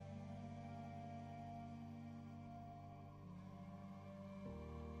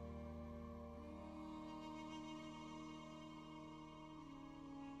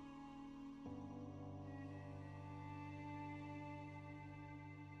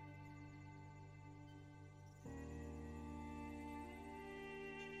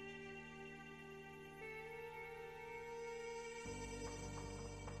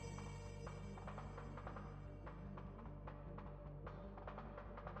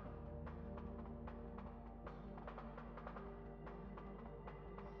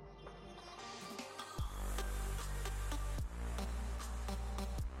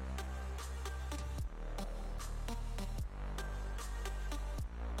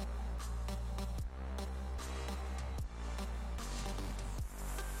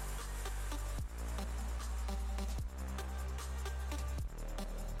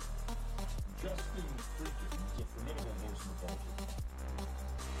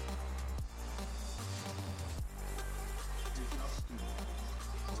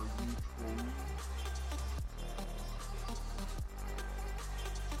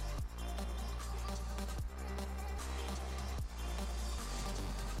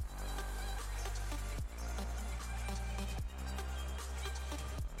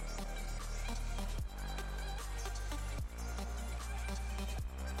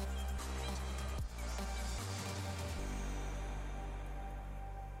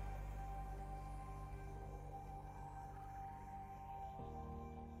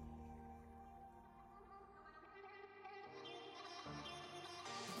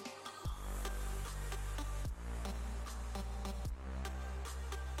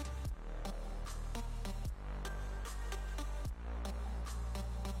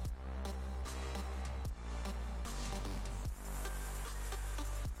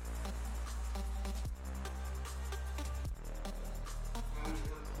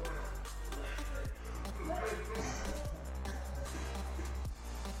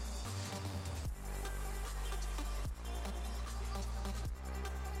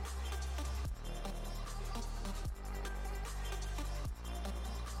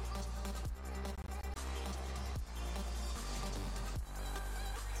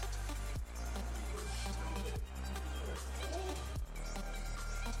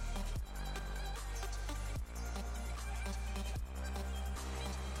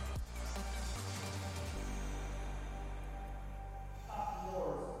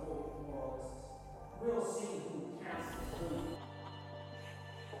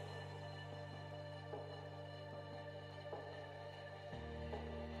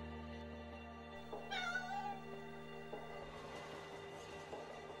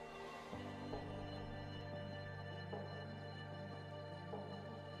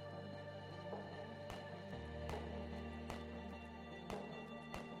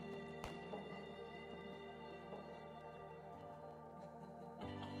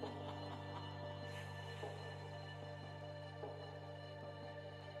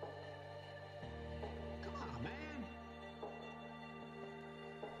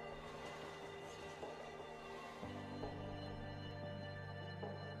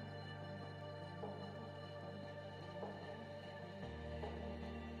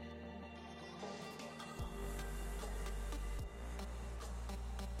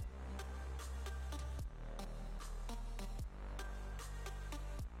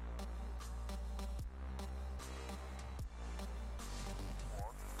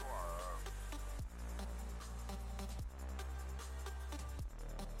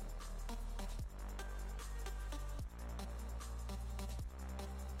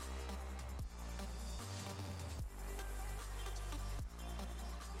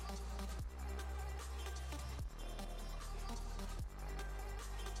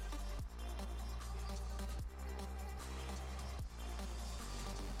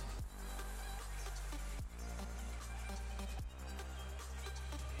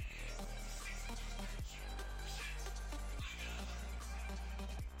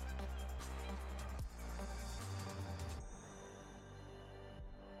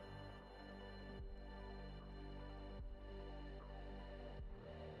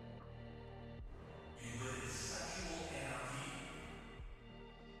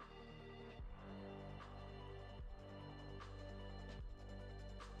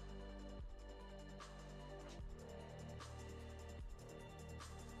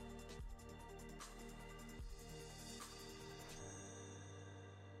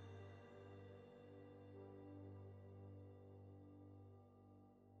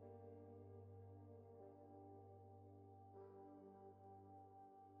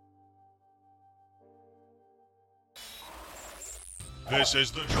This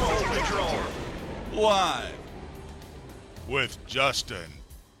is the Troll Patrol, live with Justin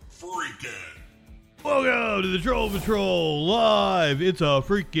Freakin'. Welcome to the Troll Patrol live. It's a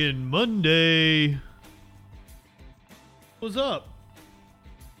freaking Monday. What's up?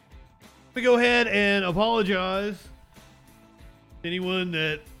 Let me go ahead and apologize to anyone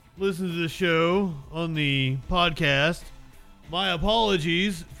that listens to the show on the podcast. My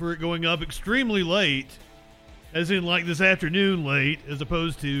apologies for it going up extremely late, as in like this afternoon late, as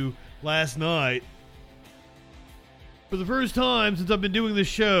opposed to last night. For the first time since I've been doing this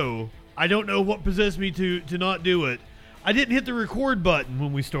show, I don't know what possessed me to not do it. I didn't hit the record button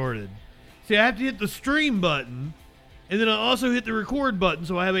when we started. See, I have to hit the stream button, and then I also hit the record button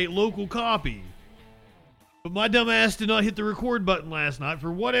so I have a local copy. But my dumb ass did not hit the record button last night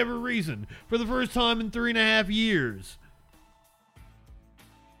for whatever reason, for the first time in 3.5 years.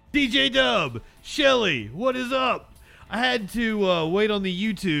 DJ Dub, Shelly, what is up? I had to wait on the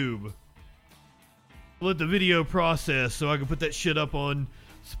YouTube, let the video process so I could put that shit up on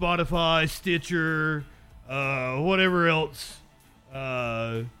Spotify, Stitcher, whatever else.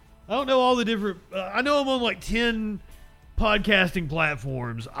 I don't know all the different... I know I'm on like 10 podcasting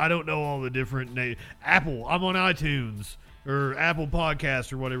platforms. I don't know all the different names. Apple, I'm on iTunes, or Apple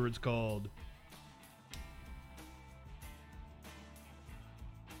Podcasts, or whatever it's called.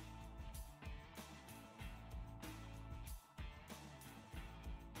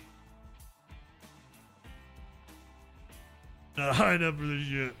 Not high enough for this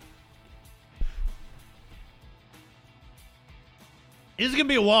shit. This is going to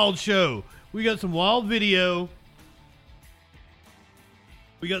be a wild show. We got some wild video.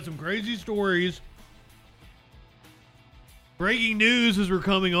 We got some crazy stories. Breaking news as we're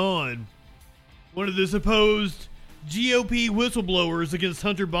coming on. One of the supposed GOP whistleblowers against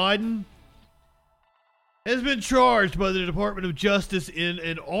Hunter Biden has been charged by the Department of Justice in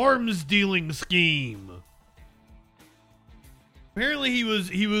an arms dealing scheme. Apparently he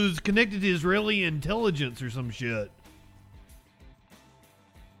was connected to Israeli intelligence or some shit.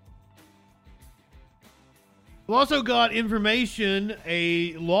 We've also got information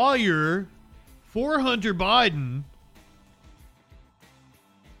a lawyer for Hunter Biden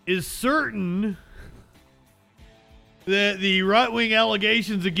is certain that the right-wing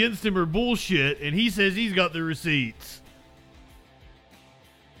allegations against him are bullshit, and he says he's got the receipts.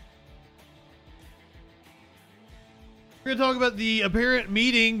 We're going to talk about the apparent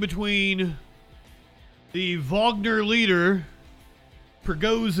meeting between the Wagner leader,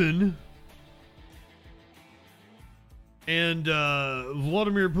 Prigozhin, and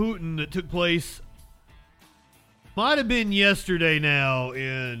Vladimir Putin that took place, might have been yesterday now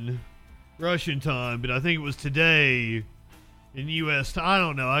in Russian time, but I think it was today in U.S. time. I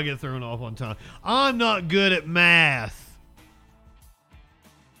don't know. I get thrown off on time. I'm not good at math.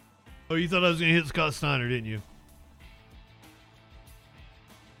 Oh, you thought I was going to hit Scott Steiner, didn't you?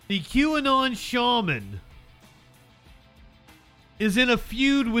 The QAnon shaman is in a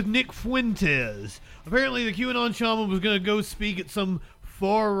feud with Nick Fuentes. Apparently, the QAnon shaman was going to go speak at some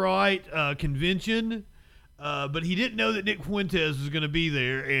far-right convention, but he didn't know that Nick Fuentes was going to be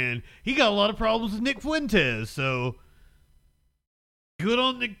there, and he got a lot of problems with Nick Fuentes, so good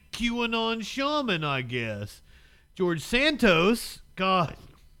on the QAnon shaman, I guess. George Santos, God...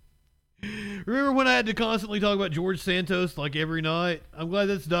 Remember when I had to constantly talk about George Santos like every night? I'm glad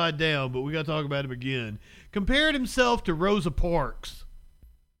that's died down, but we got to talk about him again. Compared himself to Rosa Parks.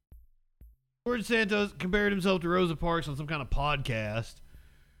 George Santos compared himself to Rosa Parks on some kind of podcast.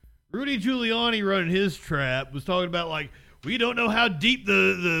 Rudy Giuliani running his trap was talking about like, we don't know how deep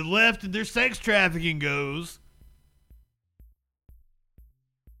the left and their sex trafficking goes.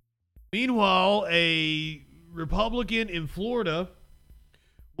 Meanwhile, a Republican in Florida,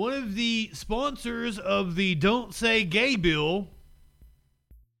 one of the sponsors of the Don't Say Gay bill,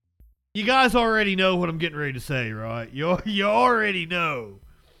 you guys already know what I'm getting ready to say, right? You already know.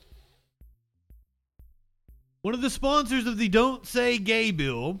 One of the sponsors of the Don't Say Gay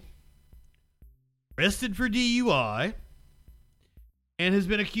bill arrested for DUI and has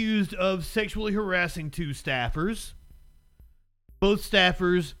been accused of sexually harassing 2 staffers. Both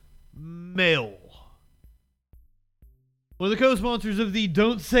staffers male. One of the co-sponsors of the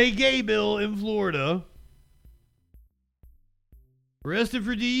Don't Say Gay bill in Florida, arrested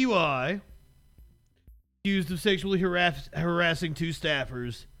for DUI, accused of sexually harassing 2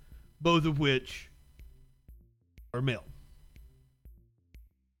 staffers, both of which are male.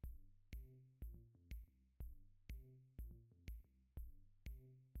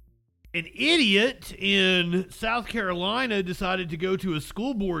 An idiot in South Carolina decided to go to a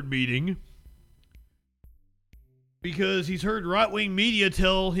school board meeting because he's heard right-wing media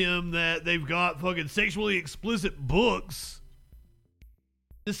tell him that they've got fucking sexually explicit books,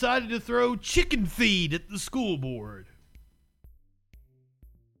 decided to throw chicken feed at the school board.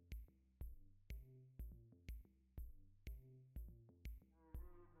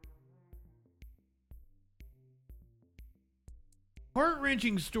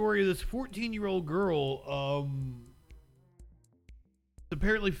 Heart-wrenching story of this 14-year-old girl.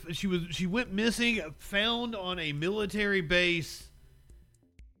 Apparently, she went missing, found on a military base.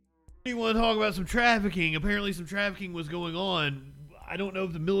 You want to talk about some trafficking? Apparently, some trafficking was going on. I don't know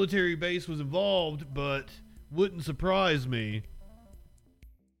if the military base was involved, but wouldn't surprise me.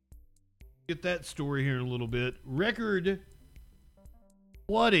 Get that story here in a little bit. Record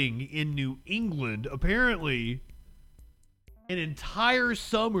flooding in New England. Apparently, an entire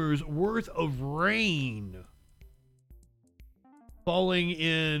summer's worth of rain falling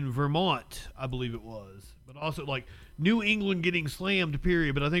in Vermont, I believe it was. But also, like, New England getting slammed,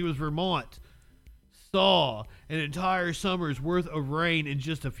 period. But I think it was Vermont saw an entire summer's worth of rain in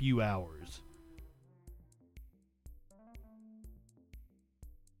just a few hours.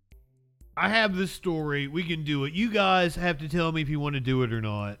 I have this story. We can do it. You guys have to tell me if you want to do it or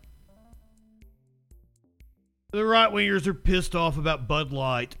not. The right-wingers are pissed off about Bud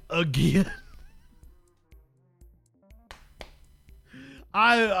Light again.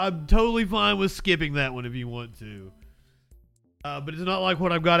 I'm totally fine with skipping that one if you want to. But it's not like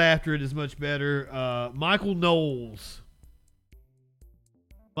what I've got after it is much better. Michael Knowles.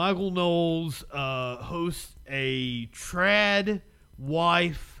 Michael Knowles hosts a trad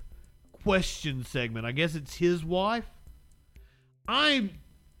wife question segment. I guess it's his wife. I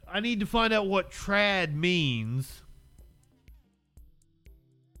need to find out what trad means.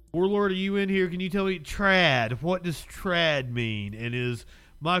 Warlord, are you in here? Can you tell me trad? What does trad mean? And is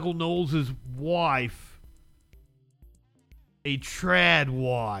Michael Knowles' wife a trad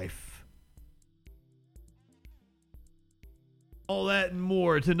wife? All that and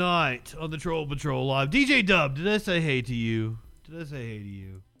more tonight on the Troll Patrol Live. DJ Dub, did I say hey to you? Did I say hey to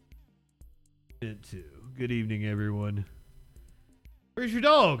you? Meant to. Good evening, everyone. Where's your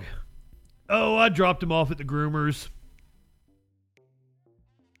dog? Oh, I dropped him off at the groomers.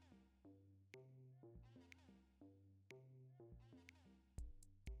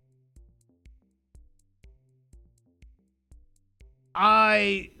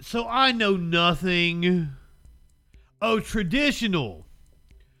 I know nothing. Oh, traditional.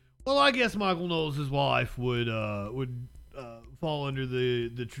 Well, I guess Michael Knowles' wife would fall under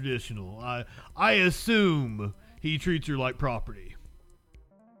the traditional. I assume he treats her like property.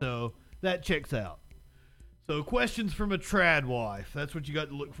 So that checks out. So questions from a trad wife. That's what you got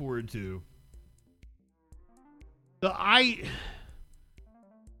to look forward to. So I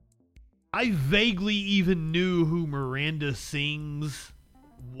vaguely even knew who Miranda Sings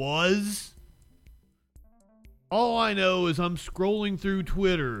was. All I know is I'm scrolling through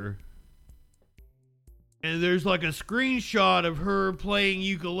Twitter and there's like a screenshot of her playing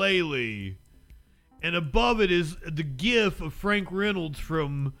ukulele. And above it is the gif of Frank Reynolds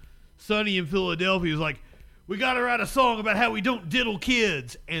from Sunny in Philadelphia. He's like, we got to write a song about how we don't diddle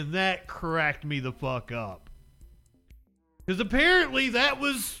kids. And that cracked me the fuck up. Because apparently that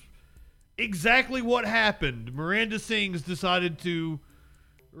was exactly what happened. Miranda Sings decided to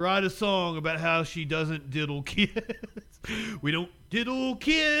write a song about how she doesn't diddle kids. We don't diddle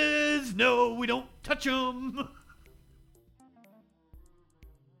kids. No, we don't touch them.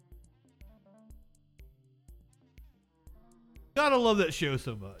 Gotta love that show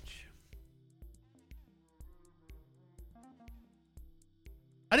so much.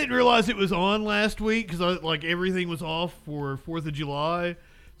 I didn't realize it was on last week because everything was off for 4th of July.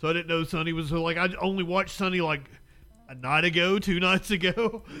 So I didn't know Sunny was, so I only watched Sunny like a night ago, 2 nights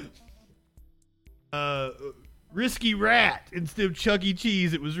ago. Risky Rat instead of Chuck E.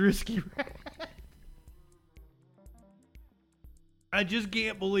 Cheese, it was Risky Rat. I just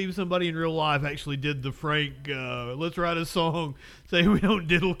can't believe somebody in real life actually did the Frank, let's write a song saying we don't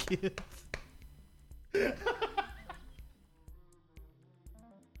diddle kids.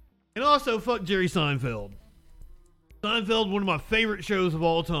 And also, fuck Jerry Seinfeld. Seinfeld, one of my favorite shows of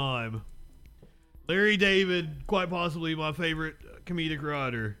all time. Larry David, quite possibly my favorite comedic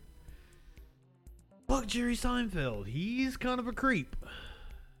writer. Fuck Jerry Seinfeld. He's kind of a creep.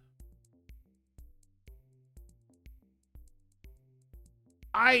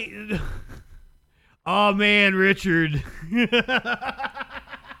 Oh man, Richard. You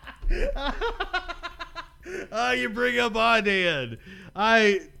bring up Idan.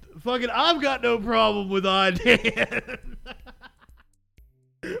 I've got no problem with Idan.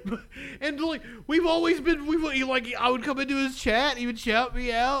 And like we've always been, like I would come into his chat, he would shout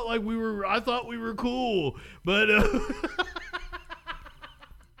me out like I thought we were cool, but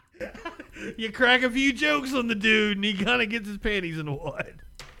you crack a few jokes on the dude, and he kind of gets his panties in a wad.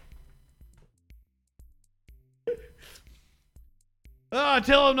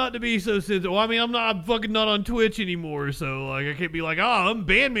 Tell him not to be so sensitive. Well, I mean, I'm fucking not on Twitch anymore, so like I can't be like,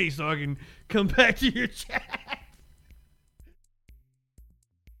 unban me so I can come back to your chat.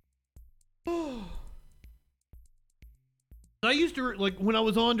 I used to, like, when I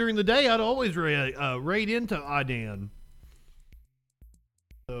was on during the day, I'd always raid into Idan.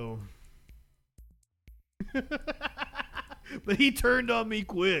 So. But he turned on me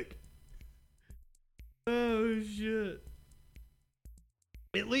quick. Oh, shit.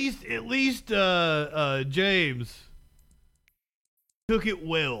 At least, James took it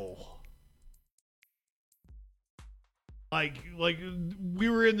well. Like we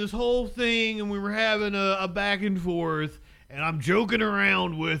were in this whole thing and we were having a back and forth, and I'm joking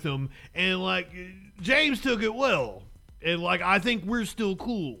around with him, and like James took it well, and like I think we're still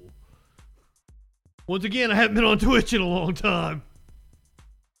cool. Once again, I haven't been on Twitch in a long time,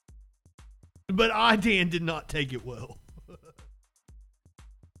 but Dan did not take it well.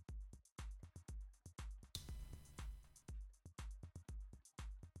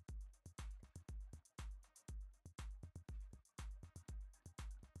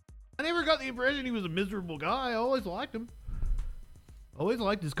 I never got the impression he was a miserable guy. I always liked him. Always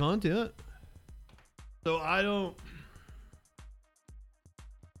liked his content. So I don't.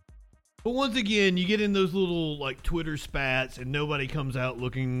 But once again, you get in those little like Twitter spats and nobody comes out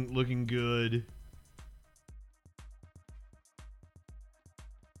looking good.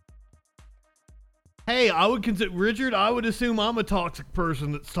 Hey, I would consider Richard, I would assume I'm a toxic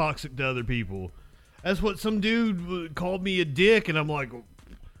person that's toxic to other people. That's what some dude called me a dick, and I'm like,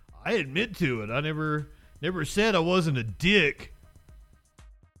 I admit to it. I never said I wasn't a dick.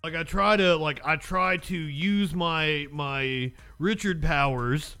 Like I try to use my Richard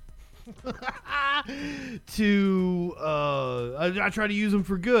powers to I try to use them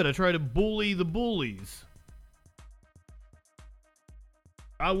for good. I try to bully the bullies.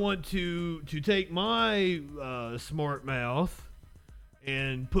 I want to take my smart mouth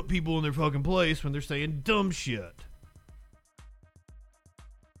and put people in their fucking place when they're saying dumb shit.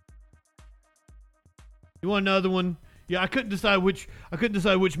 You want another one? Yeah, I couldn't decide which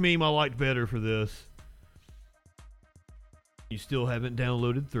meme I liked better for this. You still haven't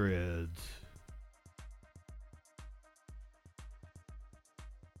downloaded Threads.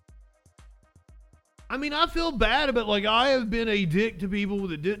 I mean, I feel bad about, like, I have been a dick to people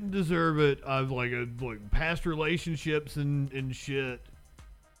that didn't deserve it. I've like past relationships and shit.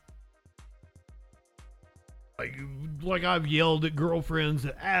 Like I've yelled at girlfriends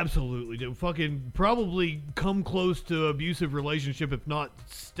that absolutely do fucking probably come close to abusive relationship, if not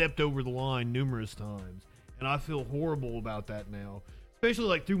stepped over the line numerous times. And I feel horrible about that now. Especially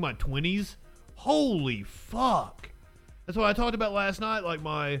like through my 20s. Holy fuck. That's what I talked about last night. Like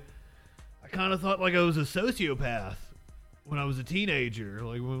I kind of thought like I was a sociopath when I was a teenager.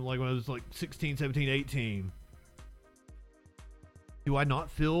 Like when I was like 16, 17, 18. Do I not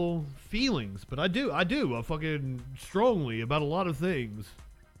feel feelings? But I do. I fucking strongly about a lot of things.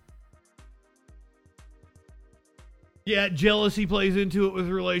 Yeah, jealousy plays into it with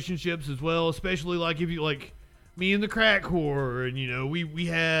relationships as well, especially like if you like me and the crack whore, and you know, we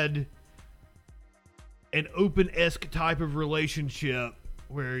had an open-esque type of relationship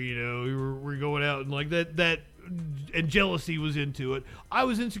where, you know, we're going out and like that and jealousy was into it. I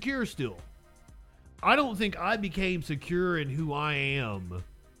was insecure still. I don't think I became secure in who I am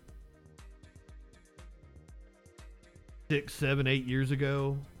 6, 7, 8 years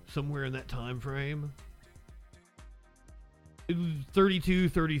ago, somewhere in that time frame. It was 32,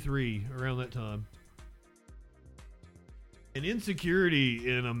 33, around that time. And insecurity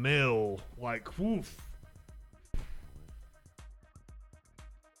in a male, like, woof.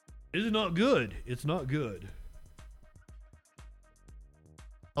 It is not good. It's not good.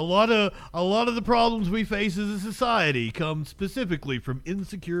 A lot of the problems we face as a society come specifically from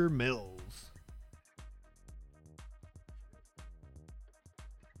insecure males.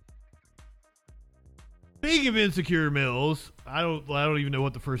 Speaking of insecure males, I don't even know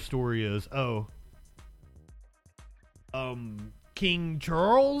what the first story is. Oh. King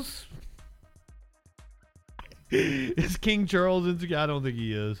Charles? Is King Charles insecure? I don't think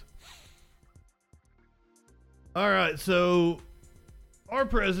he is. Alright, so our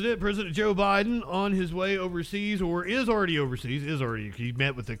President Joe Biden, on his way overseas, or is already overseas, he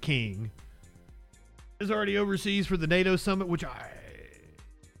met with the king, is already overseas for the NATO summit, which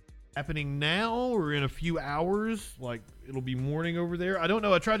happening now or in a few hours? Like, it'll be morning over there? I don't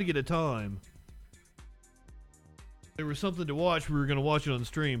know. I tried to get a time. There was something to watch. We were going to watch it on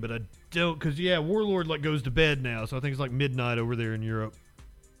stream, but I don't, because, Warlord, goes to bed now, so I think it's, midnight over there in Europe.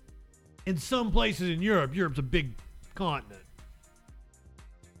 In some places in Europe's a big continent.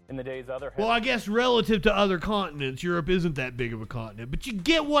 In the day's other Well, I guess relative to other continents, Europe isn't that big of a continent, but you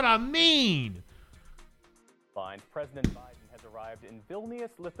get what I mean. President Biden has arrived in Vilnius,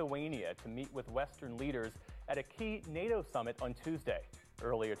 Lithuania, to meet with Western leaders at a key NATO summit on Tuesday.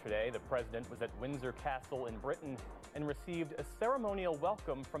 Earlier today, the president was at Windsor Castle in Britain and received a ceremonial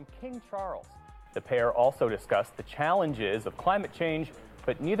welcome from King Charles. The pair also discussed the challenges of climate change,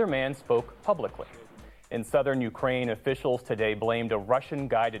 but neither man spoke publicly. In southern Ukraine, officials today blamed a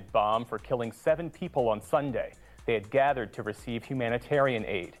Russian-guided bomb for killing 7 people on Sunday. They had gathered to receive humanitarian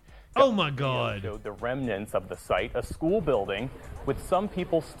aid. Oh my God. Showed the remnants of the site, a school building, with some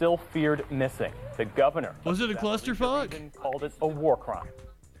people still feared missing. The governor was it a clusterfuck? Called it a war crime.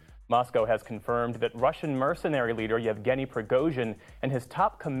 Moscow has confirmed that Russian mercenary leader Yevgeny Prigozhin and his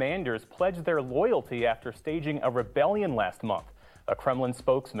top commanders pledged their loyalty after staging a rebellion last month. A Kremlin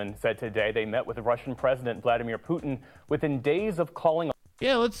spokesman said today they met with Russian President Vladimir Putin within days of calling.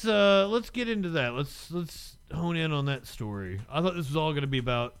 Yeah, let's get into that. Let's hone in on that story. I thought this was all going to be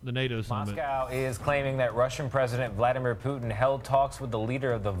about the NATO summit. Moscow is claiming that Russian President Vladimir Putin held talks with the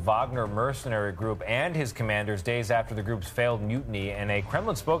leader of the Wagner mercenary group and his commanders days after the group's failed mutiny. And a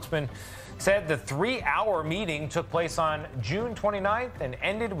Kremlin spokesman said the 3-hour meeting took place on June 29th and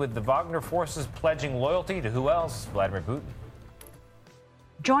ended with the Wagner forces pledging loyalty to who else? Vladimir Putin.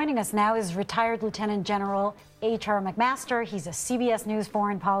 Joining us now is retired Lieutenant General H.R. McMaster. He's a CBS News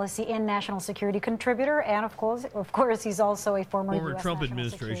foreign policy and national security contributor, and of course, he's also a former U.S. Trump national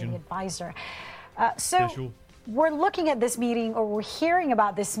administration security advisor. We're looking at this meeting, or we're hearing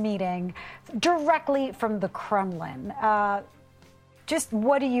about this meeting directly from the Kremlin. Just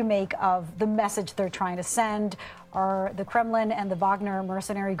what do you make of the message they're trying to send? Are the Kremlin and the Wagner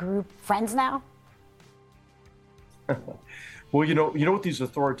mercenary group friends now? Well, you know what these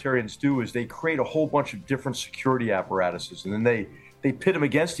authoritarians do is they create a whole bunch of different security apparatuses, and then they pit them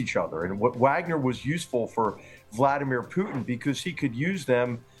against each other. And what Wagner was useful for Vladimir Putin because he could use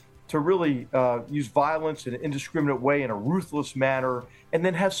them to really use violence in an indiscriminate way in a ruthless manner, and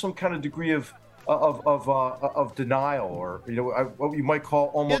then have some kind of degree of denial, or what you might call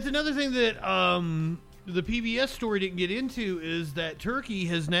almost. That's another thing that the PBS story didn't get into is that Turkey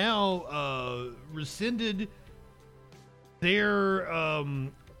has now rescinded their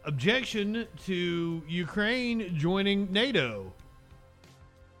objection to Ukraine joining NATO.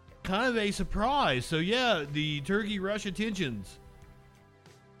 Kind of a surprise. So yeah, the Turkey-Russia tensions.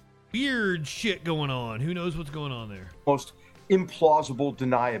 Weird shit going on. Who knows what's going on there? Most implausible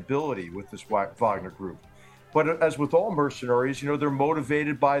deniability with this Wagner group. But as with all mercenaries, they're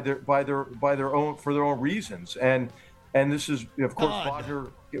motivated by their own reasons. And this is, of course,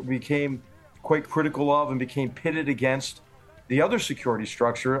 Wagner became quite critical of and became pitted against the other security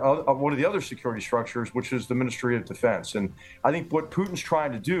structure, one of the other security structures, which is the Ministry of Defense. And I think what Putin's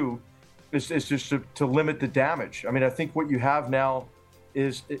trying to do is just to limit the damage. I mean, I think what you have now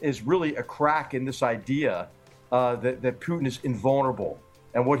is really a crack in this idea that Putin is invulnerable.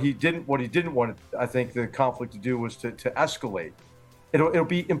 And what he didn't want, I think, the conflict to do was to escalate. It'll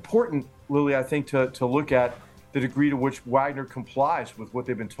be important, Lily, I think, to look at the degree to which Wagner complies with what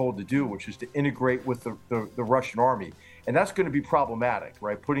they've been told to do, which is to integrate with the Russian army. And that's going to be problematic,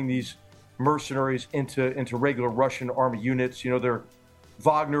 right? Putting these mercenaries into regular Russian army units. They're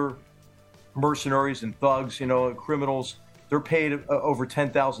Wagner mercenaries and thugs, criminals. They're paid over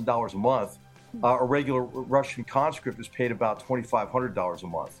 $10,000 a month. A regular Russian conscript is paid about $2,500 a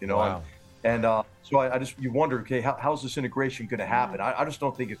month, Wow. And so you wonder, okay, how's this integration going to happen? I just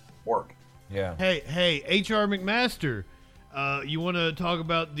don't think it's going to work. Yeah. Hey, H.R. McMaster, you want to talk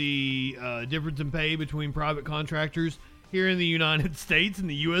about the difference in pay between private contractors here in the United States and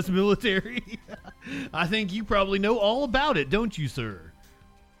the U.S. military? I think you probably know all about it, don't you, sir?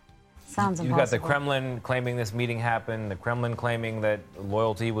 Sounds impossible. You've got the Kremlin claiming this meeting happened, the Kremlin claiming that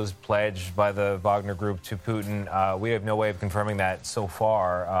loyalty was pledged by the Wagner group to Putin. We have no way of confirming that so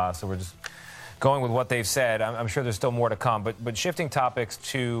far, so we're just going with what they've said. I'm sure there's still more to come. But shifting topics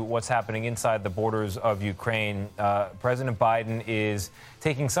to what's happening inside the borders of Ukraine, President Biden is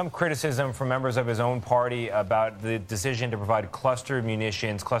taking some criticism from members of his own party about the decision to provide cluster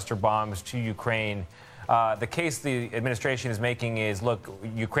munitions, cluster bombs to Ukraine. The case the administration is making is, look,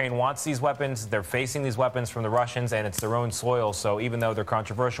 Ukraine wants these weapons. They're facing these weapons from the Russians, and it's their own soil. So even though they're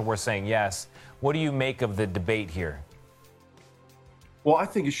controversial, we're saying yes. What do you make of the debate here? Well, I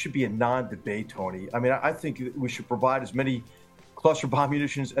think it should be a non-debate, Tony. I mean, I think we should provide as many cluster bomb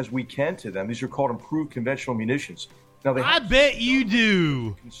munitions as we can to them. These are called improved conventional munitions. Now, I bet you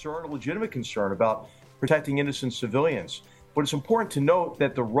do. A legitimate concern about protecting innocent civilians. But it's important to note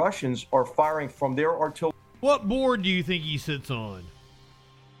that the Russians are firing from their artillery. What board do you think he sits on?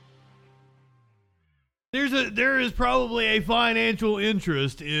 There is probably a financial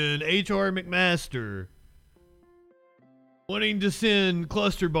interest in H.R. McMaster wanting to send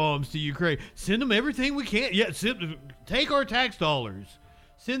cluster bombs to Ukraine. Send them everything we can. Yeah, take our tax dollars.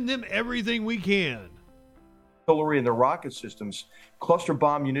 Send them everything we can. Artillery and the rocket systems, cluster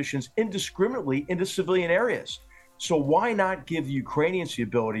bomb munitions indiscriminately into civilian areas. So why not give the Ukrainians the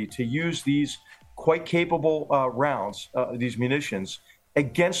ability to use these quite capable rounds, these munitions,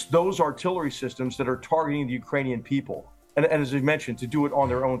 against those artillery systems that are targeting the Ukrainian people? And as I mentioned, to do it on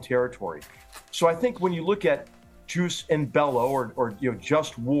their own territory. So I think when you look at jus in bello, or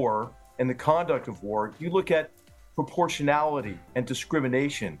just war and the conduct of war, you look at proportionality and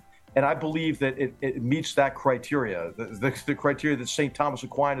discrimination. And I believe that it meets that criteria, the criteria that St. Thomas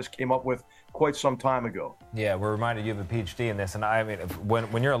Aquinas came up with quite some time ago. Yeah, we're reminded you have a PhD in this. And I mean,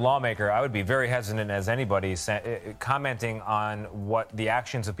 when you're a lawmaker, I would be very hesitant as anybody commenting on what the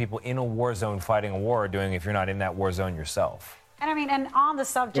actions of people in a war zone fighting a war are doing if you're not in that war zone yourself. And I mean, and on the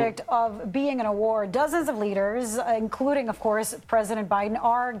subject of being in a war, dozens of leaders, including, of course, President Biden,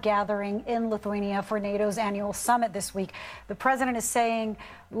 are gathering in Lithuania for NATO's annual summit this week. The president is saying,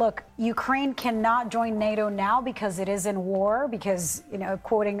 look, Ukraine cannot join NATO now because it is in war, because,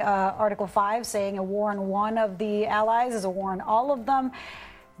 quoting Article 5, saying a war on one of the allies is a war on all of them.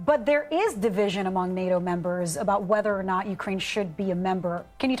 But there is division among NATO members about whether or not Ukraine should be a member.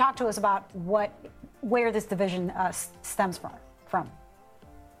 Can you talk to us about where this division stems from?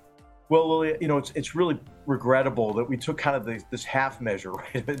 Well, Lily, it's really regrettable that we took kind of this half measure,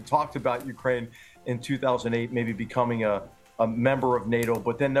 right? And talked about Ukraine in 2008 maybe becoming a member of NATO,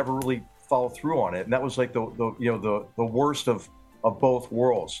 but then never really followed through on it. And that was like the worst of both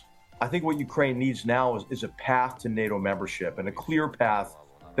worlds. I think what Ukraine needs now is a path to NATO membership, and a clear path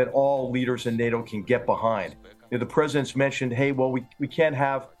that all leaders in NATO can get behind. The president's mentioned, hey, well, we can't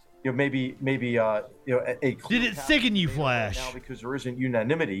have maybe a did it sicken you, Flash? Right now, because there isn't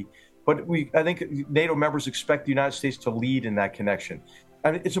unanimity. But I think NATO members expect the United States to lead in that connection.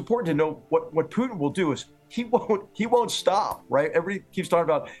 I mean, it's important to know what Putin will do is he won't stop, right? Everybody keeps talking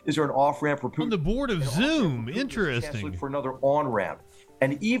about, is there an off ramp for Putin? On the board of Zoom, interesting. Look for another on ramp,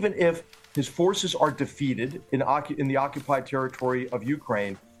 and even if his forces are defeated in the occupied territory of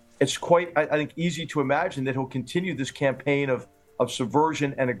Ukraine, it's quite, I think, easy to imagine that he'll continue this campaign of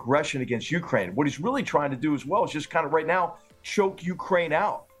subversion and aggression against Ukraine. What he's really trying to do as well is just kind of right now choke Ukraine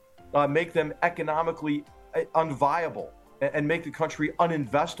out, make them economically unviable, and make the country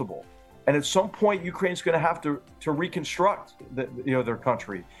uninvestable. And at some point, Ukraine's going to have to reconstruct their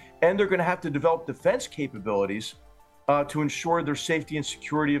country, and they're going to have to develop defense capabilities to ensure their safety and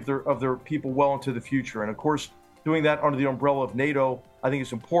security of their people well into the future. And of course, doing that under the umbrella of NATO, I think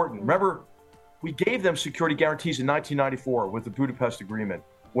is important. Remember, we gave them security guarantees in 1994 with the Budapest Agreement.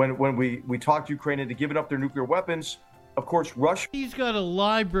 When we talked Ukraine into giving up their nuclear weapons, of course, Russia. He's got a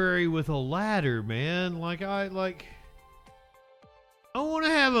library with a ladder, man. I want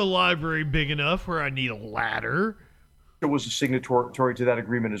to have a library big enough where I need a ladder. There was a signatory to that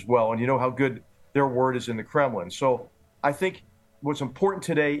agreement as well, and you know how good their word is in the Kremlin. So I think what's important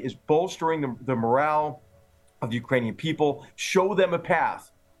today is bolstering the morale of the Ukrainian people, show them a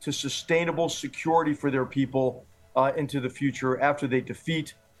path to sustainable security for their people into the future after they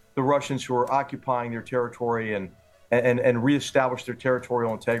defeat the Russians who are occupying their territory and reestablish their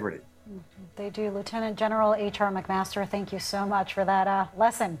territorial integrity. They do. Lieutenant General H.R. McMaster, thank you so much for that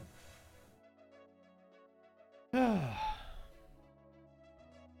lesson. I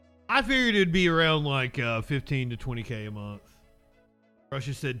figured it'd be around 15 to 20K a month.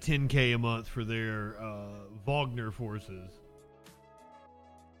 Russia said 10K a month for their Wagner forces.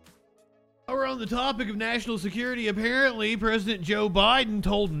 We're on the topic of national security. Apparently, President Joe Biden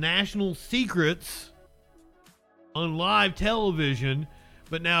told national secrets on live television.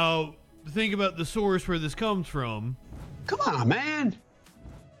 But now, think about the source where this comes from. Come on, man.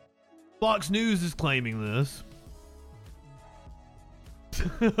 Fox News is claiming this.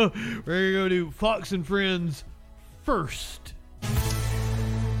 We're going to go to Fox and Friends first.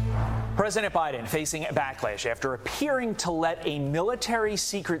 President Biden facing backlash after appearing to let a military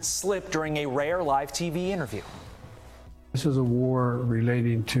secret slip during a rare live TV interview. This is a war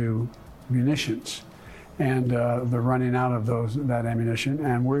relating to munitions and the running out of that ammunition,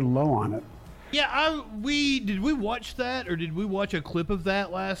 and we're low on it. Yeah, did we watch that, or did we watch a clip of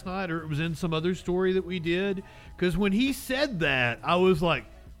that last night, or it was in some other story that we did? Because when he said that, I was like,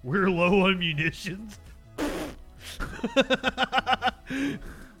 we're low on munitions.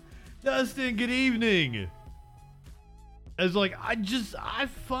 Dustin, good evening. I was like, I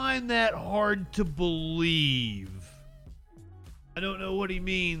find that hard to believe. I don't know what he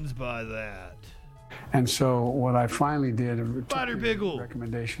means by that. And so what I finally did, Spider Pickle,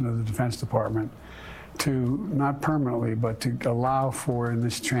 recommendation of the Defense Department to not permanently, but to allow for in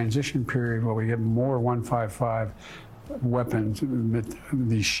this transition period where we get more 155 weapons,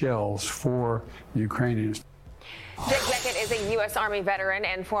 these shells for the Ukrainians. Jake Beckett is a U.S. Army veteran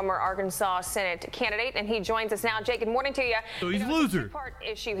and former Arkansas Senate candidate, and he joins us now. Jake, good morning to you. So he's a loser. It's a two-part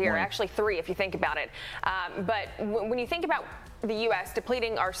issue here, actually three if you think about it. But when you think about the U.S.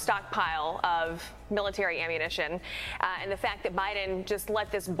 depleting our stockpile of military ammunition and the fact that Biden just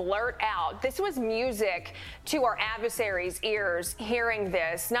let this blurt out, this was music to our adversaries' ears hearing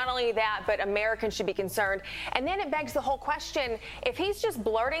this. Not only that, but Americans should be concerned. And then it begs the whole question, if he's just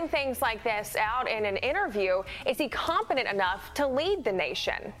blurting things like this out in an interview, is he competent enough to lead the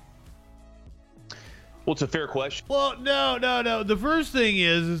nation? Well, it's a fair question. Well, no. The first thing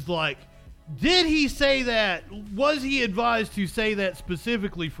is like, did he say that? Was he advised to say that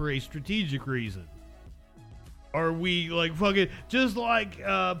specifically for a strategic reason? Are we like fucking just like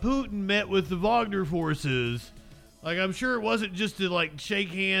Putin met with the Wagner forces? Like, I'm sure it wasn't just to like shake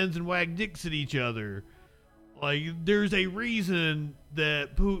hands and wag dicks at each other. Like, there's a reason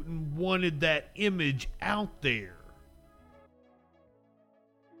that Putin wanted that image out there.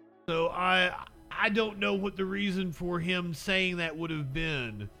 So I don't know what the reason for him saying that would have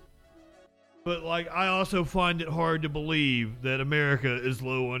been. But, like, I also find it hard to believe that America is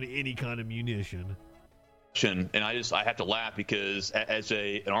low on any kind of munition. And I have to laugh because as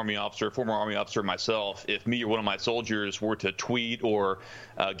an Army officer, former Army officer myself, if me or one of my soldiers were to tweet or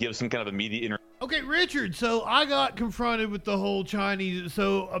give some kind of a media interview. Okay, Richard, so I got confronted with the whole Chinese.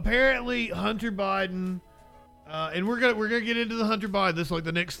 So apparently Hunter Biden, and we're gonna get into the Hunter Biden. This is like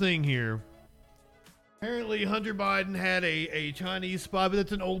the next thing here. Apparently Hunter Biden had a Chinese spy, but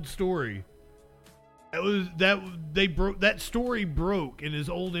that's an old story. That story broke in his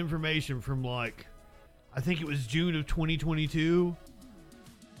old information from like, I think it was June of 2022.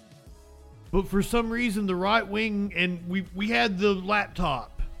 But for some reason, the right wing, and we had the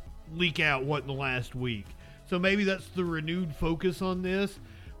laptop leak out in the last week. So maybe that's the renewed focus on this.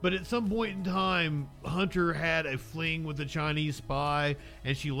 But at some point in time, Hunter had a fling with a Chinese spy,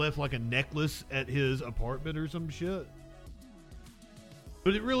 and she left like a necklace at his apartment or some shit.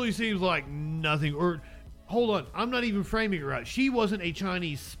 But it really seems like nothing. Or, hold on, I'm not even framing it right. She wasn't a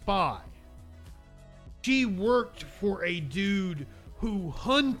Chinese spy. She worked for a dude who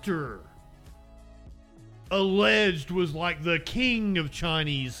Hunter alleged was like the king of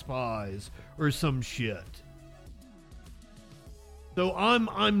Chinese spies or some shit. So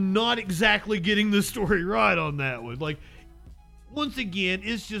I'm not exactly getting the story right on that one. Like, once again,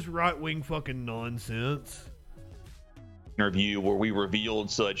 it's just right-wing fucking nonsense. Interview where we revealed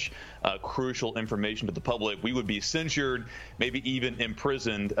such crucial information to the public, we would be censured, maybe even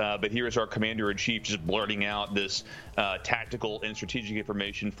imprisoned. But here's our commander-in-chief just blurting out this tactical and strategic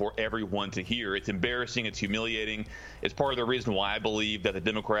information for everyone to hear. It's embarrassing. It's humiliating. It's part of the reason why I believe that the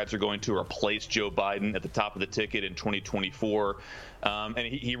Democrats are going to replace Joe Biden at the top of the ticket in 2024. And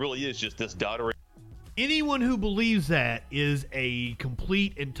he really is just this doddering. Anyone who believes that is a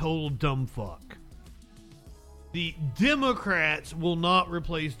complete and total dumb fuck. The Democrats will not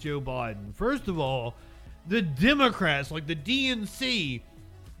replace Joe Biden. First of all, the Democrats, like the DNC,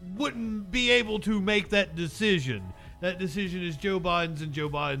 wouldn't be able to make that decision. That decision is Joe Biden's and Joe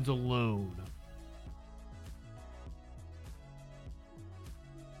Biden's alone.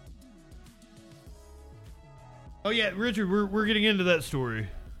 Oh yeah, Richard, we're getting into that story.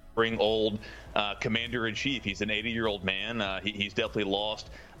 Bring old commander-in-chief. He's an 80-year-old man. He's definitely lost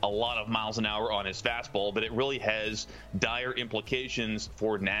a lot of miles an hour on his fastball, but it really has dire implications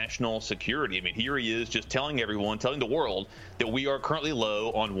for national security. I mean, here he is just telling the world that we are currently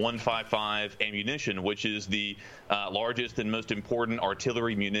low on 155 ammunition, which is the largest and most important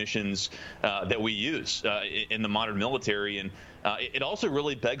artillery munitions that we use in the modern military. And it also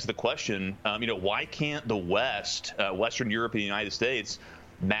really begs the question, why can't the West, Western Europe and the United States,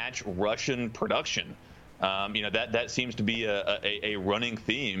 match Russian production? That seems to be a running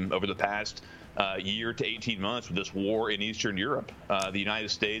theme over the past year to 18 months with this war in Eastern Europe. The United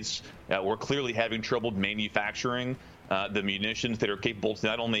States, we're clearly having trouble manufacturing the munitions that are capable to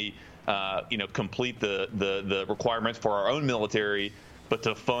not only complete the requirements for our own military, but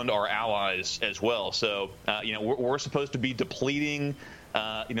to fund our allies as well. So, we're supposed to be depleting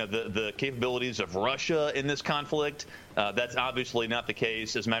the capabilities of Russia in this conflict. That's obviously not the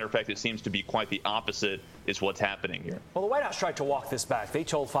case. As a matter of fact, it seems to be quite the opposite is what's happening here. Well, the White House tried to walk this back. They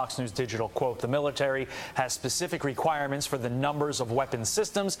told Fox News Digital, quote, the military has specific requirements for the numbers of weapon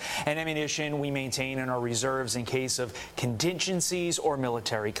systems and ammunition we maintain in our reserves in case of contingencies or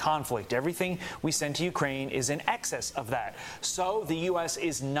military conflict. Everything we send to Ukraine is in excess of that. So the U.S.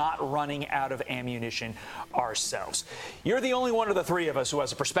 is not running out of ammunition ourselves. You're the only one of the three of us who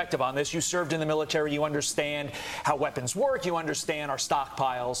has a perspective on this. You served in the military. You understand how weapons work. You understand our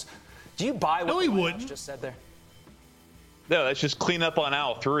stockpiles. Do you buy what the White House just said there? No, that's just clean up on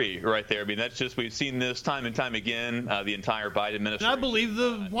aisle 3 right there. I mean, that's just, we've seen this time and time again, the entire Biden administration. And I believe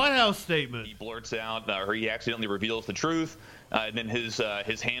the White House statement. He blurts out, or he accidentally reveals the truth, and then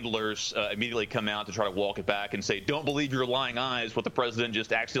his handlers immediately come out to try to walk it back and say, don't believe your lying eyes, what the president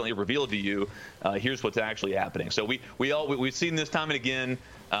just accidentally revealed to you. Here's what's actually happening. So we've seen this time and again.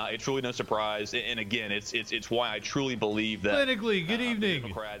 It's really no surprise, and again, it's why I truly believe that politically. Good evening,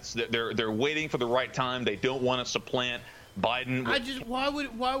 Democrats. They're waiting for the right time. They don't want to supplant Biden.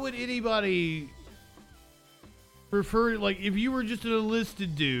 Why would anybody refer, like, if you were just an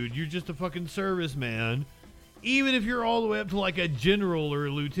enlisted dude, you're just a fucking serviceman, even if you're all the way up to like a general or a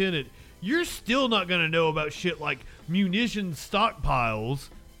lieutenant, you're still not gonna know about shit like munition stockpiles.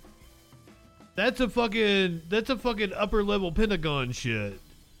 That's a fucking upper level Pentagon shit.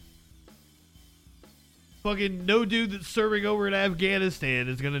 Fucking no dude that's serving over in Afghanistan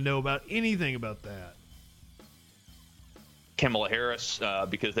is gonna know about anything about that. Kamala Harris,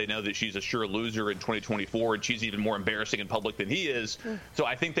 because they know that she's a sure loser in 2024, and she's even more embarrassing in public than he is. So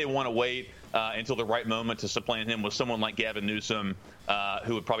I think they want to wait until the right moment to supplant him with someone like Gavin Newsom,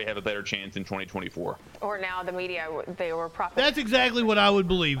 who would probably have a better chance in 2024. Or now the media, they were That's exactly what I would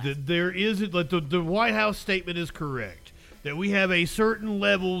believe, that there is, like, the White House statement is correct, that we have a certain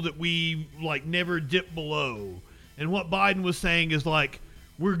level that we, like, never dip below. And what Biden was saying is, like,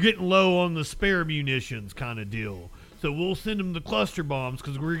 we're getting low on the spare munitions kind of deal. So we'll send them the cluster bombs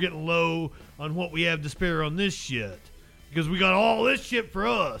because we're getting low on what we have to spare on this shit. Because we got all this shit for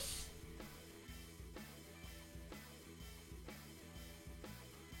us.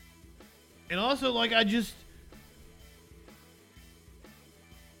 And also, like, I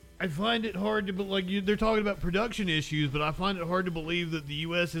find it hard to, like, they're talking about production issues, but I find it hard to believe that the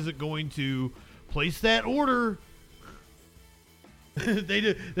U.S. isn't going to place that order.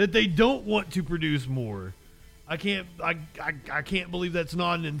 that they don't want to produce more. I can't believe that's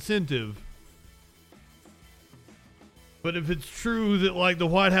not an incentive. But if it's true that, like, the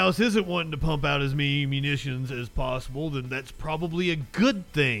White House isn't wanting to pump out as many munitions as possible, then that's probably a good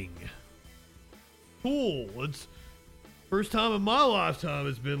thing. Cool. It's first time in my lifetime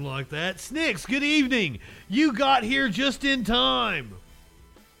it's been like that. Snicks, good evening. You got here just in time.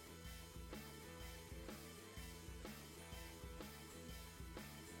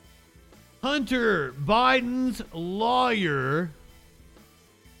 Hunter Biden's lawyer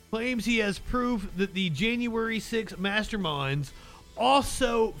claims he has proof that the January 6 masterminds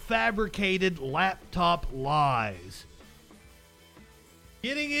also fabricated laptop lies.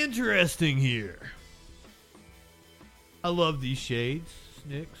 Getting interesting here. I love these shades,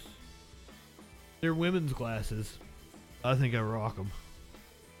 Snicks. They're women's glasses. I think I rock them.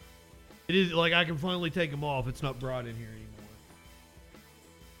 It is like I can finally take them off. It's not bright in here anymore.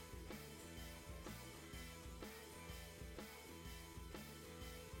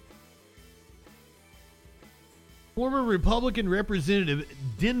 Former Republican Representative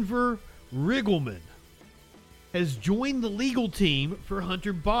Denver Riggleman has joined the legal team for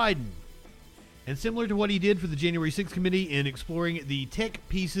Hunter Biden. And similar to what he did for the January 6th committee in exploring the tech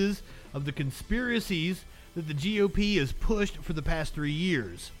pieces of the conspiracies that the GOP has pushed for the past 3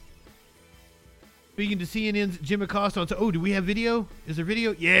 years. Speaking to CNN's Jim Acosta on... do we have video? Is there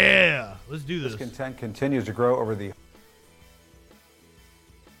video? Yeah! Let's do this. Discontent continues to grow over the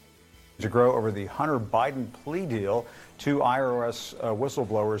Hunter Biden plea deal. 2 IRS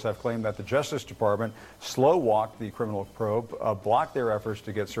whistleblowers have claimed that the Justice Department slow-walked the criminal probe, blocked their efforts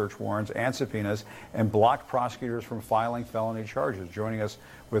to get search warrants and subpoenas, and blocked prosecutors from filing felony charges. Joining us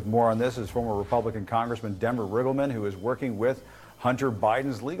with more on this is former Republican Congressman Denver Riggleman, who is working with Hunter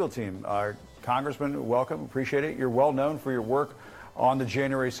Biden's legal team. Congressman, welcome. Appreciate it. You're well known for your work on the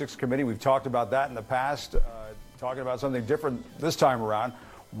January 6th committee. We've talked about that in the past, talking about something different this time around.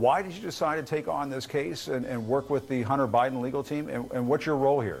 Why did you decide to take on this case and work with the Hunter Biden legal team? And what's your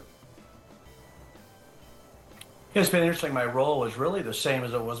role here? It's been interesting. My role was really the same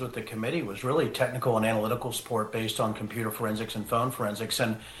as it was with the committee, was really technical and analytical support based on computer forensics and phone forensics.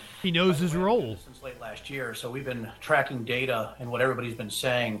 And he knows his role since late last year. So we've been tracking data and what everybody's been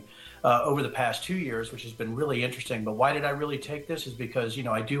saying over the past 2 years, which has been really interesting. But why did I really take this is because,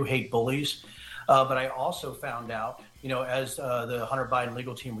 I do hate bullies. But I also found out, as the Hunter Biden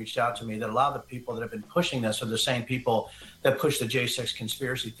legal team reached out to me, that a lot of the people that have been pushing this are the same people that push the J6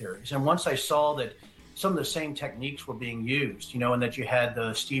 conspiracy theories. And once I saw that some of the same techniques were being used, and that you had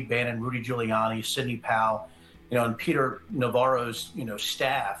the Steve Bannon, Rudy Giuliani, Sidney Powell, and Peter Navarro's,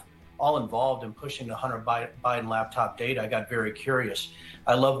 staff all involved in pushing the Hunter Biden laptop data, I got very curious.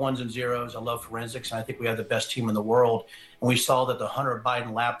 I love ones and zeros. I love forensics. And I think we have the best team in the world. And we saw that the Hunter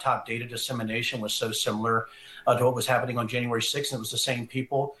Biden laptop data dissemination was so similar to what was happening on January 6th. And it was the same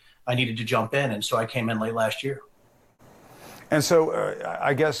people. I needed to jump in. And so I came in late last year. And so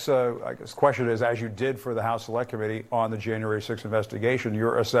I guess the question is, as you did for the House Select Committee on the January 6th investigation,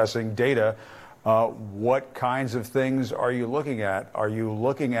 you're assessing data. What kinds of things are you looking at? Are you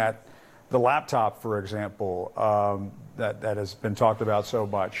looking at the laptop, for example, that has been talked about so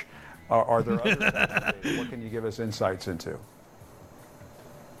much? Are there other things? What can you give us insights into?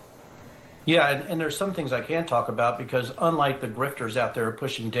 Yeah, and there's some things I can't talk about because unlike the grifters out there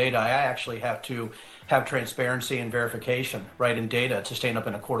pushing data, I actually have to have transparency and verification, right, in data to stand up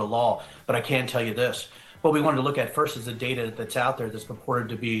in a court of law. But I can tell you this. What we wanted to look at first is the data that's out there that's purported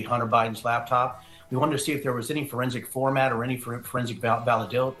to be Hunter Biden's laptop. We wanted to see if there was any forensic format or any forensic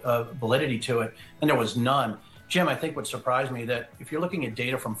validity to it, and there was none. Jim, I think what surprised me that if you're looking at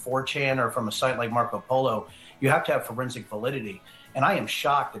data from 4chan or from a site like Marco Polo, you have to have forensic validity. And I am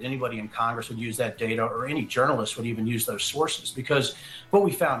shocked that anybody in Congress would use that data or any journalist would even use those sources, because what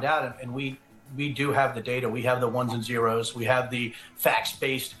we found out, and we do have the data, we have the ones and zeros, we have the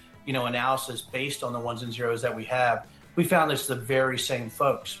facts-based analysis based on the ones and zeros that we have. We found this the very same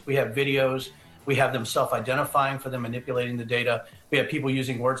folks. We have videos. We have them self-identifying for them manipulating the data. We have people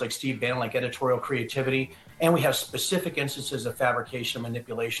using words like Steve Bannon, like editorial creativity. And we have specific instances of fabrication and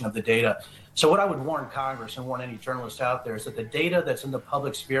manipulation of the data. So what I would warn Congress and warn any journalists out there is that the data that's in the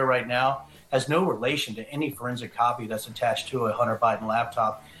public sphere right now has no relation to any forensic copy that's attached to a Hunter Biden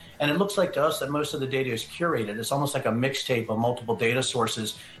laptop. And it looks like to us that most of the data is curated. It's almost like a mixtape of multiple data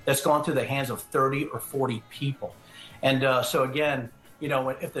sources that's gone through the hands of 30 or 40 people. And so again,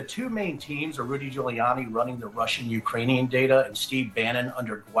 if the two main teams are Rudy Giuliani running the Russian-Ukrainian data and Steve Bannon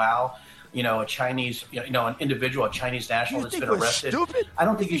under GWAO, a Chinese, an individual, a Chinese national that's been arrested, stupid? I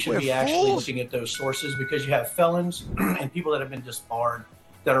don't think you should be actually looking at those sources, because you have felons and people that have been disbarred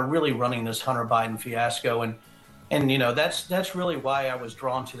that are really running this Hunter Biden fiasco. And that's really why I was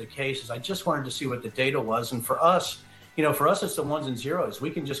drawn to the case, is I just wanted to see what the data was. And for us, it's the ones and zeros. We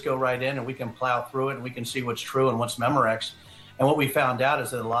can just go right in and we can plow through it and we can see what's true and what's Memorex. And what we found out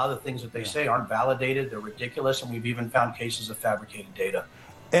is that a lot of the things that they say aren't validated. They're ridiculous. And we've even found cases of fabricated data.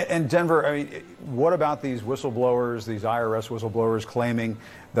 And Denver, I mean, what about these whistleblowers, these IRS whistleblowers claiming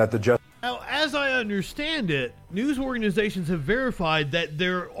that the justice... Now, as I understand it, news organizations have verified that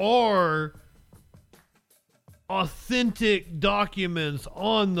there are authentic documents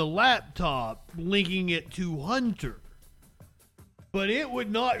on the laptop linking it to Hunter. But it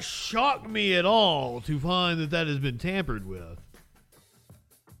would not shock me at all to find that that has been tampered with.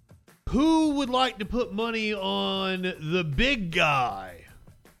 Who would like to put money on the big guy?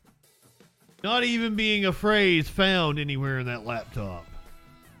 Not even being a phrase found anywhere in that laptop.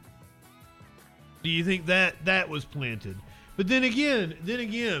 Do you think that was planted? But then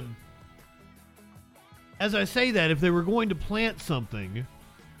again, as I say that, if they were going to plant something,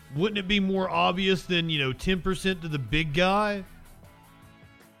 wouldn't it be more obvious than, 10% to the big guy?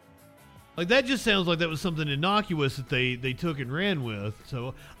 Like, that just sounds like that was something innocuous that they took and ran with.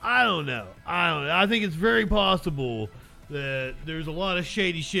 So, I don't know. I think it's very possible that there's a lot of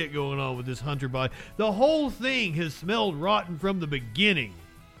shady shit going on with this Hunter Biden. The whole thing has smelled rotten from the beginning.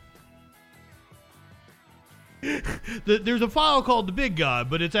 There's a file called The Big Guy,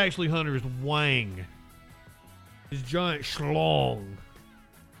 but it's actually Hunter's wang. His giant schlong.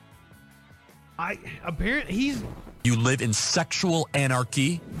 Apparently he's... You live in sexual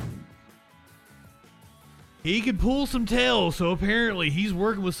anarchy? He could pull some tails, so apparently he's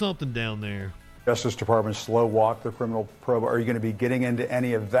working with something down there. Justice Department slow walk the criminal probe. Are you going to be getting into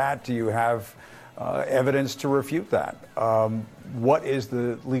any of that? Do you have evidence to refute that? What is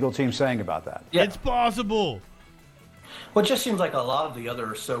the legal team saying about that? Yeah. It's possible. Well, it just seems like a lot of the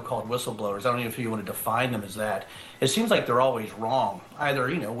other so-called whistleblowers, I don't know if you want to define them as that, it seems like they're always wrong.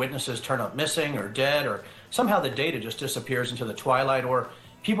 Either, witnesses turn up missing or dead, or somehow the data just disappears into the twilight, or,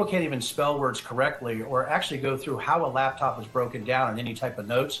 people can't even spell words correctly or actually go through how a laptop is broken down in any type of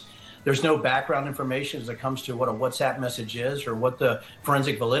notes. There's no background information as it comes to what a WhatsApp message is or what the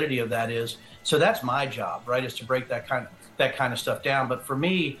forensic validity of that is. So that's my job, right, is to break that kind of stuff down. But for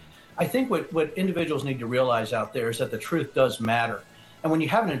me, I think what individuals need to realize out there is that the truth does matter. And when you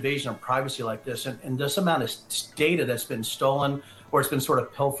have an invasion of privacy like this, and this amount of data that's been stolen or it's been sort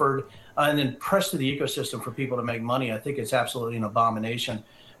of pilfered and then pressed to the ecosystem for people to make money, I think it's absolutely an abomination.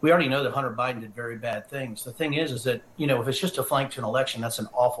 We already know that Hunter Biden did very bad things. The thing is that, if it's just a flank to an election, that's an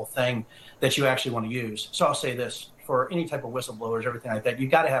awful thing that you actually want to use. So I'll say this, for any type of whistleblowers, everything like that, you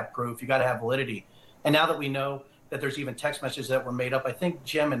got to have proof, you got to have validity. And now that we know that there's even text messages that were made up, I think,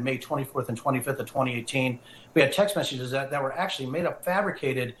 Jim, in May 24th and 25th of 2018, we had text messages that were actually made up,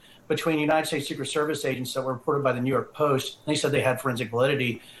 fabricated between United States Secret Service agents that were reported by the New York Post. They said they had forensic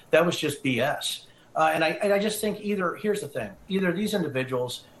validity. That was just BS. And I just think here's the thing, either these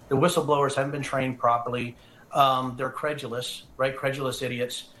individuals, the whistleblowers, haven't been trained properly, they're credulous, right? Credulous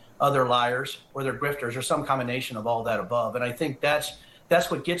idiots, they're liars, or they're grifters, or some combination of all that above. And I think that's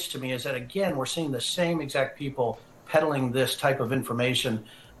what gets to me, is that, again, we're seeing the same exact people peddling this type of information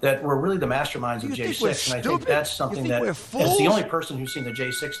that were really the masterminds of J6. And I think that's something that, as the only person who's seen the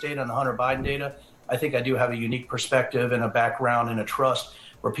J6 data and the Hunter Biden data, I think I do have a unique perspective and a background and a trust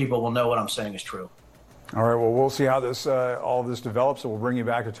where people will know what I'm saying is true. All right, well, we'll see how all of this develops, and we'll bring you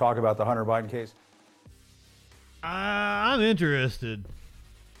back to talk about the Hunter Biden case. I'm interested.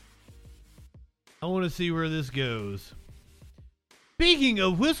 I want to see where this goes. Speaking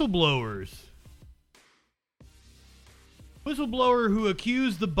of whistleblowers, whistleblower who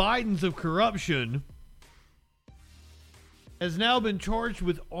accused the Bidens of corruption has now been charged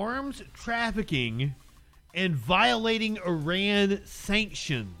with arms trafficking and violating Iran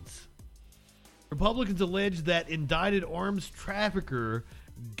sanctions. Republicans allege that indicted arms trafficker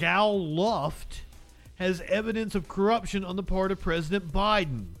Gal Luft has evidence of corruption on the part of President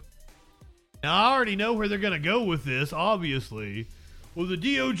Biden. Now, I already know where they're going to go with this, obviously. Well, the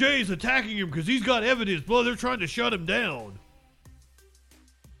DOJ is attacking him because he's got evidence. Well, they're trying to shut him down.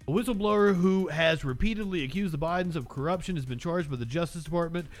 A whistleblower who has repeatedly accused the Bidens of corruption has been charged by the Justice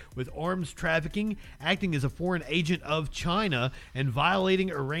Department with arms trafficking, acting as a foreign agent of China, and violating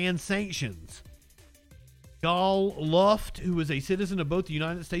Iran sanctions. Gal Luft, who is a citizen of both the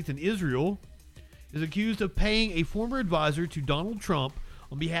United States and Israel, is accused of paying a former advisor to Donald Trump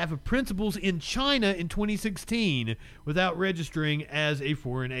on behalf of principals in China in 2016 without registering as a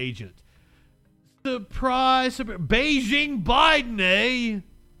foreign agent. Surprise, Beijing Biden, eh?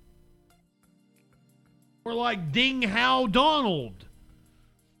 Or like Ding Hao Donald.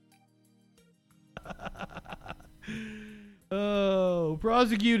 Oh,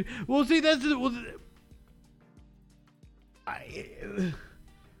 prosecuted. Well, see,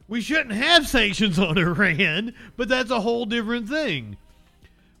 we shouldn't have sanctions on Iran, but that's a whole different thing.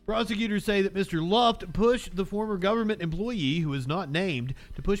 Prosecutors say that Mr. Luft pushed the former government employee, who is not named,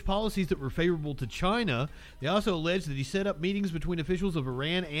 to push policies that were favorable to China. They also allege that he set up meetings between officials of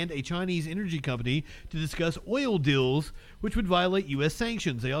Iran and a Chinese energy company to discuss oil deals, which would violate U.S.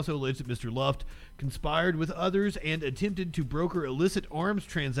 sanctions. They also allege that Mr. Luft conspired with others and attempted to broker illicit arms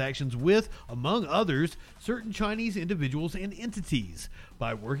transactions with, among others, certain Chinese individuals and entities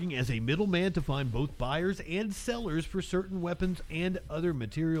by working as a middleman to find both buyers and sellers for certain weapons and other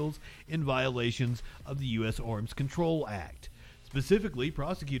materials in violations of the U.S. Arms Control Act. Specifically,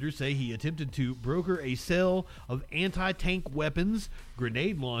 prosecutors say he attempted to broker a sale of anti-tank weapons,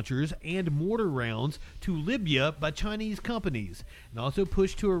 grenade launchers, and mortar rounds to Libya by Chinese companies, and also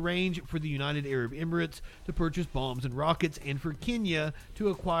pushed to arrange for the United Arab Emirates to purchase bombs and rockets, and for Kenya to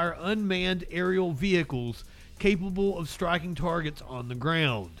acquire unmanned aerial vehicles capable of striking targets on the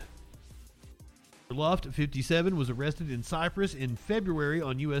ground. Luft, 57, was arrested in Cyprus in February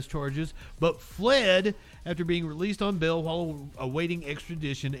on U.S. charges, but fled after being released on bail while awaiting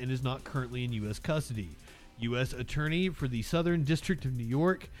extradition and is not currently in U.S. custody. U.S. Attorney for the Southern District of New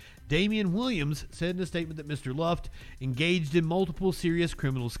York, Damian Williams, said in a statement that Mr. Luft engaged in multiple serious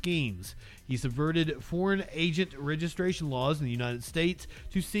criminal schemes. He subverted foreign agent registration laws in the United States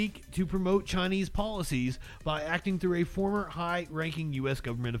to seek to promote Chinese policies by acting through a former high-ranking U.S.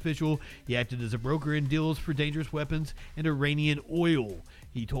 government official. He acted as a broker in deals for dangerous weapons and Iranian oil.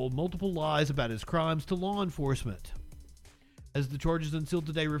 He told multiple lies about his crimes to law enforcement. As the charges unsealed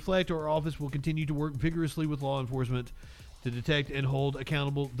today reflect, our office will continue to work vigorously with law enforcement to detect and hold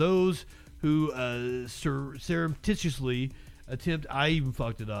accountable those who surreptitiously attempt, I even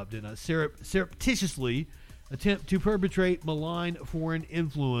fucked it up, didn't I? Surreptitiously attempt to perpetrate malign foreign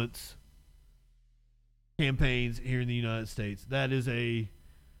influence campaigns here in the United States. That is a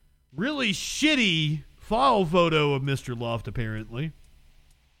really shitty file photo of Mr. Luft, apparently.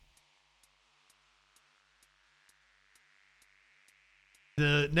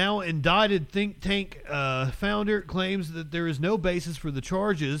 The now indicted think tank founder claims that there is no basis for the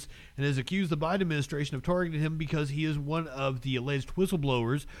charges and has accused the Biden administration of targeting him because he is one of the alleged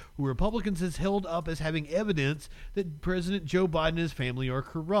whistleblowers who Republicans has held up as having evidence that President Joe Biden and his family are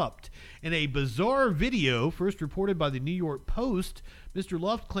corrupt. In a bizarre video first reported by the New York Post, Mr.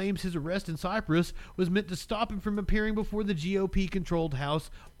 Luft claims his arrest in Cyprus was meant to stop him from appearing before the GOP-controlled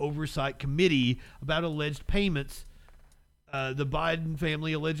House Oversight Committee about alleged payments the Biden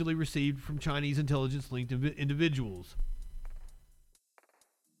family allegedly received from Chinese intelligence-linked individuals.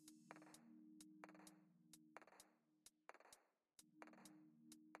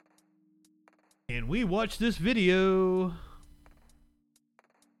 And we watched this video.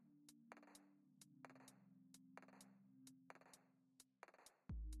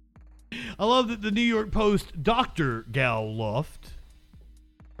 I love that the New York Post Dr. Gal Luft,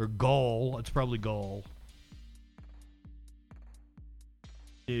 or Gall, it's probably Gall.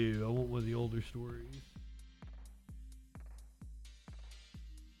 I want one of the older stories.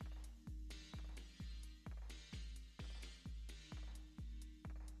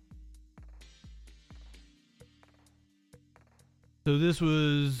 So this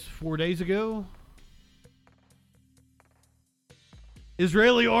was 4 days ago.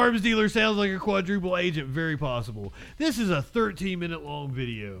 Israeli arms dealer sounds like a quadruple agent. Very possible. This is a 13-minute long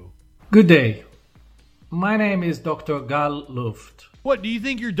video. Good day. My name is Dr. Gal Luft. What, do you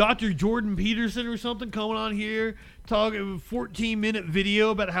think you're Dr. Jordan Peterson or something coming on here talking a 14-minute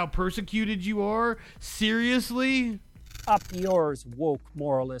video about how persecuted you are? Seriously? Up yours, woke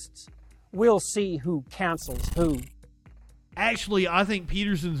moralists. We'll see who cancels who. Actually, I think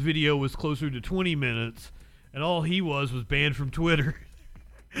Peterson's video was closer to 20 minutes, and all he was banned from Twitter.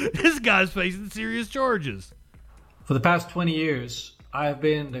 This guy's facing serious charges. For the past 20 years, I have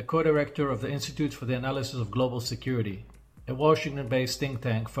been the co-director of the Institute for the Analysis of Global Security, a Washington-based think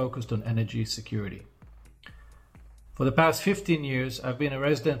tank focused on energy security. For the past 15 years, I've been a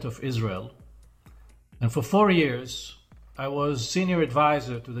resident of Israel. And for 4 years, I was senior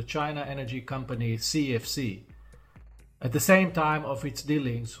advisor to the China energy company CFC, at the same time of its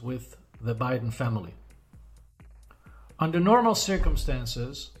dealings with the Biden family. Under normal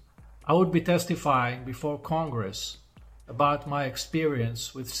circumstances, I would be testifying before Congress about my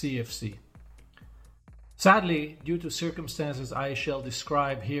experience with CFC. Sadly, due to circumstances I shall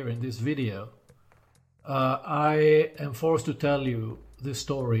describe here in this video, I am forced to tell you this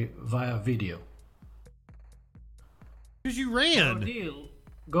story via video. Because you ran. The deal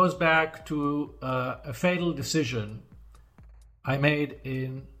goes back to a fatal decision I made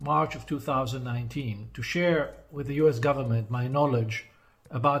in March of 2019 to share with the US government my knowledge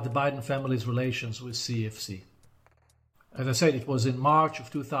about the Biden family's relations with CFC. As I said, it was in March of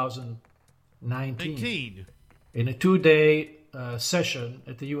 2019 in a 2-day session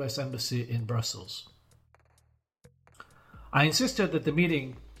at the US Embassy in Brussels. I insisted that the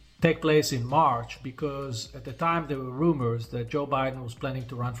meeting take place in March because at the time there were rumors that Joe Biden was planning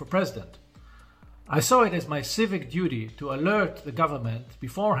to run for president. I saw it as my civic duty to alert the government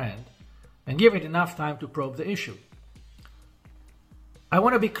beforehand and give it enough time to probe the issue. I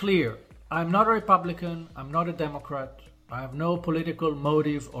want to be clear. I'm not a Republican. I'm not a Democrat. I have no political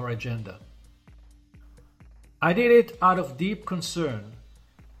motive or agenda. I did it out of deep concern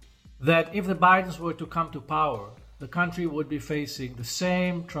that if the Bidens were to come to power, the country would be facing the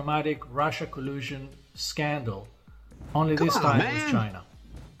same traumatic Russia collusion scandal, only this time with China.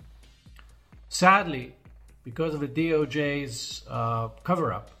 Sadly, because of the DOJ's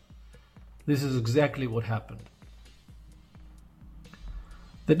cover-up, this is exactly what happened.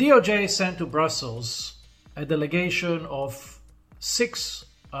 The DOJ sent to Brussels a delegation of 6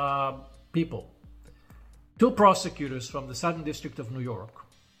 people, 2 prosecutors from the Southern District of New York,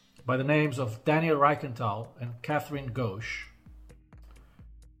 by the names of Daniel Reichenthal and Catherine Ghosh,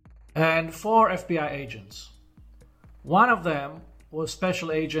 and 4 FBI agents. One of them was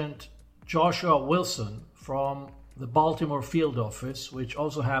Special Agent Joshua Wilson from the Baltimore Field Office, which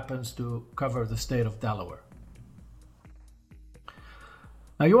also happens to cover the state of Delaware.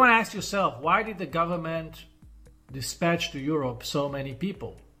 Now you want to ask yourself, why did the government dispatch to Europe so many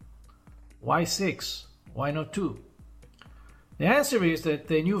people? Why 6? Why not 2? The answer is that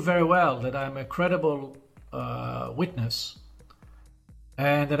they knew very well that I'm a credible witness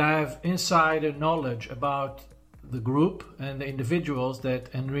and that I have insider knowledge about the group and the individuals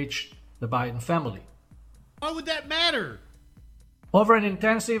that enriched the Biden family. Why would that matter? Over an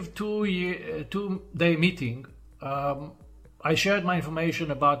intensive 2-day meeting, I shared my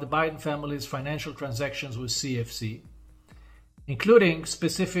information about the Biden family's financial transactions with CFC, including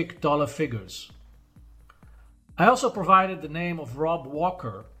specific dollar figures. I also provided the name of Rob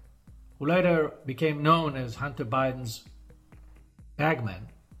Walker, who later became known as Hunter Biden's bagman.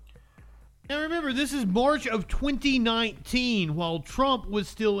 Now remember, this is March of 2019, while Trump was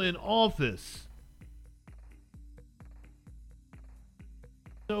still in office.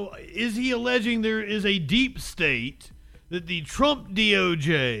 So is he alleging there is a deep state that the Trump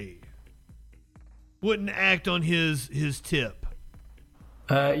DOJ wouldn't act on his tip?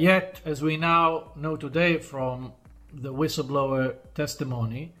 Yet, as we now know today from the whistleblower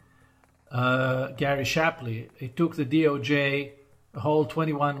testimony, Gary Shapley, it took the DOJ a whole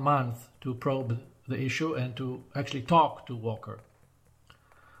 21 months to probe the issue and to actually talk to Walker.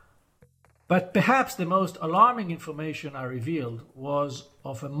 But perhaps the most alarming information I revealed was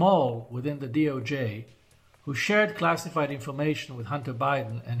of a mole within the DOJ who shared classified information with Hunter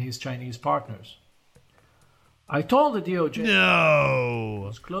Biden and his Chinese partners. I told the DOJ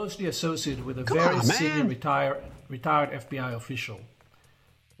was closely associated with a very senior retired FBI official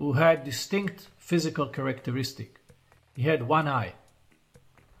who had distinct physical characteristic. He had one eye.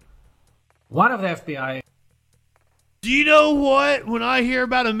 One of the FBI... Do you know what? When I hear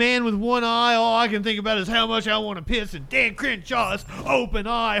about a man with one eye, all I can think about is how much I want to piss in Dan Crenshaw's open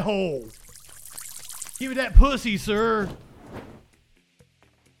eye hole. Give me that pussy, sir.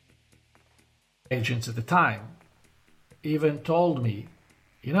 Agents at the time even told me,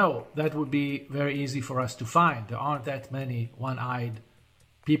 that would be very easy for us to find. There aren't that many one-eyed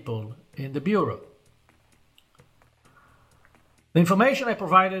people in the Bureau. The information I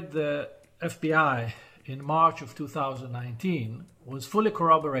provided the FBI in March of 2019 was fully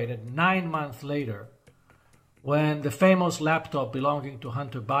corroborated 9 months later when the famous laptop belonging to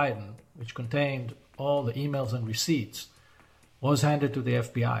Hunter Biden, which contained all the emails and receipts, was handed to the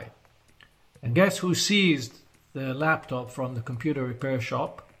FBI. And guess who seized the laptop from the computer repair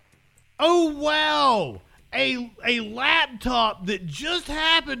shop? Oh, wow! A laptop that just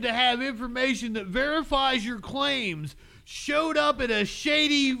happened to have information that verifies your claims showed up at a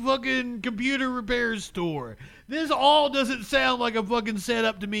shady fucking computer repair store. This all doesn't sound like a fucking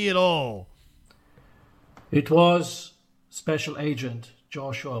setup to me at all. It was Special Agent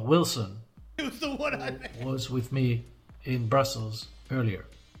Joshua Wilson It was the one I who was with me in Brussels earlier.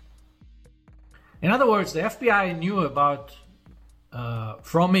 In other words, the FBI knew about,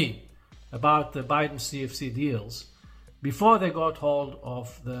 from me, about the Biden CFC deals before they got hold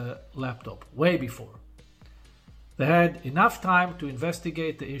of the laptop, way before. They had enough time to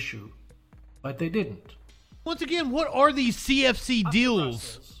investigate the issue, but they didn't. Once again, what are these CFC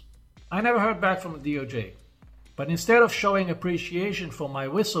deals? I never heard back from the DOJ. But instead of showing appreciation for my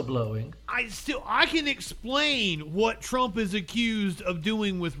whistleblowing, I can explain what Trump is accused of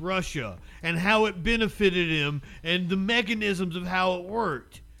doing with Russia and how it benefited him and the mechanisms of how it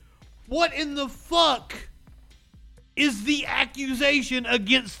worked. What in the fuck is the accusation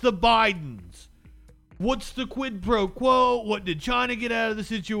against the Bidens? What's the quid pro quo? What did China get out of the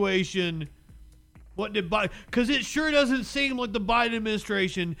situation? What did Biden? Because it sure doesn't seem like the Biden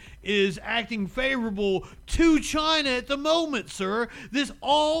administration is acting favorable to China at the moment, sir. This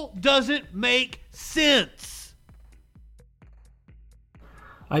all doesn't make sense.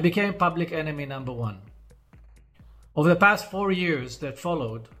 I became public enemy number one. Over the past 4 years that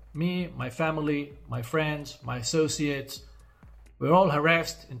followed, me, my family, my friends, my associates, we were all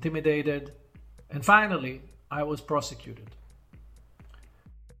harassed, intimidated, and finally, I was prosecuted.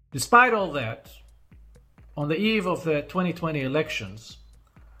 Despite all that, on the eve of the 2020 elections,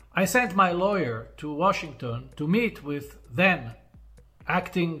 I sent my lawyer to Washington to meet with then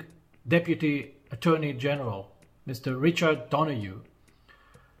acting Deputy Attorney General, Mr. Richard Donoghue,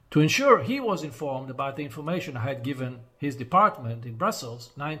 to ensure he was informed about the information I had given his department in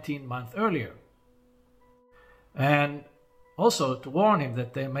Brussels 19 months earlier, and also to warn him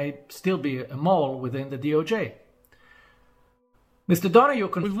that there may still be a mole within the DOJ. Mr. Donoghue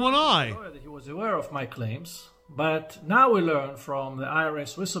confirmed with one eye that he was aware of my claims, but now we learn from the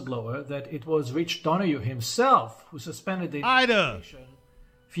IRS whistleblower that it was Rich Donoghue himself who suspended the investigation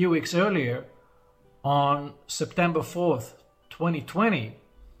a few weeks earlier on September 4th, 2020,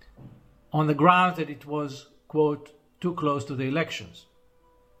 on the ground that it was, quote, too close to the elections.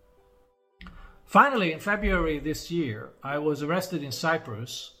 Finally, in February this year, I was arrested in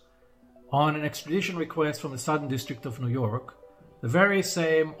Cyprus on an extradition request from the Southern District of New York, the very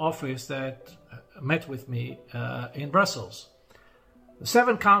same office that met with me in Brussels. The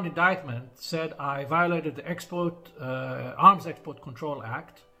 7-count indictment said I violated the Arms Export Control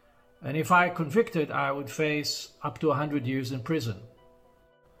Act And if I convicted, I would face up to 100 years in prison.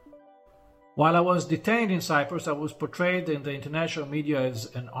 While I was detained in Cyprus, I was portrayed in the international media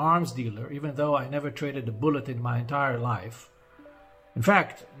as an arms dealer, even though I never traded a bullet in my entire life. In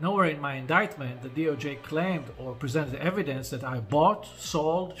fact, nowhere in my indictment the DOJ claimed or presented evidence that I bought,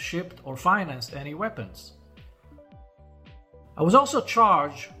 sold, shipped, or financed any weapons. I was also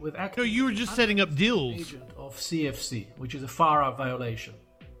charged with acting. No, you were just setting up deals. Agent of CFC, which is a FARA violation.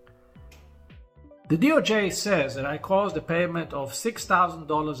 The DOJ says that I caused the payment of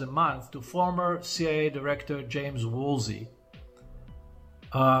 $6,000 a month to former CIA Director James Woolsey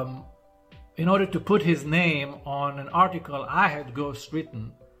in order to put his name on an article I had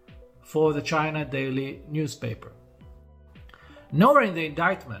ghostwritten for the China Daily newspaper. Nowhere in the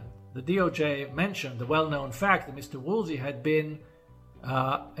indictment, the DOJ mentioned the well-known fact that Mr. Woolsey had been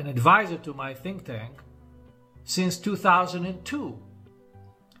an advisor to my think tank since 2002.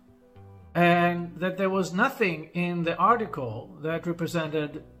 And that there was nothing in the article that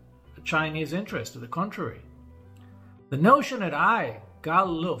represented Chinese interest. To the contrary, the notion that I, Gal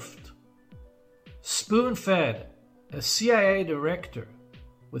Luft, spoon-fed a CIA director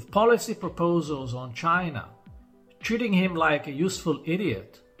with policy proposals on China, treating him like a useful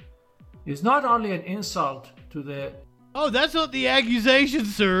idiot, is not only an insult to the... Oh, that's not the accusation,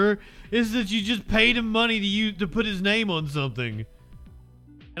 sir. It's that you just paid him money to put his name on something.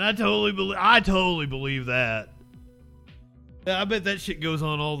 And I totally believe that. Yeah, I bet that shit goes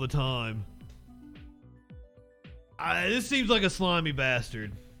on all the time. This seems like a slimy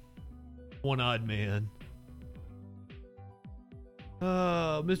bastard. One-eyed man.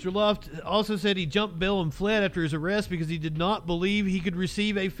 Mr. Luft also said he jumped bail and fled after his arrest because he did not believe he could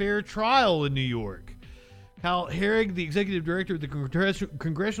receive a fair trial in New York. Kyle Herrig, the executive director of the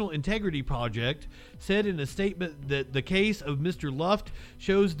Congressional Integrity Project, said in a statement that the case of Mr. Luft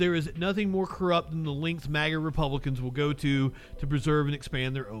shows there is nothing more corrupt than the lengths MAGA Republicans will go to preserve and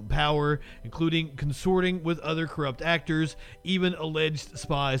expand their own power, including consorting with other corrupt actors, even alleged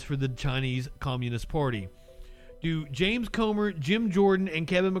spies for the Chinese Communist Party. Do James Comer, Jim Jordan, and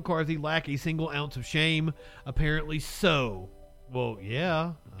Kevin McCarthy lack a single ounce of shame? Apparently so. Well,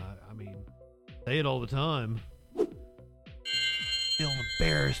 yeah. I mean... say it all the time. Still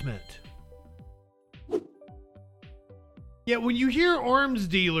embarrassment. Yeah, when you hear arms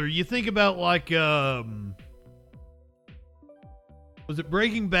dealer, you think about like, was it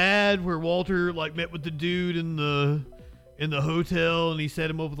Breaking Bad where Walter like met with the dude in the hotel and he set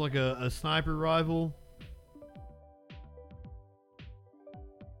him up with like a sniper rifle?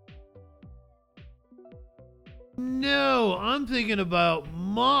 No, I'm thinking about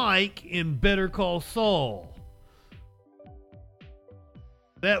Mike in Better Call Saul.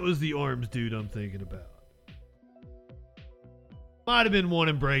 That was the arms dude I'm thinking about. Might have been one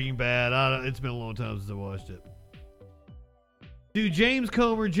in Breaking Bad. It's been a long time since I watched it. Do James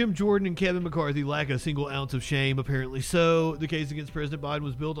Comer, Jim Jordan, and Kevin McCarthy lack a single ounce of shame? Apparently so. The case against President Biden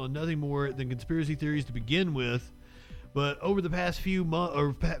was built on nothing more than conspiracy theories to begin with. But over the past few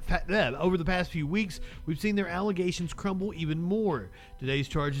weeks, we've seen their allegations crumble even more. Today's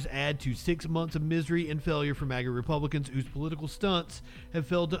charges add to 6 months of misery and failure for MAGA Republicans whose political stunts have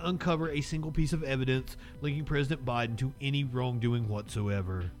failed to uncover a single piece of evidence linking President Biden to any wrongdoing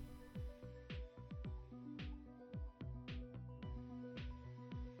whatsoever.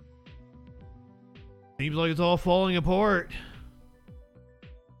 Seems like it's all falling apart.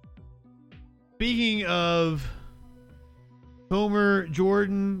 Speaking of Comer,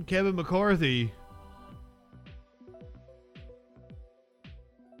 Jordan, Kevin McCarthy,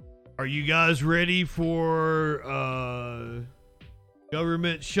 are you guys ready for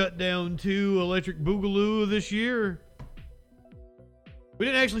government shutdown 2 electric boogaloo this year? We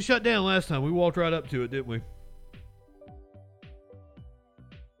didn't actually shut down last time. We walked right up to it, didn't we?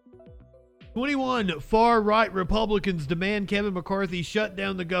 21 far-right Republicans demand Kevin McCarthy shut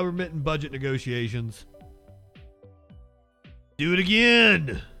down the government and budget negotiations. Do it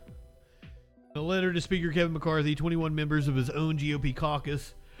again. In a letter to Speaker Kevin McCarthy, 21 members of his own GOP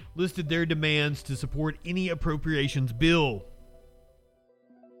caucus listed their demands to support any appropriations bill.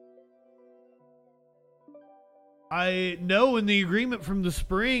 I know in the agreement from the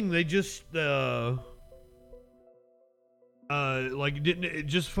spring, they just, it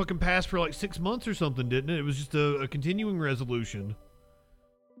just fucking passed for like 6 months or something, didn't it? It was just a continuing resolution.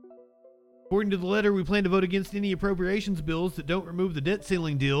 According to the letter, we plan to vote against any appropriations bills that don't remove the debt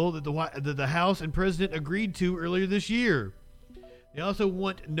ceiling deal that the House and President agreed to earlier this year. They also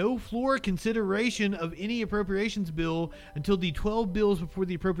want no floor consideration of any appropriations bill until the 12 bills before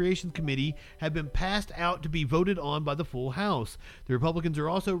the Appropriations Committee have been passed out to be voted on by the full House. The Republicans are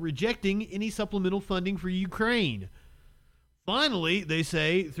also rejecting any supplemental funding for Ukraine. Finally, they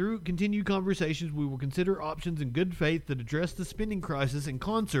say, through continued conversations, we will consider options in good faith that address the spending crisis in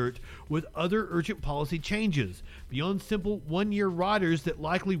concert with other urgent policy changes, beyond simple one-year riders that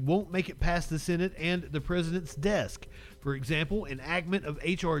likely won't make it past the Senate and the President's desk. For example, enactment of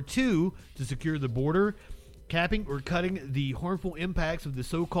H.R. 2 to secure the border, capping or cutting the harmful impacts of the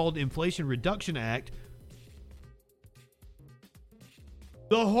so-called Inflation Reduction Act.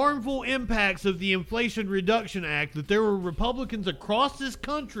 The harmful impacts of the Inflation Reduction Act, that there were Republicans across this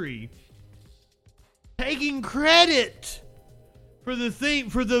country taking credit for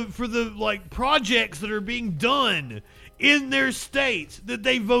the like projects that are being done in their states that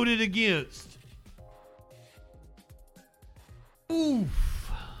they voted against. Oof.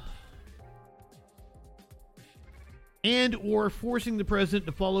 And or forcing the president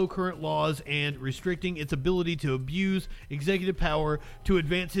to follow current laws and restricting its ability to abuse executive power to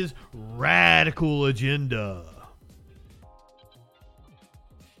advance his radical agenda.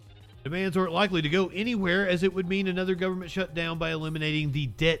 Demands aren't likely to go anywhere, as it would mean another government shutdown by eliminating the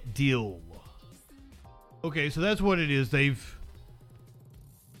debt deal. Okay, so that's what it is. They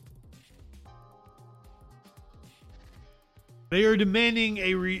are demanding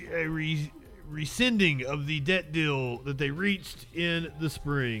a rescinding of the debt deal that they reached in the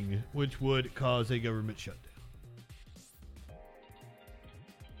spring, which would cause a government shutdown.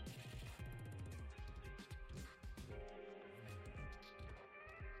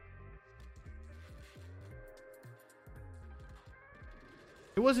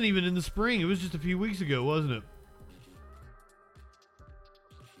 It wasn't even in the spring. It was just a few weeks ago, wasn't it?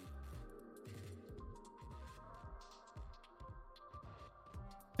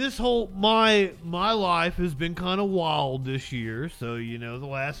 This whole my life has been kind of wild this year, so the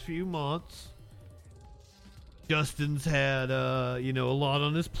last few months Justin's had a lot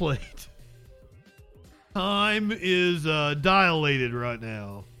on his plate. Time is dilated right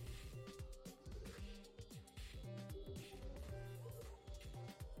now.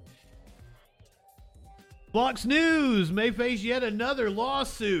 Fox News may face yet another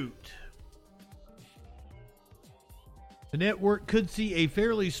lawsuit. The network could see a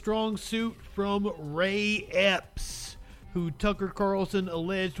fairly strong suit from Ray Epps, who Tucker Carlson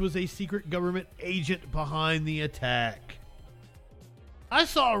alleged was a secret government agent behind the attack. I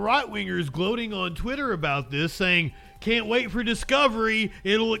saw right-wingers gloating on Twitter about this, saying, "Can't wait for Discovery,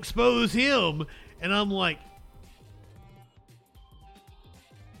 it'll expose him." And I'm like,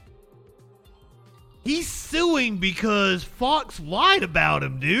 he's suing because Fox lied about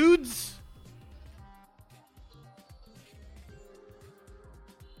him, dudes.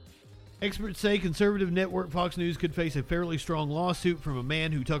 Experts say conservative network Fox News could face a fairly strong lawsuit from a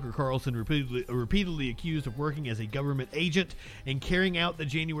man who Tucker Carlson repeatedly accused of working as a government agent and carrying out the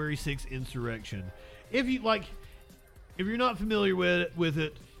January 6th insurrection. If you're not familiar with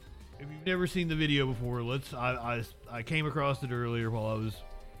it, if you've never seen the video before, I came across it earlier while I was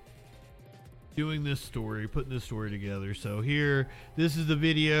doing this story, putting this story together. So here, this is the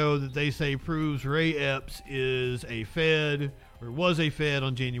video that they say proves Ray Epps is a Fed, or was a Fed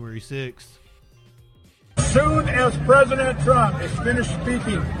on January 6th. As soon as President Trump is finished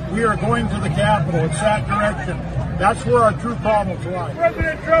speaking, we are going to the Capitol. It's that direction. That's where our true problems lie.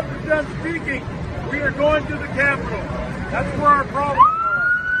 President Trump is done speaking. We are going to the Capitol. That's where our problems are.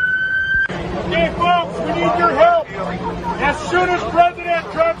 Okay, folks, we need your help. As soon as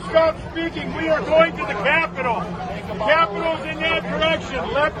President Trump stops speaking, we are going to the Capitol. The Capitol's in that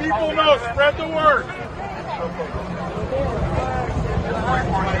direction. Let people know. Spread the word.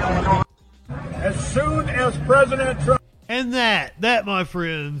 As soon as President Trump... And that, my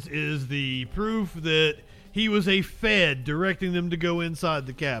friends, is the proof that he was a Fed directing them to go inside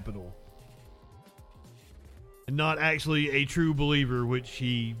the Capitol. And not actually a true believer, which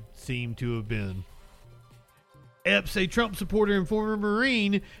he seemed to have been. Epps, a Trump supporter and former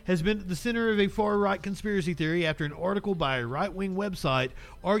Marine, has been at the center of a far-right conspiracy theory after an article by a right-wing website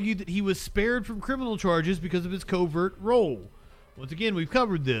argued that he was spared from criminal charges because of his covert role. Once again, we've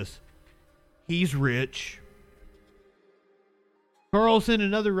covered this. He's rich. Carlson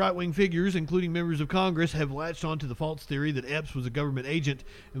and other right-wing figures, including members of Congress, have latched onto the false theory that Epps was a government agent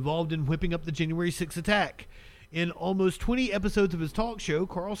involved in whipping up the January 6th attack. In almost 20 episodes of his talk show,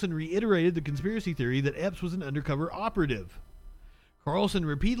 Carlson reiterated the conspiracy theory that Epps was an undercover operative. Carlson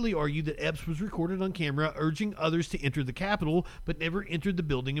repeatedly argued that Epps was recorded on camera urging others to enter the Capitol, but never entered the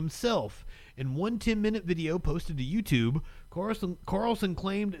building himself. In one 10-minute video posted to YouTube, Carlson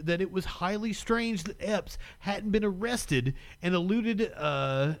claimed that it was highly strange that Epps hadn't been arrested and alluded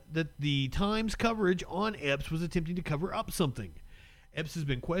that the Times coverage on Epps was attempting to cover up something. Epps has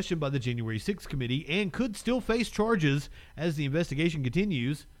been questioned by the January 6th committee and could still face charges as the investigation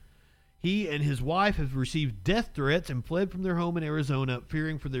continues. He and his wife have received death threats and fled from their home in Arizona,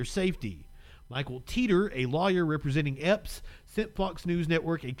 fearing for their safety. Michael Teeter, a lawyer representing Epps, sent Fox News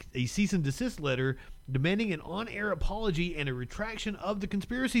Network a cease and desist letter demanding an on-air apology and a retraction of the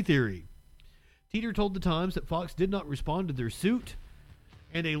conspiracy theory. Teeter told the Times that Fox did not respond to their suit,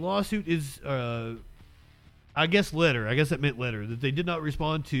 and a lawsuit is, letter. I guess that meant letter, that they did not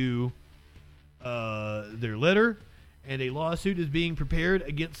respond to their letter, and a lawsuit is being prepared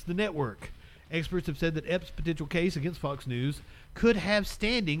against the network. Experts have said that Epps' potential case against Fox News could have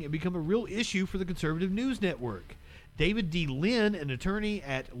standing and become a real issue for the conservative news network. David D. Lynn, an attorney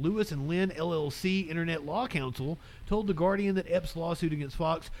at Lewis & Lynn LLC Internet Law Counsel, told The Guardian that Epps' lawsuit against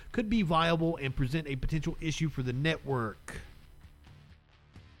Fox could be viable and present a potential issue for the network.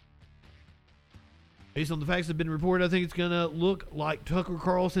 Based on the facts that have been reported, I think it's going to look like Tucker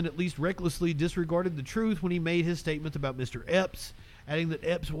Carlson at least recklessly disregarded the truth when he made his statements about Mr. Epps, adding that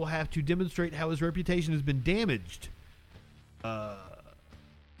Epps will have to demonstrate how his reputation has been damaged.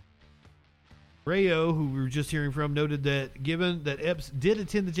 Rayo, who we were just hearing from, noted that given that Epps did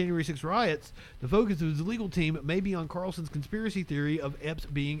attend the January 6 riots, the focus of his legal team may be on Carlson's conspiracy theory of Epps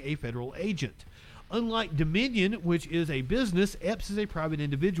being a federal agent. Unlike Dominion, which is a business, Epps is a private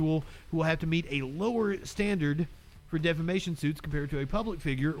individual who will have to meet a lower standard for defamation suits compared to a public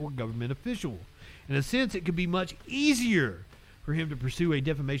figure or government official. In a sense, it could be much easier for him to pursue a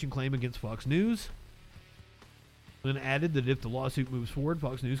defamation claim against Fox News. Lynn added that if the lawsuit moves forward,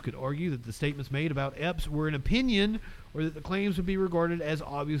 Fox News could argue that the statements made about Epps were an opinion or that the claims would be regarded as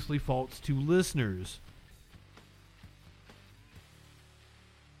obviously false to listeners.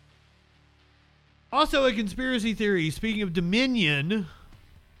 Also, a conspiracy theory. Speaking of Dominion,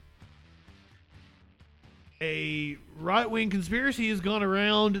 a right-wing conspiracy has gone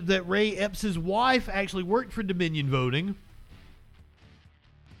around that Ray Epps' wife actually worked for Dominion Voting.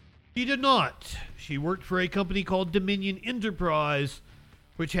 She did not. She worked for a company called Dominion Enterprise,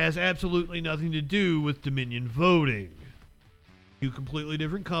 which has absolutely nothing to do with Dominion Voting. Two completely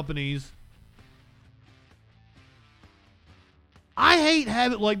different companies. I hate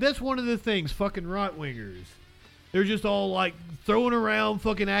having, that's one of the things, fucking right-wingers. They're just all, throwing around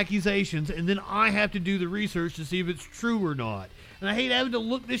fucking accusations, and then I have to do the research to see if it's true or not. And I hate having to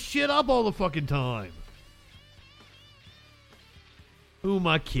look this shit up all the fucking time. Who am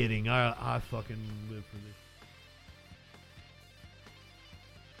I kidding? I fucking live for this.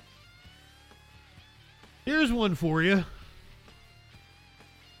 Here's one for you.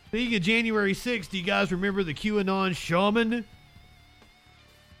 Speaking of January 6th, do you guys remember the QAnon shaman?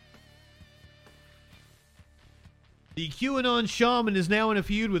 The QAnon shaman is now in a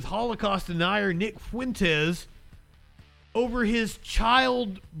feud with Holocaust denier Nick Fuentes over his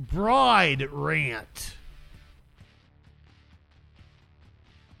child bride rant.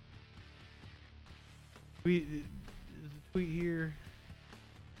 There's a tweet here.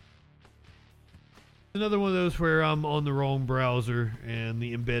 Another one of those where I'm on the wrong browser and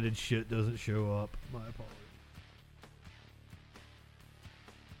the embedded shit doesn't show up. My apologies.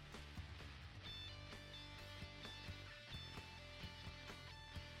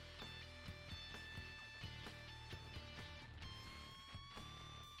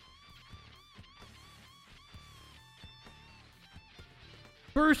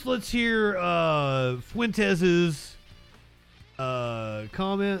 First, let's hear Fuentes'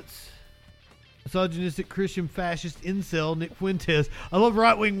 comments. Misogynistic Christian fascist incel Nick Fuentes. I love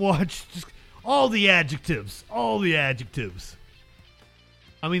Right Wing Watch. Just all the adjectives. All the adjectives.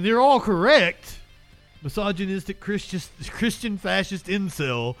 I mean, they're all correct. Misogynistic Christian fascist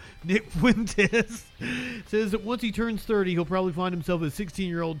incel Nick Fuentes says that once he turns 30, he'll probably find himself a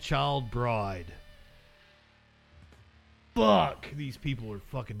 16-year-old child bride. Fuck, these people are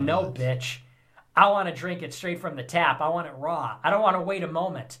fucking nuts. No, bitch. I want to drink it straight from the tap. I want it raw. I don't want to wait a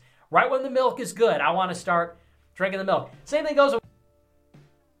moment. Right when the milk is good, I want to start drinking the milk. Same thing goes with...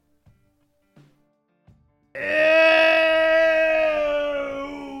 Ew!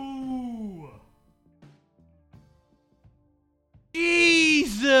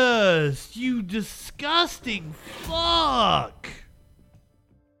 Jesus! You disgusting fuck!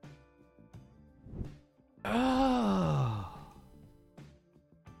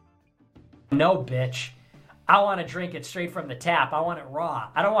 No, bitch. I want to drink it straight from the tap. I want it raw.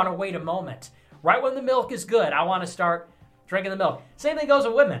 I don't want to wait a moment. Right when the milk is good, I want to start drinking the milk. Same thing goes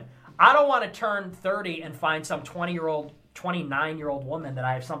with women. I don't want to turn 30 and find some 20-year-old, 29-year-old woman that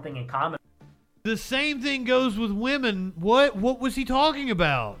I have something in common. The same thing goes with women. What was he talking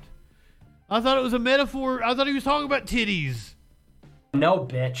about? I thought it was a metaphor. I thought he was talking about titties. No,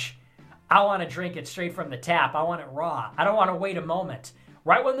 bitch. I want to drink it straight from the tap. I want it raw. I don't want to wait a moment.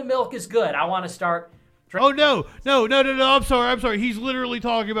 Right when the milk is good, I want to start drinking. Oh, no. I'm sorry. He's literally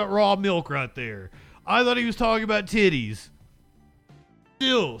talking about raw milk right there. I thought he was talking about titties.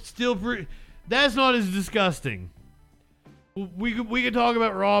 That's not as disgusting. We could talk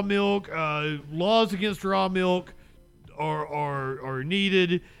about raw milk. Laws against raw milk are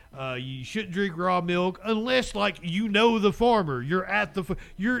needed. You shouldn't drink raw milk unless, like, you know the farmer.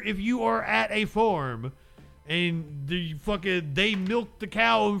 If you are at a farm and they milk the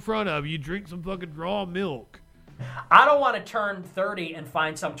cow in front of you, drink some fucking raw milk. I don't want to turn 30 and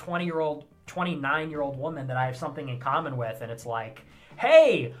find some 20-year-old, 29-year-old woman that I have something in common with, and it's like,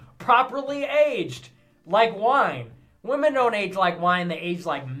 hey, properly aged like wine. Women don't age like wine, they age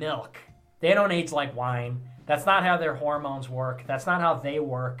like milk. They don't age like wine. That's not how their hormones work. That's not how they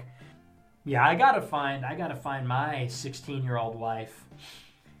work. Yeah, I gotta find my 16-year-old wife.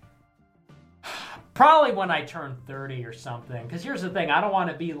 Probably when I turn 30 or something. Because here's the thing, I don't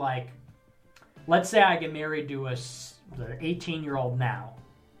want to be like, let's say I get married to a 18-year-old now.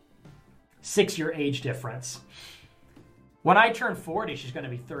 6-year age difference. When I turn 40, she's going to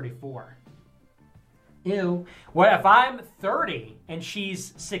be 34. Ew. What if I'm 30 and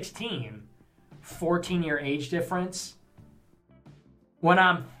she's 16? 14-year age difference. When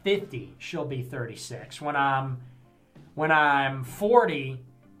I'm 50, she'll be 36. When I'm 40,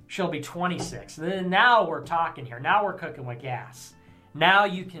 she'll be 26. Then now we're talking here. Now we're cooking with gas. Now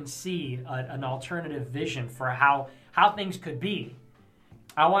you can see an alternative vision for how things could be.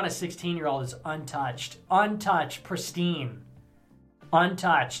 I want a 16-year-old who's untouched, pristine,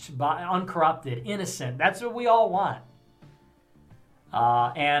 untouched, uncorrupted, innocent. That's what we all want.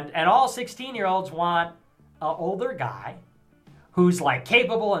 And all 16-year-olds want an older guy who's like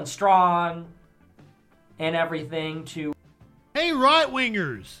capable and strong and everything to... Hey,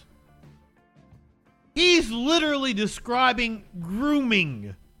 right-wingers. He's literally describing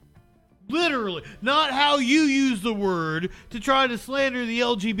grooming. Literally. Not how you use the word to try to slander the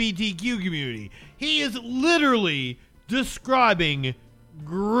LGBTQ community. He is literally describing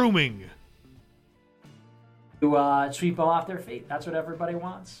grooming. To sweep them off their feet. That's what everybody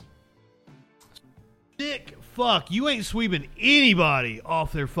wants. Sick fuck. You ain't sweeping anybody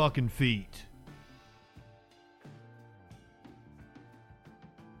off their fucking feet.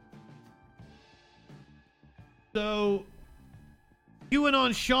 So,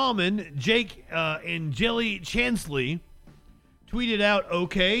 QAnon shaman Jake and Jelly Chansley tweeted out,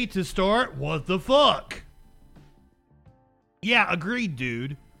 okay, to start, what the fuck? Yeah, agreed,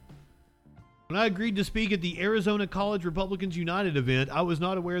 dude. When I agreed to speak at the Arizona College Republicans United event, I was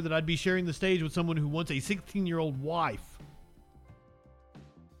not aware that I'd be sharing the stage with someone who wants a 16-year-old wife.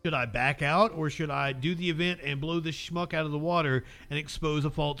 Should I back out, or should I do the event and blow this schmuck out of the water and expose a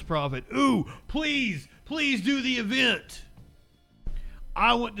false prophet? Ooh, please do the event.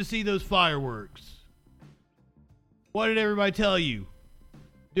 I want to see those fireworks. What did everybody tell you?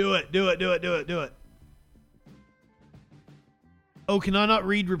 Do it. Oh, can I not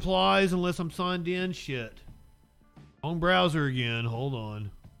read replies unless I'm signed in? Shit. Wrong browser again. Hold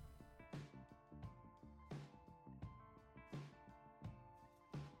on.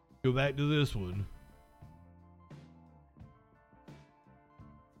 Go back to this one.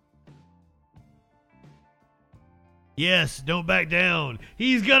 Yes, don't back down.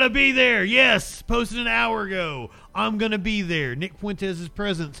 He's gonna be there. Yes, posted an hour ago. I'm gonna be there. Nick Fuentes'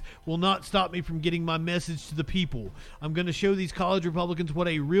 presence will not stop me from getting my message to the people. I'm gonna show these college Republicans what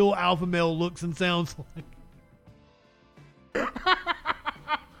a real alpha male looks and sounds like.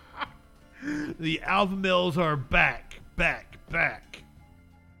 The alpha males are back.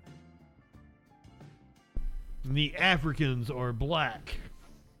 And the Africans are black.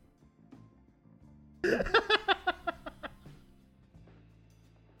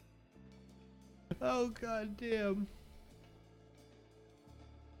 Oh, goddamn.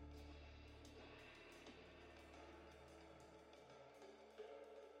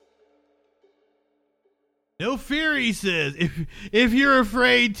 No fear, he says. If you're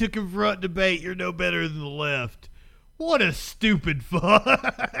afraid to confront debate, you're no better than the left. What a stupid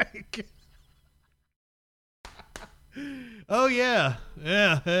fuck. Oh, yeah.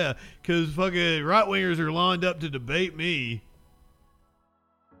 Yeah. Because fucking right-wingers are lined up to debate me.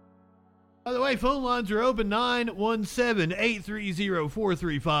 By the way, phone lines are open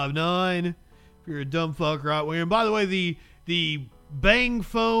 917-830-4359. If you're a dumb fuck right winger. And by the way, the Bang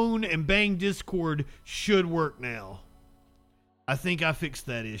phone and Bang Discord should work now. I think I fixed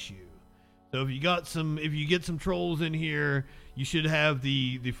that issue. So if you get some trolls in here, you should have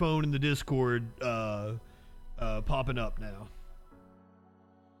the phone and the Discord popping up now.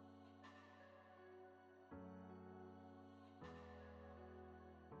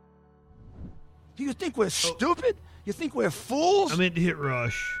 Do you think we're stupid? You think we're fools? I meant to hit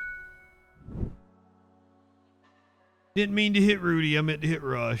Rush. Didn't mean to hit Rudy. I meant to hit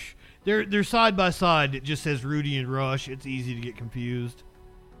Rush. They're side by side. It just says Rudy and Rush. It's easy to get confused.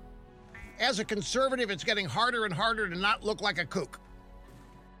 As a conservative, it's getting harder and harder to not look like a kook.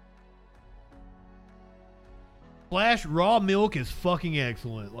 Flash raw milk is fucking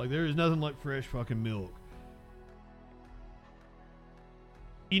excellent. Like, there is nothing like fresh fucking milk.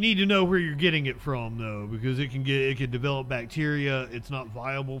 You need to know where you're getting it from, though, because it can develop bacteria. It's not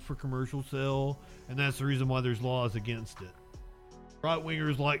viable for commercial sale, and that's the reason why there's laws against it.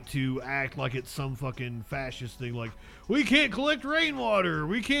 Right-wingers like to act like it's some fucking fascist thing, like, we can't collect rainwater,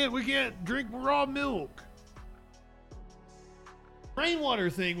 we can't drink raw milk. Rainwater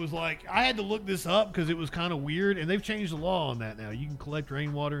thing was like, I had to look this up because it was kind of weird, and they've changed the law on that now. You can collect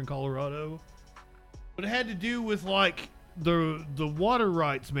rainwater in Colorado, but it had to do with like the water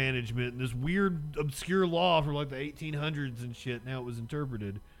rights management and this weird obscure law for like the 1800s and shit. Now it was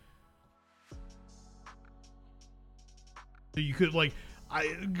interpreted. So you could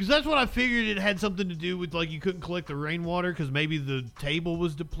because that's what I figured it had something to do with, like, you couldn't collect the rainwater because maybe the table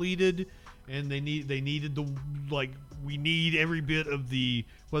was depleted and they needed we need every bit of the,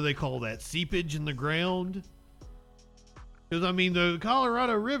 what do they call that, seepage in the ground. Because I mean the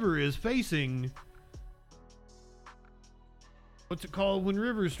Colorado River is facing, what's it called when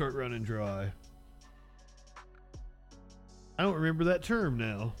rivers start running dry? I don't remember that term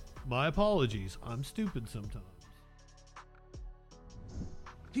now. My apologies. I'm stupid sometimes.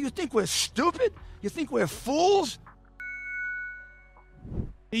 Do you think we're stupid? You think we're fools?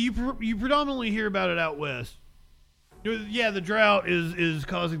 You predominantly hear about it out west. Yeah, the drought is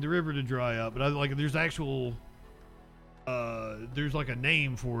causing the river to dry up, but there's actual there's like a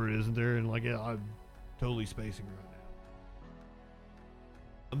name for it, isn't there? And I'm totally spacing right now.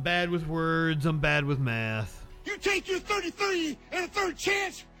 I'm bad with words. I'm bad with math. You take your 33 and a third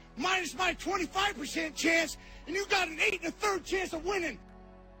chance minus my 25% chance, and you got an 8 and a third chance of winning.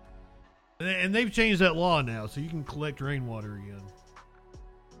 And they've changed that law now, so you can collect rainwater again.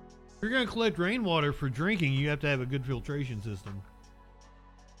 If you're going to collect rainwater for drinking, you have to have a good filtration system.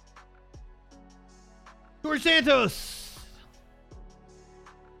 George Santos!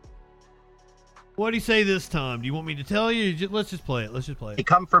 What do you say this time? Do you want me to tell you? Let's just play it. They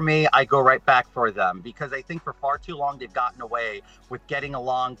come for me, I go right back for them, because I think for far too long they've gotten away with getting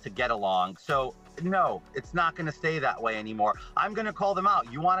along to get along. So no, it's not going to stay that way anymore. I'm going to call them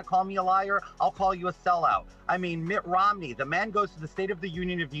out. You want to call me a liar? I'll call you a sellout. I mean, Mitt Romney, the man goes to the State of the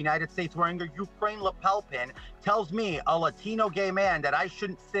Union of the United States wearing a Ukraine lapel pin, tells me, a Latino gay man, that I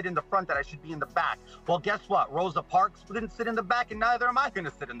shouldn't sit in the front, that I should be in the back. Well, guess what? Rosa Parks didn't sit in the back, and neither am I going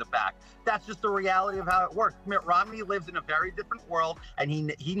to sit in the back. That's just the reality of how it works. Mitt Romney lives in a very different world, and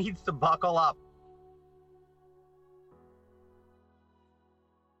he needs to buckle up.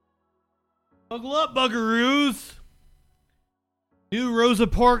 Buckle up, buggeroos. New Rosa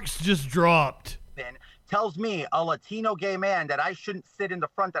Parks just dropped. Tells me, a Latino gay man, that I shouldn't sit in the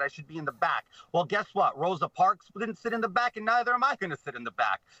front, that I should be in the back. Well, guess what? Rosa Parks didn't sit in the back, and neither am I going to sit in the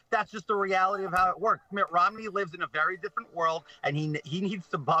back. That's just the reality of how it works. Mitt Romney lives in a very different world, and he needs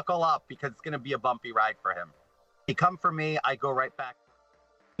to buckle up, because it's going to be a bumpy ride for him. He come for me, I go right back.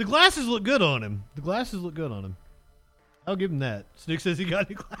 The glasses look good on him. I'll give him that. Snick says he got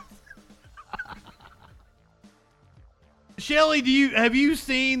new glasses. Shelly, have you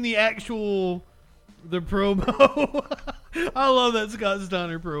seen the promo? I love that Scott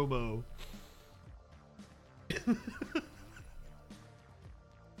Steiner promo.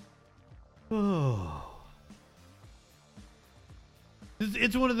 Oh.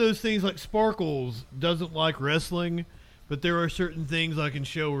 It's one of those things, like Sparkles doesn't like wrestling, but there are certain things I can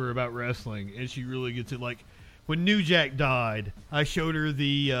show her about wrestling, and she really gets it. Like when New Jack died, I showed her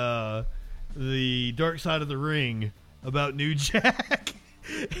the Dark Side of the Ring about New Jack.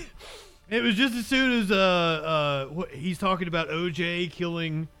 It was just as soon as he's talking about OJ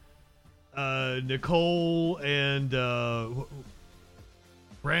killing Nicole and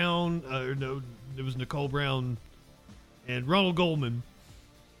Brown. No, it was Nicole Brown and Ronald Goldman.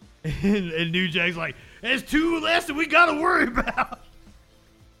 And New Jack's like, there's two less that we got to worry about.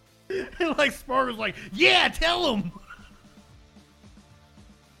 Like Sparkle's like, yeah, tell him.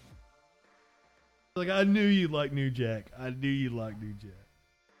 Like, I knew you'd like New Jack. I knew you'd like New Jack.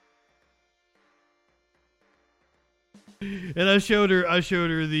 And I showed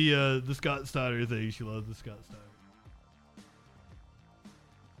her the Scott Steiner thing. She loves the Scott Steiner.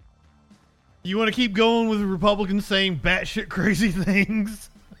 You want to keep going with the Republicans saying batshit crazy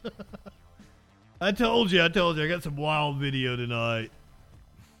things? I told you. I got some wild video tonight.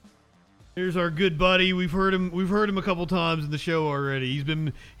 Here's our good buddy. We've heard him a couple times in the show already.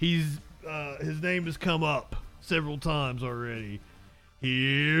 His name has come up several times already.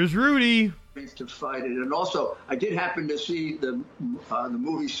 Here's Rudy. To fight it, and also I did happen to see the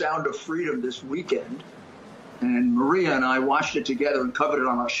movie Sound of Freedom this weekend, and Maria and I watched it together and covered it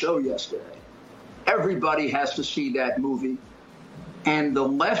on our show yesterday. Everybody has to see that movie, and the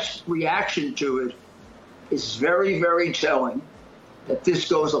left's reaction to it is very, very telling. That this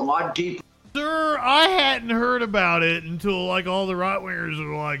goes a lot deeper. Sir, I hadn't heard about it until like all the right wingers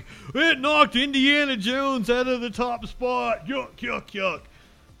were like, it knocked Indiana Jones out of the top spot. Yuck, yuck, yuck.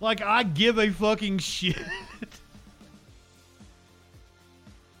 Like, I give a fucking shit.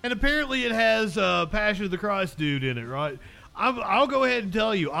 And apparently it has Passion of the Christ dude in it, right? I'll go ahead and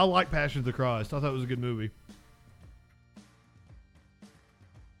tell you, I like Passion of the Christ. I thought it was a good movie.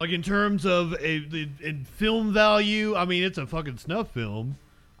 Like, in terms of in film value, I mean, it's a fucking snuff film.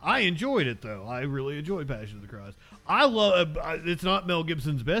 I enjoyed it, though. I really enjoyed Passion of the Christ. It's not Mel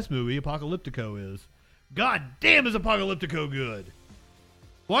Gibson's best movie. Apocalyptico is. God damn, is Apocalyptico good.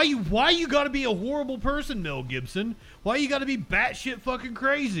 Why you gotta be a horrible person, Mel Gibson? Why you gotta be batshit fucking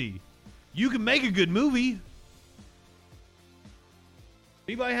crazy? You can make a good movie.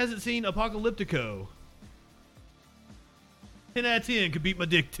 Anybody hasn't seen Apocalyptico? 10 out of 10 could beat my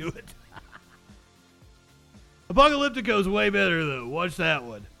dick to it. Apocalyptico's way better though. Watch that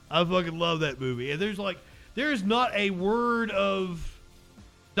one. I fucking love that movie. And there's not a word of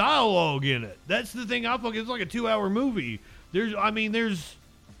dialogue in it. That's the thing. It's like a 2-hour movie. There's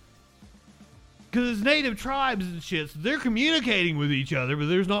because it's native tribes and shit, so they're communicating with each other, but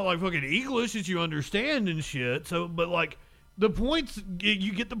there's not like fucking English that you understand and shit. So, but like the points,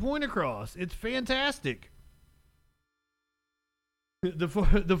 you get the point across. It's fantastic.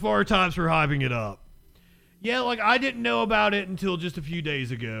 The far times for hyping it up. Yeah, like I didn't know about it until just a few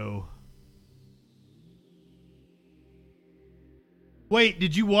days ago. Wait,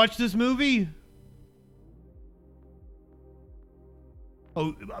 did you watch this movie?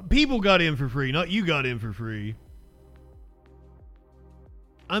 Oh, people got in for free, not you got in for free.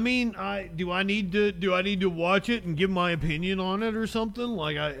 I mean, do I need to watch it and give my opinion on it or something?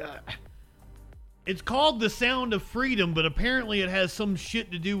 Like it's called The Sound of Freedom, but apparently it has some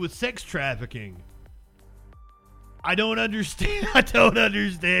shit to do with sex trafficking. I don't understand.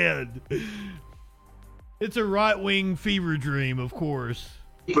 It's a right-wing fever dream, of course.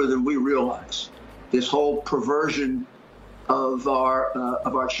 Deeper than we realize. This whole perversion of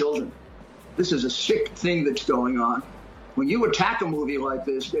our children. This is a sick thing that's going on. When you attack a movie like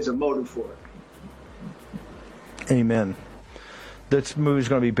this, there's a motive for it. Amen. This movie's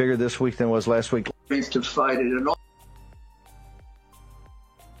going to be bigger this week than it was last week. To fight it and all.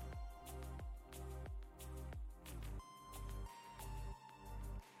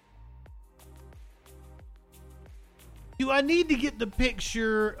 Do I need to get the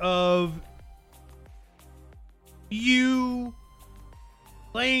picture of you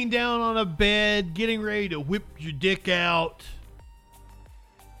laying down on a bed, getting ready to whip your dick out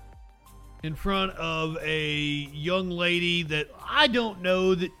in front of a young lady that I don't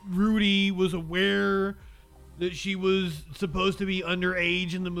know that Rudy was aware that she was supposed to be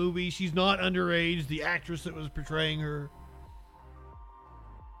underage in the movie? She's not underage. The actress that was portraying her,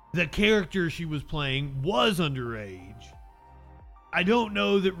 the character she was playing, was underage. I don't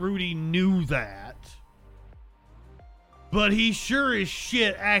know that Rudy knew that. But he sure as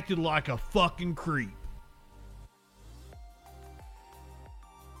shit acted like a fucking creep.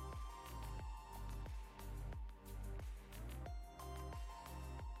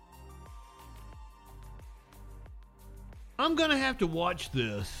 I'm gonna have to watch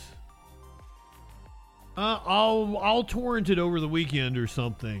this. I'll torrent it over the weekend or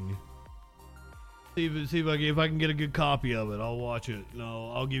something. See if I can get a good copy of it. I'll watch it. And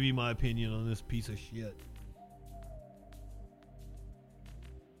I'll give you my opinion on this piece of shit.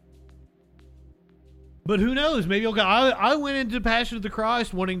 But who knows? Maybe I went into Passion of the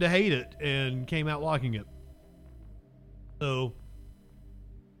Christ wanting to hate it and came out liking it. So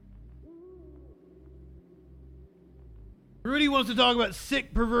Rudy wants to talk about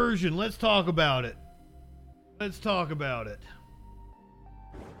sick perversion. Let's talk about it.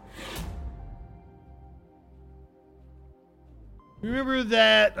 Remember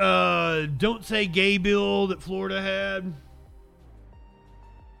that Don't Say Gay bill that Florida had?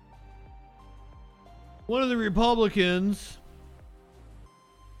 One of the Republicans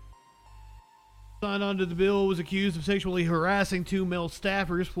signed on to the bill was accused of sexually harassing 2 male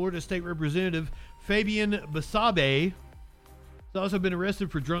staffers. Florida State Representative Fabian Basabe has also been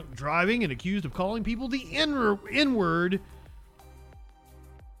arrested for drunk driving and accused of calling people the N-word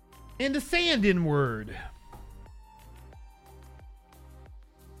and the sand N-word.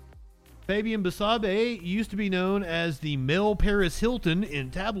 Fabian Basabe used to be known as the male Paris Hilton in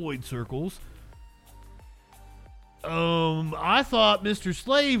tabloid circles. I thought Mr.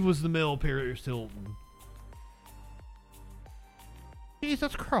 Slave was the male Paris Hilton.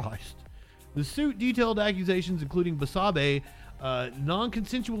 Jesus Christ. The suit detailed accusations including Basabe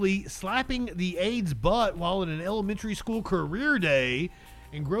non-consensually slapping the aide's butt while at an elementary school career day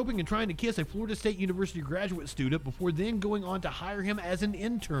and groping and trying to kiss a Florida State University graduate student before then going on to hire him as an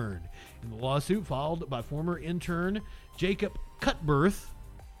intern. In the lawsuit filed by former intern Jacob Cutbirth,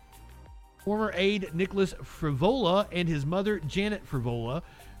 former aide Nicholas Frivola, and his mother Janet Frivola,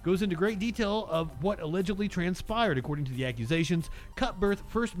 goes into great detail of what allegedly transpired. According to the accusations, Cutbirth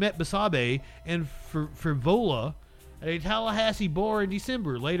first met Basabe and Frivola at a Tallahassee bar in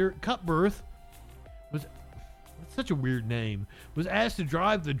December. Later, Cutbirth was... such a weird name, was asked to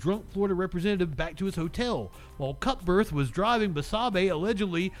drive the drunk Florida representative back to his hotel. While Cutbirth was driving, Basabe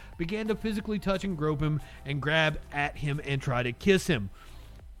allegedly began to physically touch and grope him and grab at him and try to kiss him.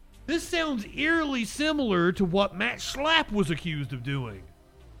 This sounds eerily similar to what Matt Schlapp was accused of doing.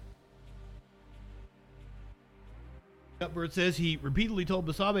 Cutbirth says he repeatedly told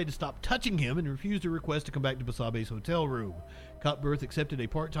Basabe to stop touching him and refused a request to come back to Basabe's hotel room. Cutbirth accepted a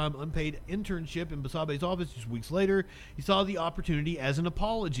part-time unpaid internship in Basabe's office just weeks later. He saw the opportunity as an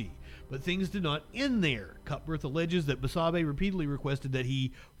apology, but things did not end there. Cutbirth alleges that Basabe repeatedly requested that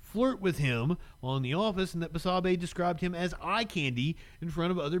he flirt with him while in the office and that Basabe described him as eye candy in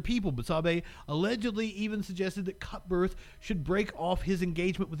front of other people. Basabe allegedly even suggested that Cutbirth should break off his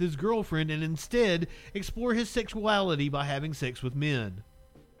engagement with his girlfriend and instead explore his sexuality by having sex with men.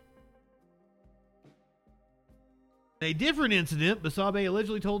 In a different incident, Basabe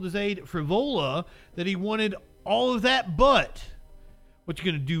allegedly told his aide Frivola that he wanted all of that butt. What you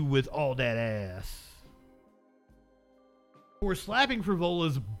gonna do with all that ass? For slapping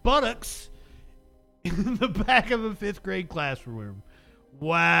Frivola's buttocks in the back of a 5th grade classroom.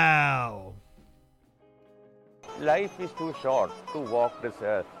 Wow. Life is too short to walk this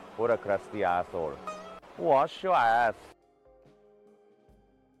earth for a crusty asshole. Wash your ass.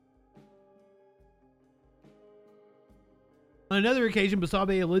 On another occasion,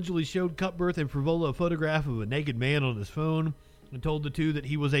 Basabe allegedly showed Cutbirth and Frivola a photograph of a naked man on his phone and told the two that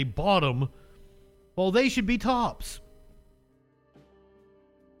he was a bottom while they should be tops.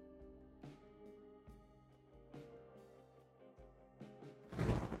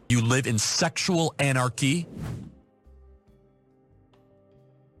 You live in sexual anarchy?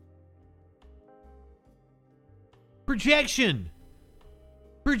 Projection.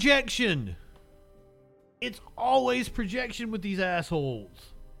 It's always projection with these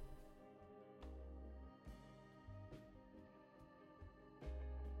assholes.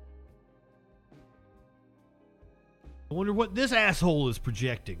 I wonder what this asshole is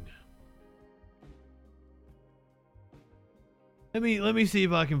projecting. Let me see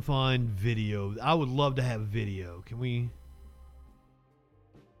if I can find video. I would love to have video. Can we?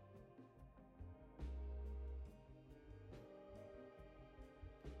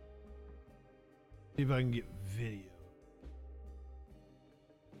 See if I can get video.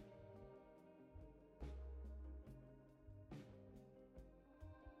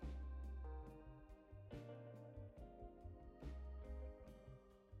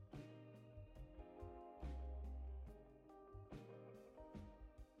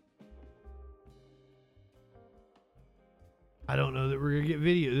 I don't know that we're gonna get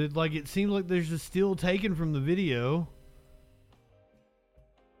video. It seems like there's a still taken from the video.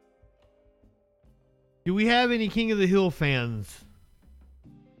 Do we have any King of the Hill fans?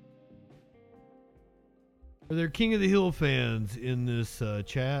 Are there King of the Hill fans in this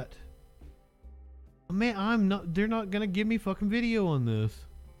chat? Oh, man, they're not gonna give me fucking video on this.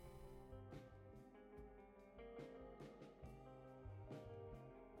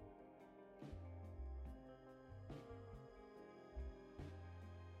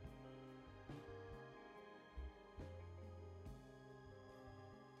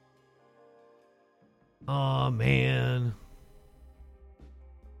 Oh, man.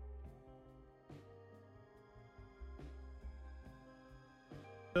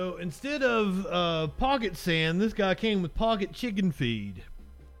 So So instead of pocket sand, this guy came with pocket chicken feed.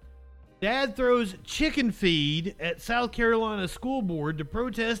 Dad throws chicken feed at South Carolina school board to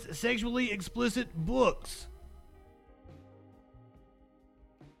protest sexually explicit books.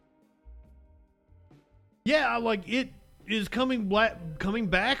 Yeah, like it is coming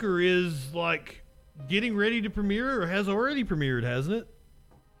back, or is like getting ready to premiere, or has already premiered, hasn't it?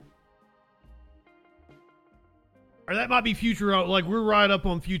 Or that might be Futurama. Like, we're right up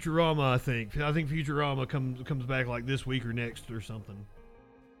on Futurama, I think. I think Futurama comes back like this week or next or something.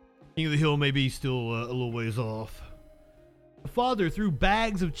 King of the Hill may be still a little ways off. A father threw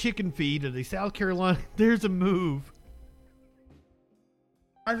bags of chicken feed at a South Carolina... There's a move.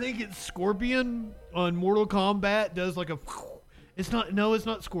 I think it's Scorpion on Mortal Kombat does like a... It's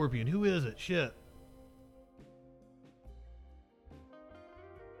not Scorpion. Who is it? Shit.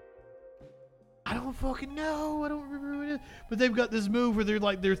 I don't fucking know. I don't remember who it is. But they've got this move where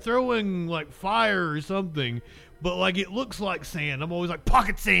they're throwing like fire or something, but like it looks like sand. I'm always like,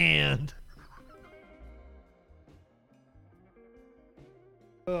 pocket sand.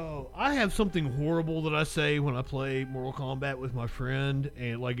 Oh, I have something horrible that I say when I play Mortal Kombat with my friend,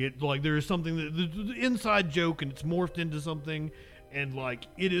 and like there's something that the inside joke, and it's morphed into something, and like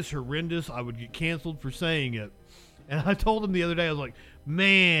it is horrendous. I would get canceled for saying it. And I told him the other day, I was like,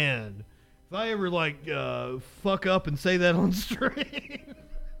 man, if I ever like fuck up and say that on stream.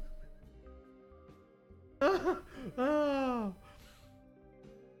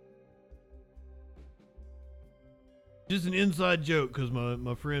 Just an inside joke because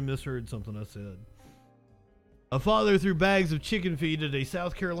my friend misheard something I said. A father threw bags of chicken feed at a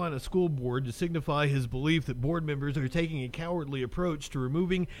South Carolina school board to signify his belief that board members are taking a cowardly approach to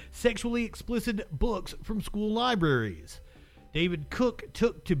removing sexually explicit books from school libraries. David Cook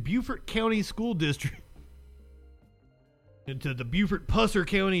took to Beaufort County School District, into the Beaufort-Pusser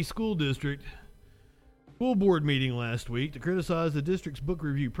County School District school board meeting last week to criticize the district's book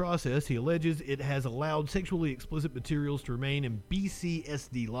review process. He alleges it has allowed sexually explicit materials to remain in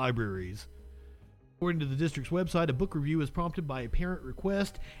BCSD libraries. According to the district's website, a book review is prompted by a parent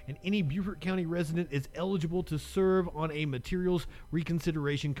request, and any Beaufort County resident is eligible to serve on a materials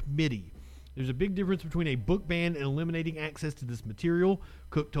reconsideration committee. There's a big difference between a book ban and eliminating access to this material,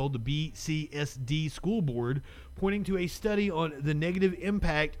 Cook told the BCSD school board, pointing to a study on the negative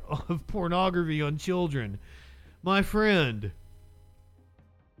impact of pornography on children. My friend.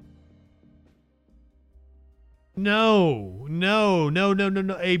 No.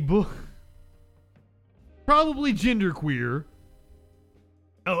 A book. Probably genderqueer.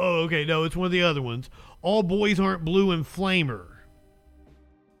 Oh, okay. No, it's one of the other ones. All Boys Aren't Blue and Flamer.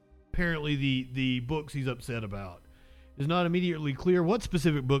 Apparently the books he's upset about. It is not immediately clear what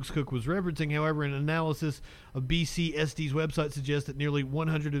specific books Cook was referencing. However, an analysis of BCSD's website suggests that nearly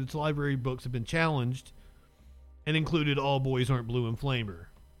 100 of its library books have been challenged and included All Boys Aren't Blue and Flamer.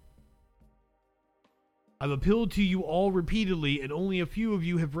 I've appealed to you all repeatedly, and only a few of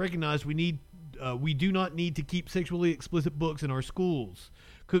you have recognized we do not need to keep sexually explicit books in our schools.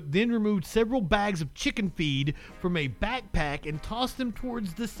 Cook then removed several bags of chicken feed from a backpack and tossed them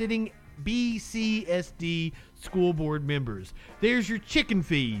towards the sitting BCSD school board members. There's your chicken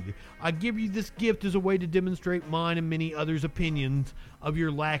feed. I give you this gift as a way to demonstrate mine and many others' opinions of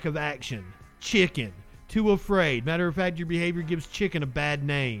your lack of action. Chicken. Too afraid. Matter of fact, your behavior gives chicken a bad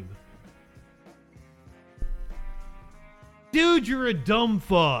name. Dude, you're a dumb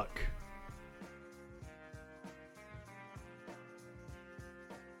fuck.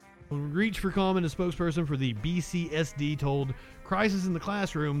 When Reach for Comment, a spokesperson for the BCSD, told Crisis in the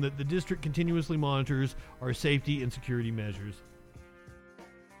Classroom that the district continuously monitors our safety and security measures.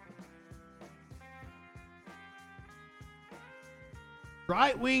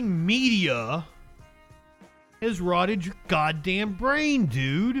 Right-wing media has rotted your goddamn brain,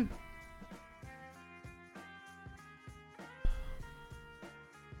 dude.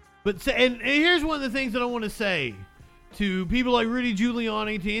 And here's one of the things that I want to say to people like Rudy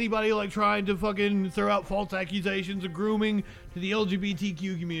Giuliani, to anybody like trying to fucking throw out false accusations of grooming to the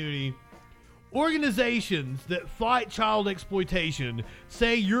LGBTQ community. Organizations that fight child exploitation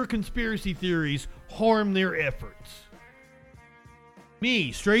say your conspiracy theories harm their efforts.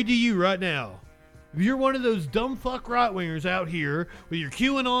 Me, straight to you right now. If you're one of those dumb fuck right-wingers out here with your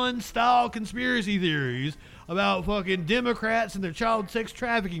QAnon-style conspiracy theories about fucking Democrats and their child sex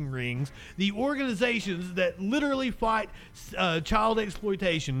trafficking rings, the organizations that literally fight child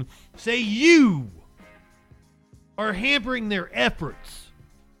exploitation say you are hampering their efforts.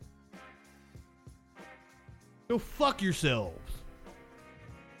 Go fuck yourselves.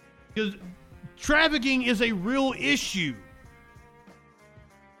 Because trafficking is a real issue.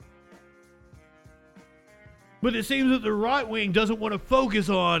 But it seems that the right wing doesn't want to focus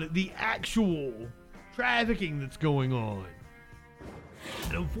on the actual trafficking that's going on.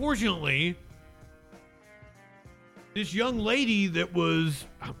 And unfortunately, this young child that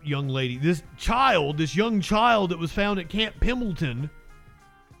was found at Camp Pendleton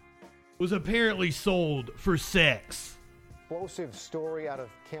was apparently sold for sex. Explosive story out of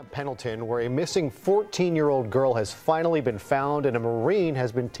Camp Pendleton where a missing 14-year-old girl has finally been found and a Marine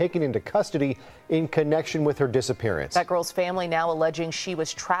has been taken into custody in connection with her disappearance. That girl's family now alleging she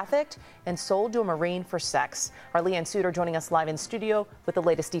was trafficked and sold to a Marine for sex. Our Leanne Suter joining us live in studio with the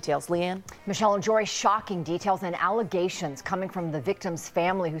latest details. Leanne? Michelle and Jory, shocking details and allegations coming from the victim's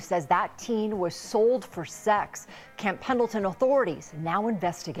family who says that teen was sold for sex. Camp Pendleton authorities now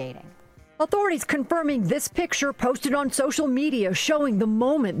investigating. Authorities confirming this picture posted on social media showing the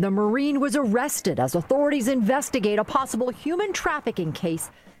moment the Marine was arrested as authorities investigate a possible human trafficking case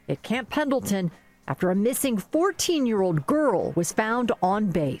at Camp Pendleton after a missing 14-year-old girl was found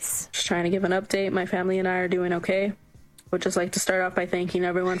on base. Just trying to give an update. My family and I are doing okay. Would just like to start off by thanking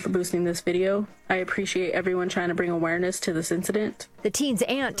everyone for boosting this video. I appreciate everyone trying to bring awareness to this incident. The teen's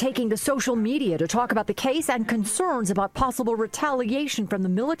aunt taking to social media to talk about the case and concerns about possible retaliation from the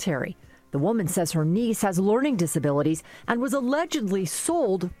military. The woman says her niece has learning disabilities and was allegedly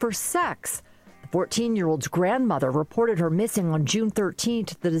sold for sex. The 14-year-old's grandmother reported her missing on June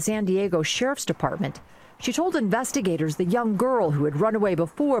 13th to the San Diego Sheriff's Department. She told investigators the young girl, who had run away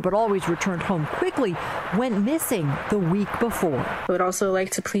before but always returned home quickly, went missing the week before. I would also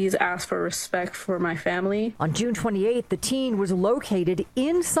like to please ask for respect for my family. On June 28th, the teen was located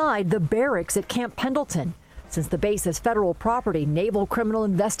inside the barracks at Camp Pendleton. Since the base is federal property, Naval Criminal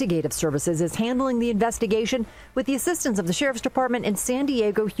Investigative Services is handling the investigation with the assistance of the Sheriff's Department and San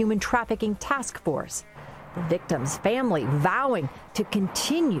Diego Human Trafficking Task Force. The victim's family vowing to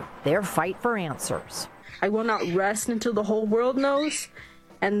continue their fight for answers. I will not rest until the whole world knows,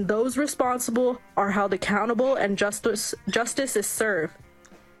 and those responsible are held accountable and justice is served.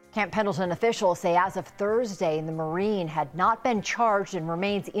 Camp Pendleton officials say as of Thursday, the Marine had not been charged and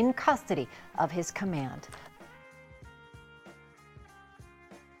remains in custody of his command.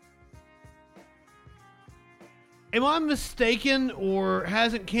 Am I mistaken, or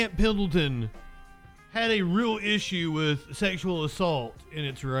hasn't Camp Pendleton had a real issue with sexual assault in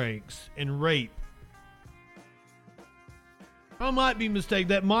its ranks and rape? I might be mistaken.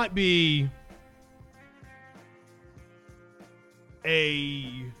 That might be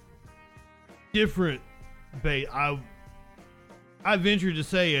a different bait. I venture to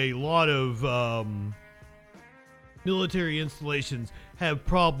say a lot of military installations have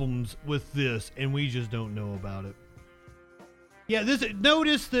problems with this, and we just don't know about it. Yeah,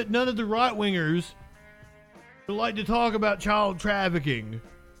 notice that none of the right-wingers would like to talk about child trafficking.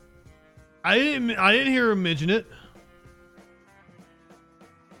 I didn't hear him mention it.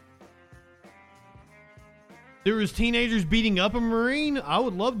 There was teenagers beating up a Marine? I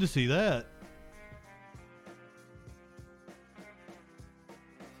would love to see that.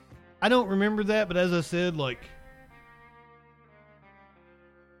 I don't remember that, but as I said,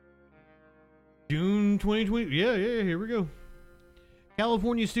 June 2020. Yeah, here we go.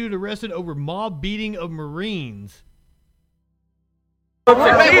 California student arrested over mob beating of Marines. It's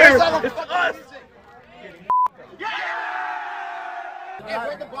us! Yeah,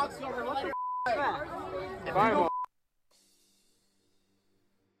 bring the box over. Let your Bye.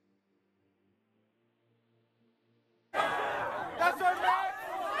 That's our man!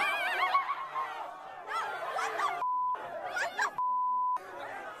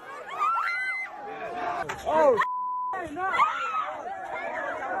 Oh,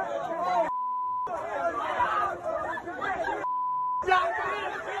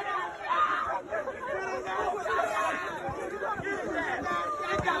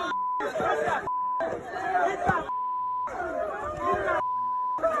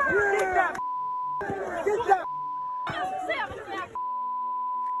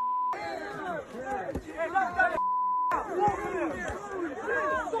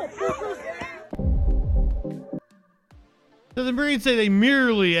 So the Marines say they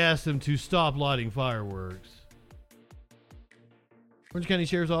merely asked them to stop lighting fireworks. Orange County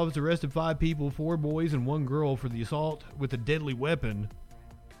Sheriff's Office arrested 5 people, 4 boys and 1 girl, for the assault with a deadly weapon.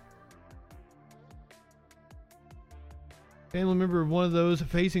 Family member of one of those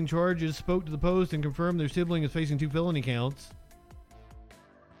facing charges spoke to the Post and confirmed their sibling is facing 2 felony counts.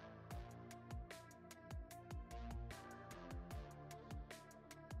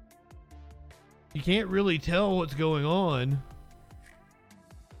 You can't really tell what's going on.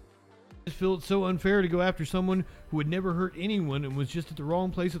 I just feel it's so unfair to go after someone who had never hurt anyone and was just at the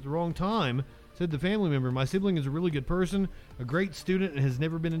wrong place at the wrong time, Said the family member, "My sibling is a really good person, a great student, and has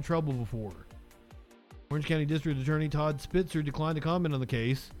never been in trouble before." Orange County District Attorney Todd Spitzer declined to comment on the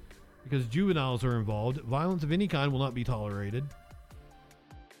case because juveniles are involved. Violence of any kind will not be tolerated.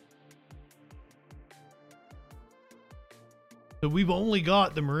 So we've only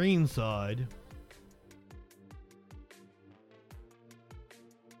got the Marine side.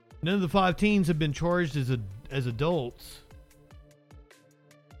 None of the 5 teens have been charged as adults.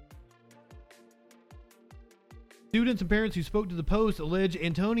 Students and parents who spoke to the Post allege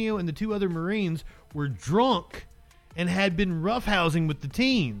Antonio and the 2 other Marines were drunk and had been roughhousing with the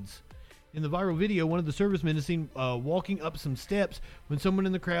teens. In the viral video, one of the servicemen is seen walking up some steps when someone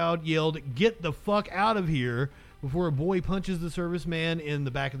in the crowd yelled, "Get the fuck out of here," before a boy punches the serviceman in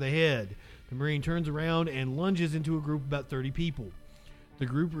the back of the head. The Marine turns around and lunges into a group of about 30 people. The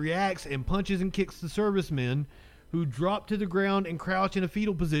group reacts and punches and kicks the servicemen, who drop to the ground and crouch in a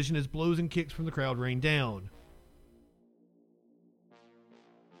fetal position as blows and kicks from the crowd rain down.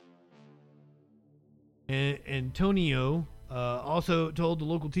 Antonio also told the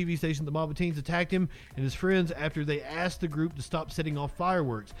local TV station the mob of teens attacked him and his friends after they asked the group to stop setting off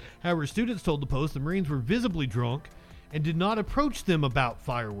fireworks. However, students told the Post the Marines were visibly drunk and did not approach them about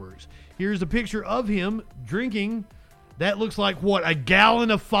fireworks. Here's a picture of him drinking. That looks like, what, a gallon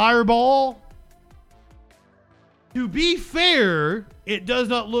of Fireball? To be fair, it does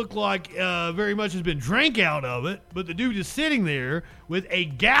not look like very much has been drank out of it, but the dude is sitting there with a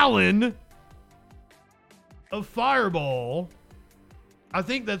gallon of Fireball. I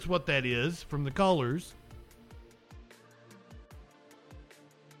think that's what that is from the colors.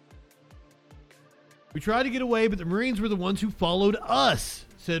 "We tried to get away, but the Marines were the ones who followed us,"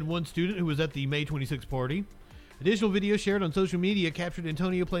 said one student who was at the May 26th party. Additional video shared on social media captured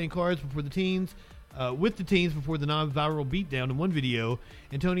Antonio playing cards before the teens, with the teens before the non-viral beatdown. In one video,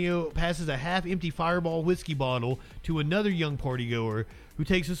 Antonio passes a half-empty Fireball whiskey bottle to another young partygoer who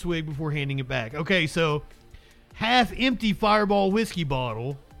takes a swig before handing it back. Okay, so half-empty Fireball whiskey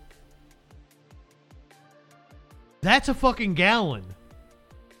bottle. That's a fucking gallon.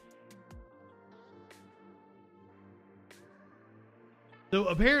 So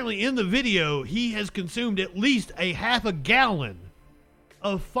apparently in the video, he has consumed at least a half a gallon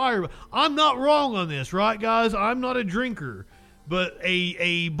of Fireball. I'm not wrong on this, right, guys? I'm not a drinker. But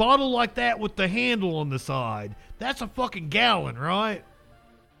a bottle like that with the handle on the side, that's a fucking gallon, right?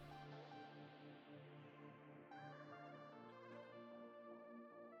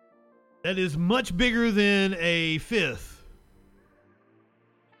 That is much bigger than a fifth.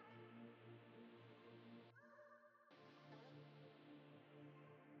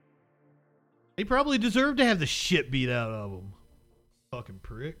 They probably deserve to have the shit beat out of them. Fucking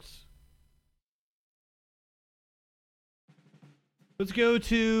pricks. Let's go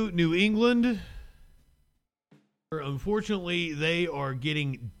to New England, where unfortunately they are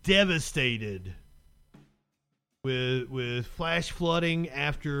getting devastated with flash flooding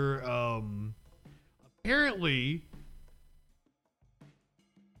after apparently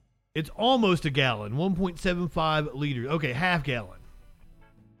it's almost a gallon, 1.75 liters. Okay, half gallon.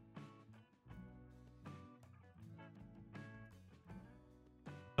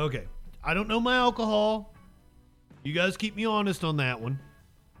 Okay, I don't know my alcohol. You guys keep me honest on that one.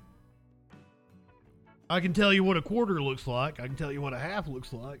 I can tell you what a quarter looks like. I can tell you what a half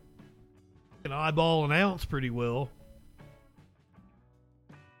looks like. I can eyeball an ounce pretty well.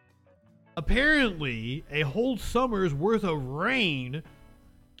 Apparently, a whole summer's worth of rain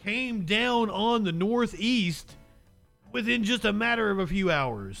came down on the Northeast within just a matter of a few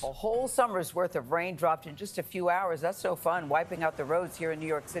hours. A whole summer's worth of rain dropped in just a few hours. That's so fun, wiping out the roads here in New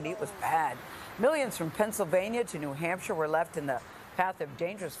York City. It was bad. Millions from Pennsylvania to New Hampshire were left in the path of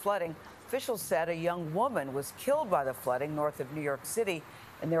dangerous flooding. Officials said a young woman was killed by the flooding north of New York City,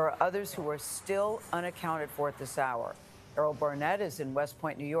 and there are others who are still unaccounted for at this hour. Errol Barnett is in West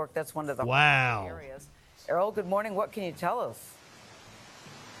Point, New York. That's one of the areas. Errol, good morning. What can you tell us?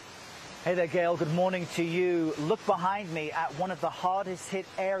 Hey there, Gail. Good morning to you. Look behind me at one of the hardest hit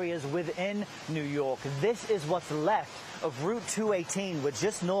areas within New York. This is what's left of Route 218. We're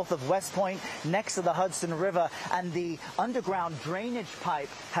just north of West Point, next to the Hudson River, and the underground drainage pipe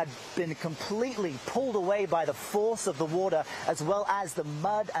had been completely pulled away by the force of the water, as well as the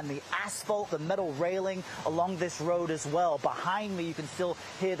mud and the asphalt, the metal railing along this road as well. Behind me, you can still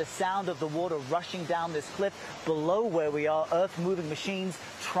hear the sound of the water rushing down this cliff. Below where we are, earth-moving machines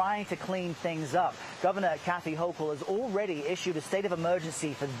trying to clean things up. Governor Kathy Hochul has already issued a state of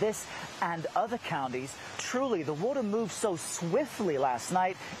emergency for this and other counties. Truly, the water moved so swiftly last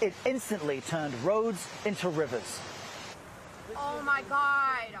night, it instantly turned roads into rivers. Oh my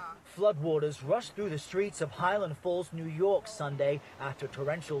God. Floodwaters rushed through the streets of Highland Falls, New York Sunday after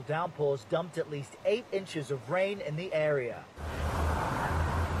torrential downpours dumped at least 8 inches of rain in the area.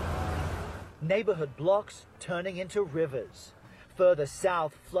 Neighborhood blocks turning into rivers. Further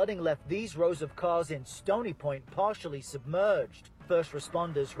south, flooding left these rows of cars in Stony Point partially submerged. First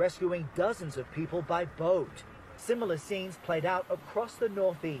responders rescuing dozens of people by boat. Similar scenes played out across the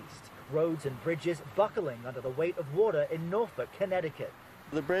Northeast. Roads and bridges buckling under the weight of water in Norfolk, Connecticut.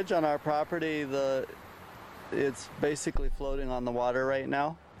 The bridge on our property, it's basically floating on the water right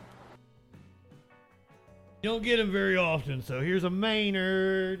now. You don't get him very often, so here's a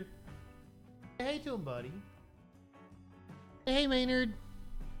Maynard. Hey to him, buddy. Hey, Maynard.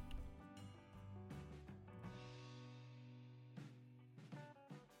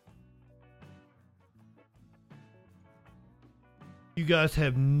 You guys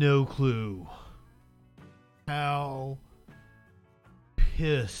have no clue how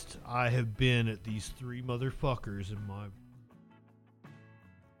pissed I have been at these 3 motherfuckers in my...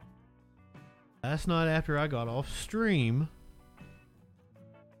 Last night after I got off stream,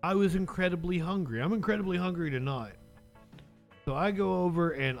 I was incredibly hungry. I'm incredibly hungry tonight. So I go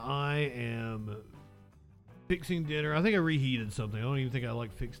over and I am fixing dinner. I think I reheated something. I don't even think I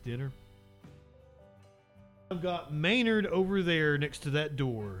like fixed dinner. I've got Maynard over there next to that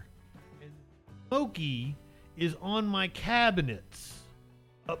door. And Smokey is on my cabinets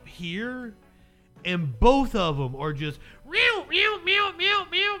up here. And both of them are just meow, meow, meow, meow,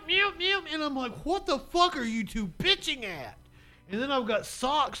 meow, meow, meow. And I'm like, what the fuck are you two bitching at? And then I've got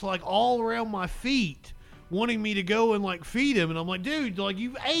socks like all around my feet wanting me to go and like feed him. And I'm like, dude, like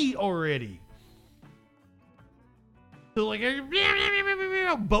you've ate already. So like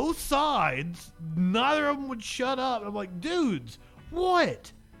both sides, neither of them would shut up. I'm like, dudes, what?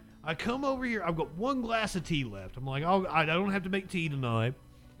 I come over here. I've got 1 glass of tea left. I'm like, I don't have to make tea tonight.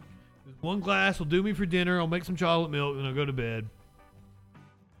 1 glass will do me for dinner. I'll make some chocolate milk and I'll go to bed.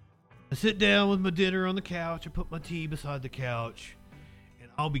 I sit down with my dinner on the couch. I put my tea beside the couch.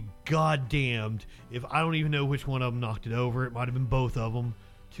 And I'll be goddamned if I don't even know which one of them knocked it over. It might have been both of them.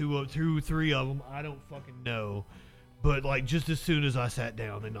 2, 3 of them. I don't fucking know. But like just as soon as I sat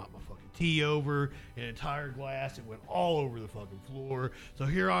down, they knocked my fucking tea over, an entire glass. It went all over the fucking floor. So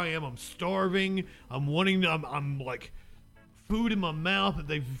here I am. I'm starving. I'm like food in my mouth, but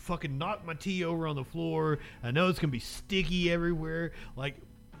they fucking knocked my tea over on the floor. I know it's gonna be sticky everywhere. Like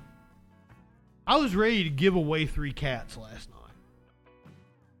I was ready to give away 3 cats last night.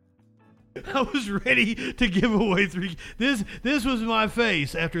 I was ready to give away 3. This was my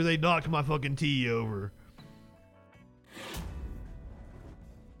face after they knocked my fucking tea over.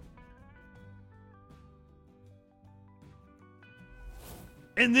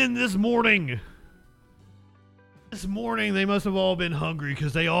 And then this morning they must have all been hungry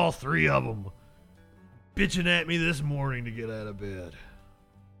because they all 3 of them bitching at me this morning to get out of bed.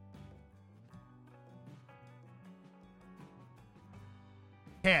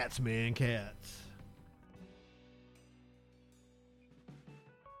 Cats, man, cats.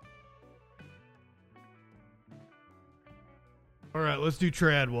 All right, let's do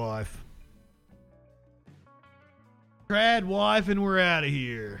Trad Wife. Trad Wife, and we're out of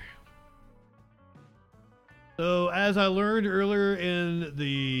here. So, as I learned earlier in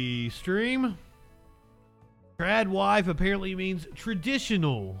the stream, Trad Wife apparently means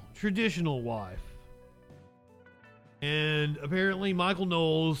traditional wife. And apparently Michael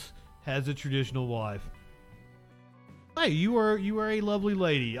Knowles has a traditional wife. Hey, you are a lovely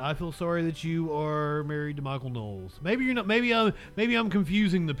lady. I feel sorry that you are married to Michael Knowles. Maybe you're not. Maybe I'm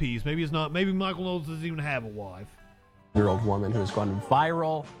confusing the piece. Maybe it's not. Maybe Michael Knowles doesn't even have a wife. Year-old woman who's gone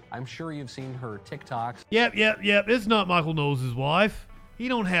viral. I'm sure you've seen her TikToks. Yep. It's not Michael Knowles' wife. He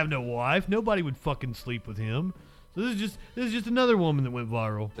don't have no wife. Nobody would fucking sleep with him. So this is just another woman that went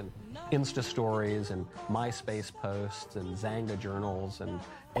viral. And Insta stories and MySpace posts and Zanga journals and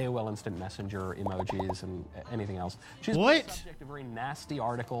AOL Instant Messenger emojis and anything else. She's been the subject of very nasty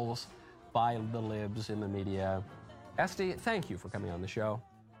articles by the libs in the media. Esty, thank you for coming on the show.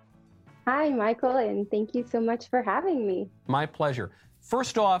 Hi, Michael, and thank you so much for having me. My pleasure.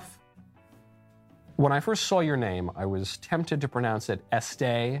 First off, when I first saw your name, I was tempted to pronounce it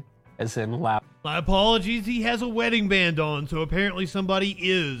Estee, as in loud. My apologies, he has a wedding band on, so apparently somebody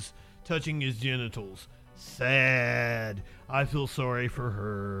is touching his genitals. Sad. I feel sorry for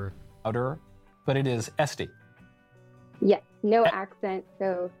her. Louder, but it is Esty. Yes, no accent,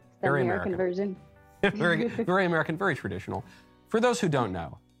 so it's the Very American version. very American, very traditional. For those who don't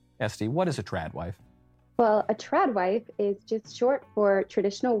know, Esty, what is a trad wife? Well, a trad wife is just short for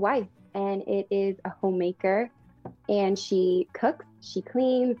traditional wife, and it is a homemaker, And she cooks, she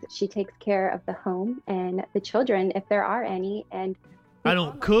cleans, she takes care of the home and the children, if there are any. And I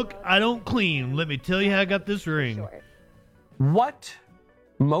don't cook, I don't clean. Let me tell you how I got this ring. What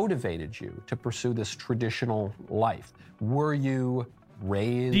motivated you to pursue this traditional life? Were you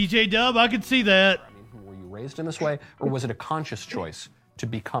raised... DJ Dub, I could see that. I mean, were you raised in this way, or was it a conscious choice to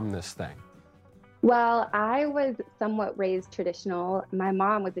become this thing? Well, I was somewhat raised traditional. My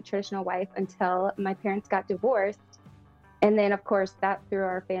mom was a traditional wife until my parents got divorced. And then, of course, that threw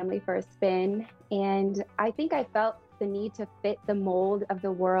our family for a spin. And I think I felt the need to fit the mold of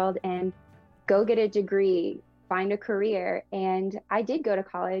the world and go get a degree, find a career. And I did go to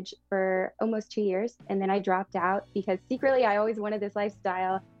college for almost 2 years. And then I dropped out because secretly I always wanted this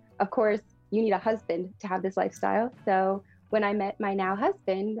lifestyle. Of course, you need a husband to have this lifestyle. So when I met my now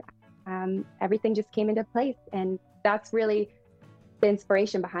husband, everything just came into place. And that's really the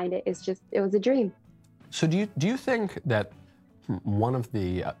inspiration behind it. It was a dream. So do you think that one of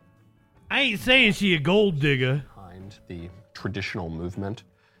the... I ain't saying she a gold digger. Behind the traditional movement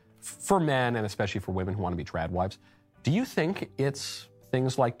for men and especially for women who want to be trad wives, do you think it's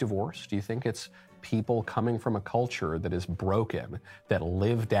things like divorce? Do you think it's people coming from a culture that is broken, that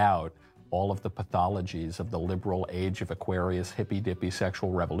lived out all of the pathologies of the liberal age of Aquarius, hippy-dippy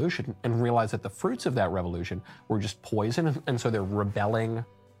sexual revolution and realize that the fruits of that revolution were just poison, and so they're rebelling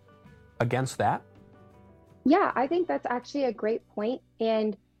against that? Yeah, I think that's actually a great point.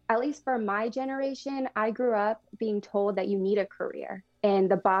 And at least for my generation, I grew up being told that you need a career and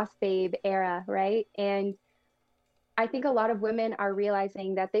the boss babe era, right? And I think a lot of women are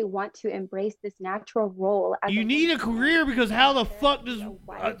realizing that they want to embrace this natural role. You need a career because how the fuck does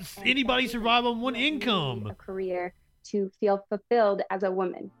anybody survive on one income? A career to feel fulfilled as a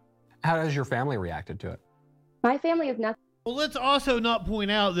woman. How has your family reacted to it? My family is nothing. Well, let's also not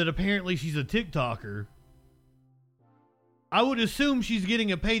point out that apparently she's a TikToker. I would assume she's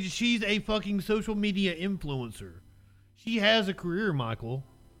getting a page. She's a fucking social media influencer. She has a career, Michael.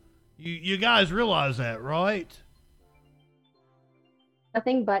 You guys realize that, right?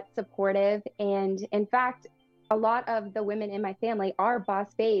 Nothing but supportive. And in fact, a lot of the women in my family are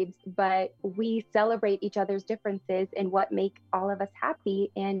boss babes, but we celebrate each other's differences and what make all of us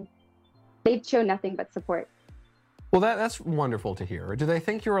happy. And they've shown nothing but support. Well, that's wonderful to hear. Do they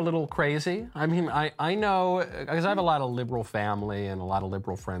think you're a little crazy? I mean, I know, because I have a lot of liberal family and a lot of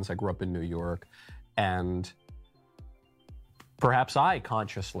liberal friends. I grew up in New York, and perhaps I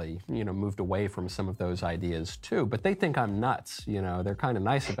consciously, moved away from some of those ideas too. But they think I'm nuts. They're kind of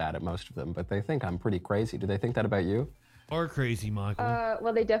nice about it, most of them, but they think I'm pretty crazy. Do they think that about you? Are crazy, Michael?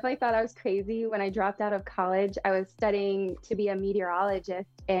 Well, they definitely thought I was crazy when I dropped out of college. I was studying to be a meteorologist,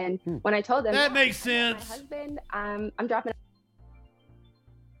 and when I told them that makes sense, my husband, I'm dropping.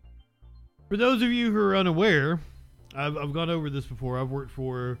 For those of you who are unaware, I've gone over this before. I've worked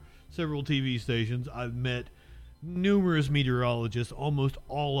for several TV stations. I've met numerous meteorologists. Almost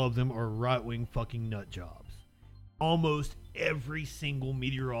all of them are right-wing fucking nut jobs. Almost every single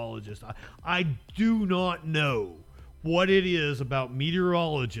meteorologist. I do not know what it is about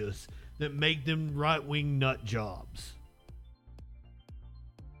meteorologists that make them right-wing nut jobs.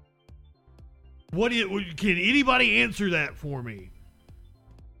 Can anybody answer that for me?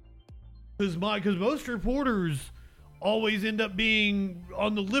 Because most reporters always end up being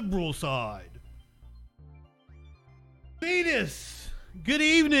on the liberal side. Venus, good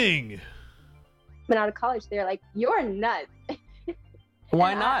evening. When out of college, they're like, "You're nuts."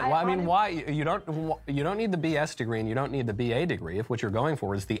 Why not? Why? You don't need the BS degree and you don't need the BA degree if what you're going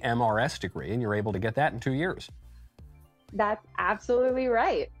for is the MRS degree and you're able to get that in 2 years. That's absolutely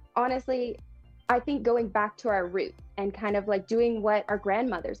right. Honestly, I think going back to our roots and kind of like doing what our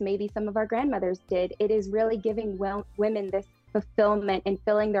grandmothers, maybe some of our grandmothers did, it is really giving women this fulfillment and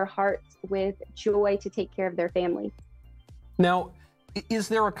filling their hearts with joy to take care of their family. Now, is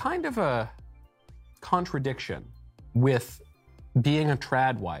there a kind of a contradiction with being a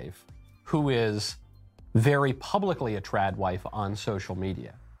trad wife who is very publicly a trad wife on social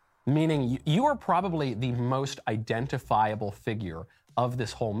media? Meaning you are probably the most identifiable figure of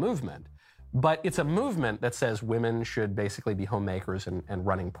this whole movement, but it's a movement that says women should basically be homemakers and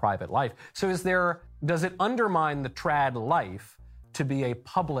running private life. So does it undermine the trad life to be a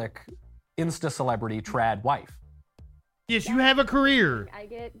public Insta-celebrity trad wife? Yes, you have a career. I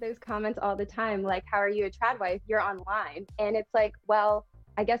get those comments all the time, like, how are you a trad wife? You're online. And it's like, well,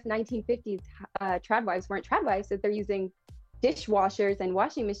 I guess 1950s trad wives weren't trad wives if they're using dishwashers and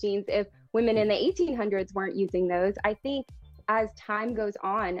washing machines. If women in the 1800s weren't using those, I think as time goes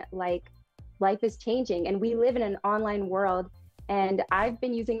on, like, life is changing and we live in an online world. And I've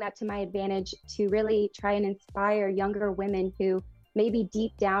been using that to my advantage to really try and inspire younger women who maybe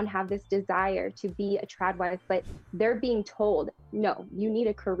deep down have this desire to be a trad wife, but they're being told, no, you need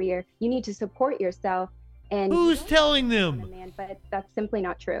a career, you need to support yourself. And who's telling them? Man, but that's simply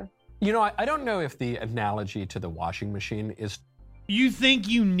not true. You know, I don't know if the analogy to the washing machine is... You think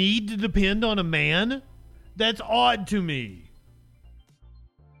you need to depend on a man? That's odd to me.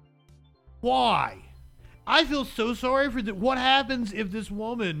 Why? I feel so sorry for that. What happens if this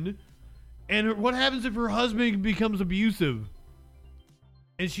woman, and what happens if her husband becomes abusive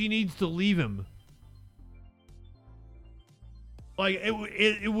and she needs to leave him? Like,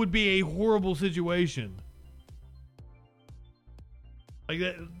 it would be a horrible situation. Like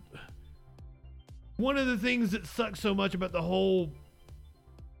that. One of the things that sucks so much about the whole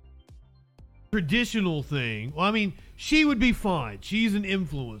traditional thing, well, I mean, she would be fine. She's an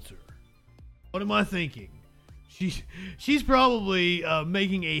influencer. What am I thinking? She's probably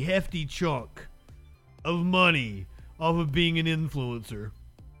making a hefty chunk of money off of being an influencer.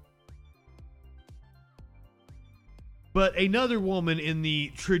 But another woman in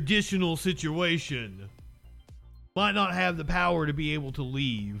the traditional situation might not have the power to be able to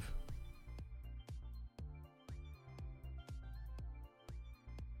leave.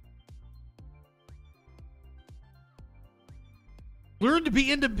 Learn to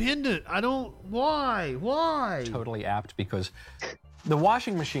be independent. Why? Totally apt, because the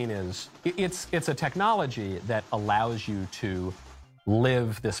washing machine it's a technology that allows you to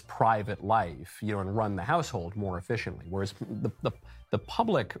live this private life, and run the household more efficiently. Whereas the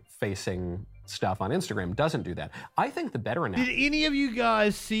public facing stuff on Instagram doesn't do that. I think the better analogy. Did any of you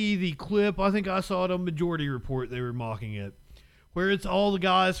guys see the clip? I think I saw it on Majority Report. They were mocking it, where it's all the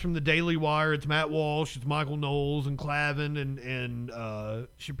guys from the Daily Wire. It's Matt Walsh, it's Michael Knowles, and Clavin, and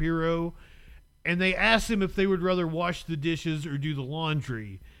Shapiro. And they asked them if they would rather wash the dishes or do the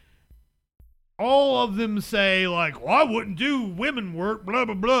laundry. All of them say, like, well, I wouldn't do women work, blah,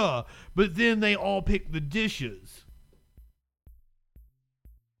 blah, blah. But then they all pick the dishes.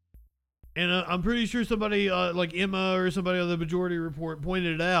 And I'm pretty sure somebody, like Emma or somebody on the Majority Report,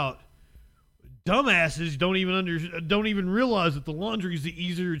 pointed it out. Dumbasses don't even realize that the laundry is the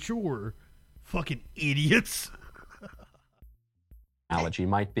easier chore. Fucking idiots. Analogy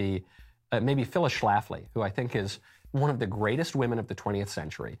might be maybe Phyllis Schlafly, who I think is one of the greatest women of the 20th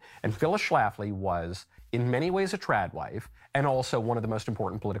century. And Phyllis Schlafly was, in many ways, a trad wife, and also one of the most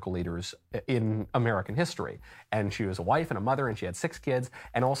important political leaders in American history. And she was a wife and a mother, and she had 6 kids,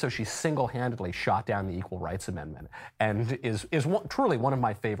 and also she single-handedly shot down the Equal Rights Amendment, and is truly one of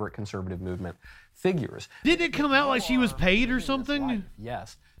my favorite conservative movement figures. Did it come out like she was paid or something?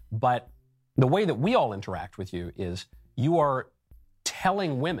 Yes, but the way that we all interact with you is you are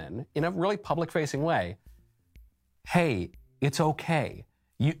telling women in a really public-facing way, hey, it's okay.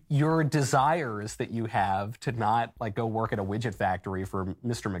 Your desires that you have to not go work at a widget factory for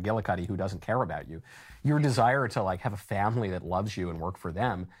Mr. McGillicuddy who doesn't care about you, your desire to have a family that loves you and work for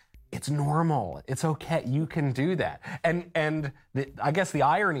them, it's normal. It's okay. You can do that. And I guess the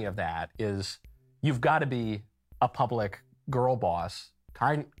irony of that is you've got to be a public girl boss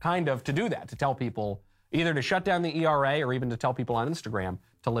kind of to do that, to tell people either to shut down the ERA or even to tell people on Instagram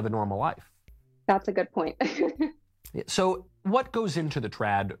to live a normal life. That's a good point. So what goes into the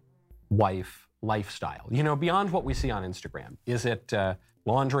trad wife lifestyle? Beyond what we see on Instagram, is it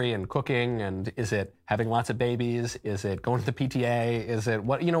laundry and cooking, and is it having lots of babies? Is it going to the PTA? Is it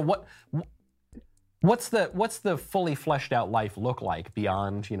what's the fully fleshed out life look like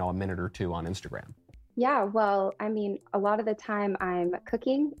beyond, a minute or two on Instagram? Yeah, well, I mean, a lot of the time I'm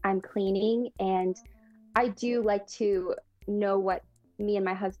cooking, I'm cleaning, and I do like to know what me and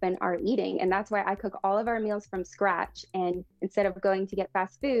my husband are eating. And that's why I cook all of our meals from scratch. And instead of going to get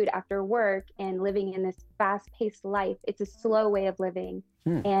fast food after work and living in this fast-paced life, it's a slow way of living.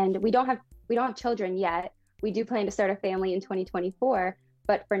 And we don't have children yet. We do plan to start a family in 2024.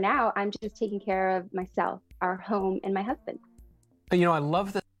 But for now, I'm just taking care of myself, our home, and my husband. I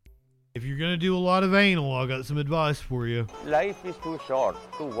love that. If you're going to do a lot of anal, I got some advice for you. Life is too short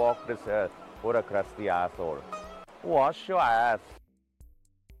to walk this earth for a crusty asshole. Wash your ass.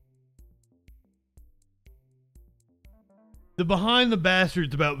 The Behind the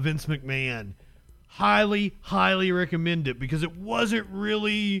Bastards about Vince McMahon. Highly, highly recommend it, because it wasn't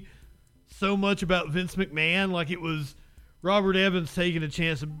really so much about Vince McMahon. Like, it was Robert Evans taking a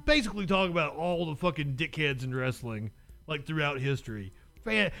chance to basically talk about all the fucking dickheads in wrestling, like, throughout history.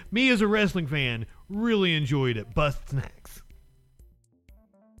 Me as a wrestling fan really enjoyed it. Bust next.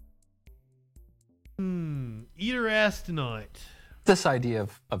 Eat her ass tonight. This idea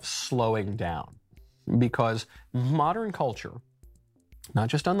of slowing down, because modern culture not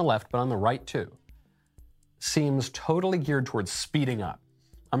just on the left, but on the right too, seems totally geared towards speeding up.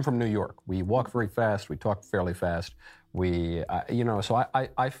 I'm from New York. We walk very fast. We talk fairly fast. So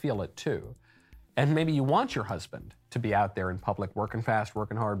I feel it too. And maybe you want your husband to be out there in public, working fast,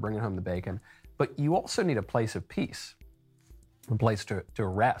 working hard, bringing home the bacon. But you also need a place of peace, a place to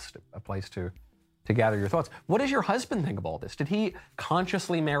rest, a place to gather your thoughts. What does your husband think of all this? Did he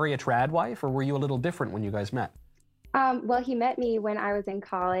consciously marry a trad wife, or were you a little different when you guys met? Well, he met me when I was in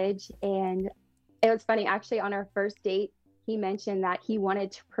college, and it was funny. Actually, on our first date, he mentioned that he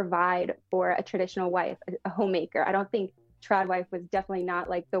wanted to provide for a traditional wife, a homemaker. I don't think trad wife was definitely not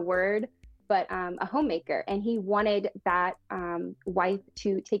like the word, but a homemaker. And he wanted that wife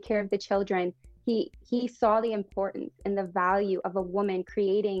to take care of the children. He saw the importance and the value of a woman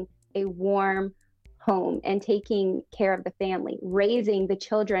creating a warm home and taking care of the family, raising the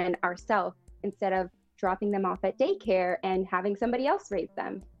children ourselves instead of dropping them off at daycare and having somebody else raise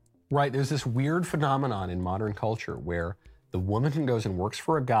them. Right. There's this weird phenomenon in modern culture where the woman goes and works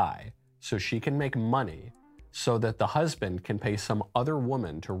for a guy so she can make money so that the husband can pay some other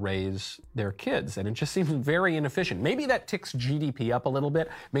woman to raise their kids. And it just seems very inefficient. Maybe that ticks GDP up a little bit.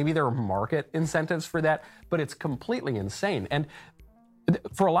 Maybe there are market incentives for that, but it's completely insane. And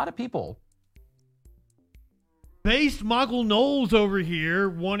for a lot of people, based Michael Knowles over here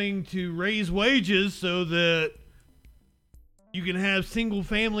wanting to raise wages so that you can have single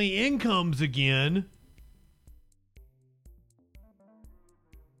family incomes again.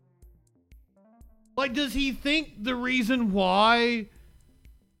 Like, does he think the reason why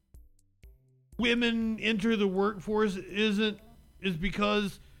women enter the workforce is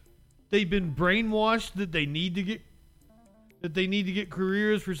because they've been brainwashed that they need to get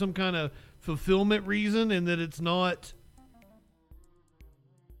careers for some kind of fulfillment reason, and that it's not,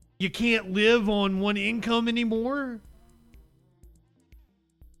 you can't live on one income anymore?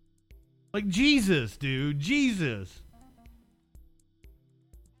 Like, Jesus, dude, Jesus.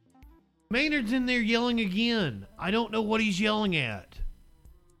 Maynard's in there yelling again. I don't know what he's yelling at.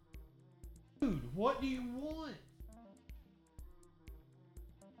 Dude, what do you want?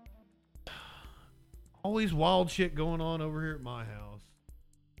 Always wild shit going on over here at my house.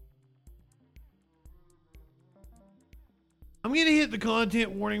 I'm going to hit the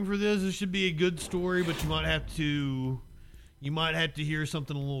content warning for this. This should be a good story, but you might have to hear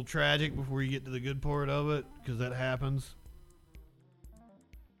something a little tragic before you get to the good part of it, because that happens.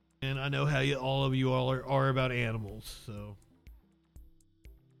 And I know how all of you all are about animals, so.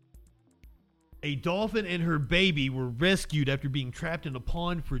 A dolphin and her baby were rescued after being trapped in a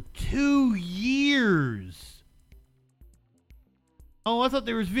pond for 2 years. Oh, I thought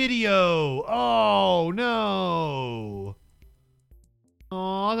there was video. Oh, no.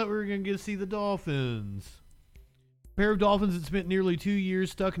 Oh, I thought we were going to get to see the dolphins. A pair of dolphins that spent nearly 2 years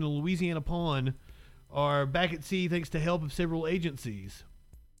stuck in a Louisiana pond are back at sea thanks to help of several agencies.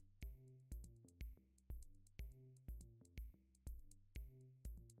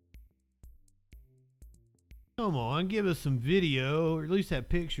 Come on, give us some video, or at least have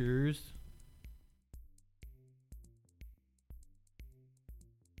pictures.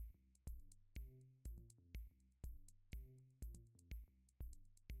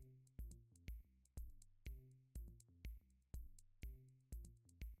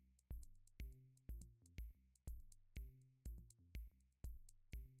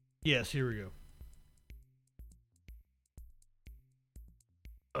 Yes, here we go.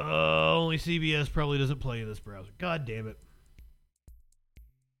 Only CBS probably doesn't play in this browser. God damn it.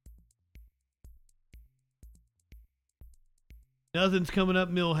 Nothing's coming up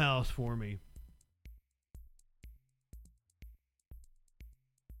Millhouse for me.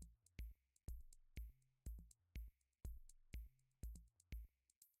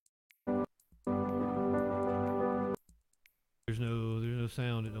 There's no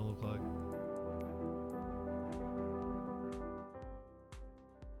sound, it don't look like.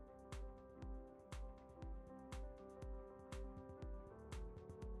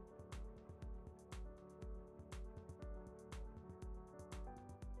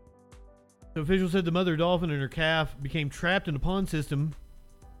 The officials said the mother dolphin and her calf became trapped in the pond system.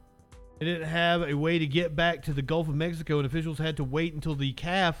 They didn't have a way to get back to the Gulf of Mexico, and officials had to wait until the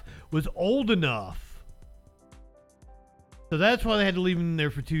calf was old enough. So that's why they had to leave them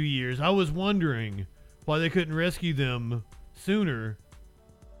there for 2 years. I was wondering why they couldn't rescue them sooner.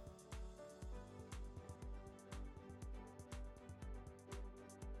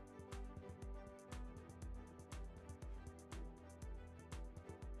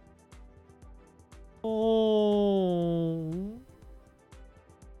 Oh.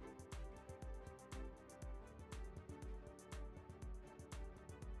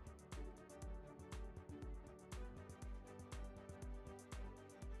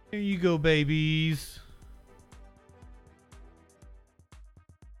 Here you go, babies.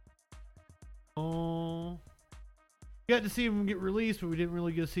 Oh, we got to see them get released, but we didn't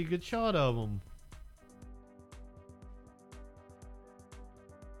really get to see a good shot of them.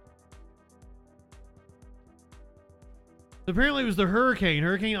 Apparently, it was the Hurricane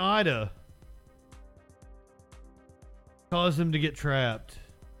Ida, caused them to get trapped.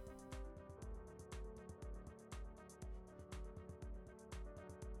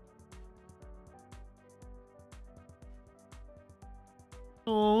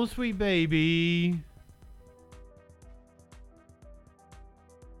 Oh, sweet baby.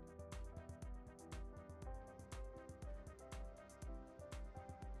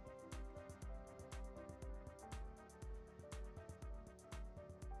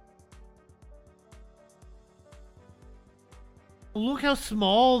 Look how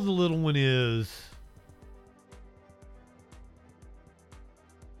small the little one is.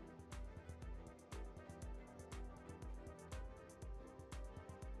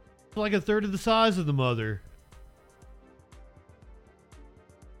 It's like a third of the size of the mother.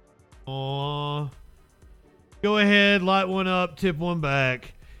 Aww. Go ahead, light one up, tip one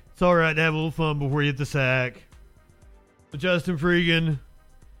back. It's alright to have a little fun before you hit the sack. But Justin Freegan,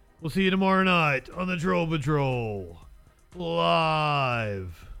 we'll see you tomorrow night on the Troll Patrol.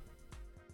 Live.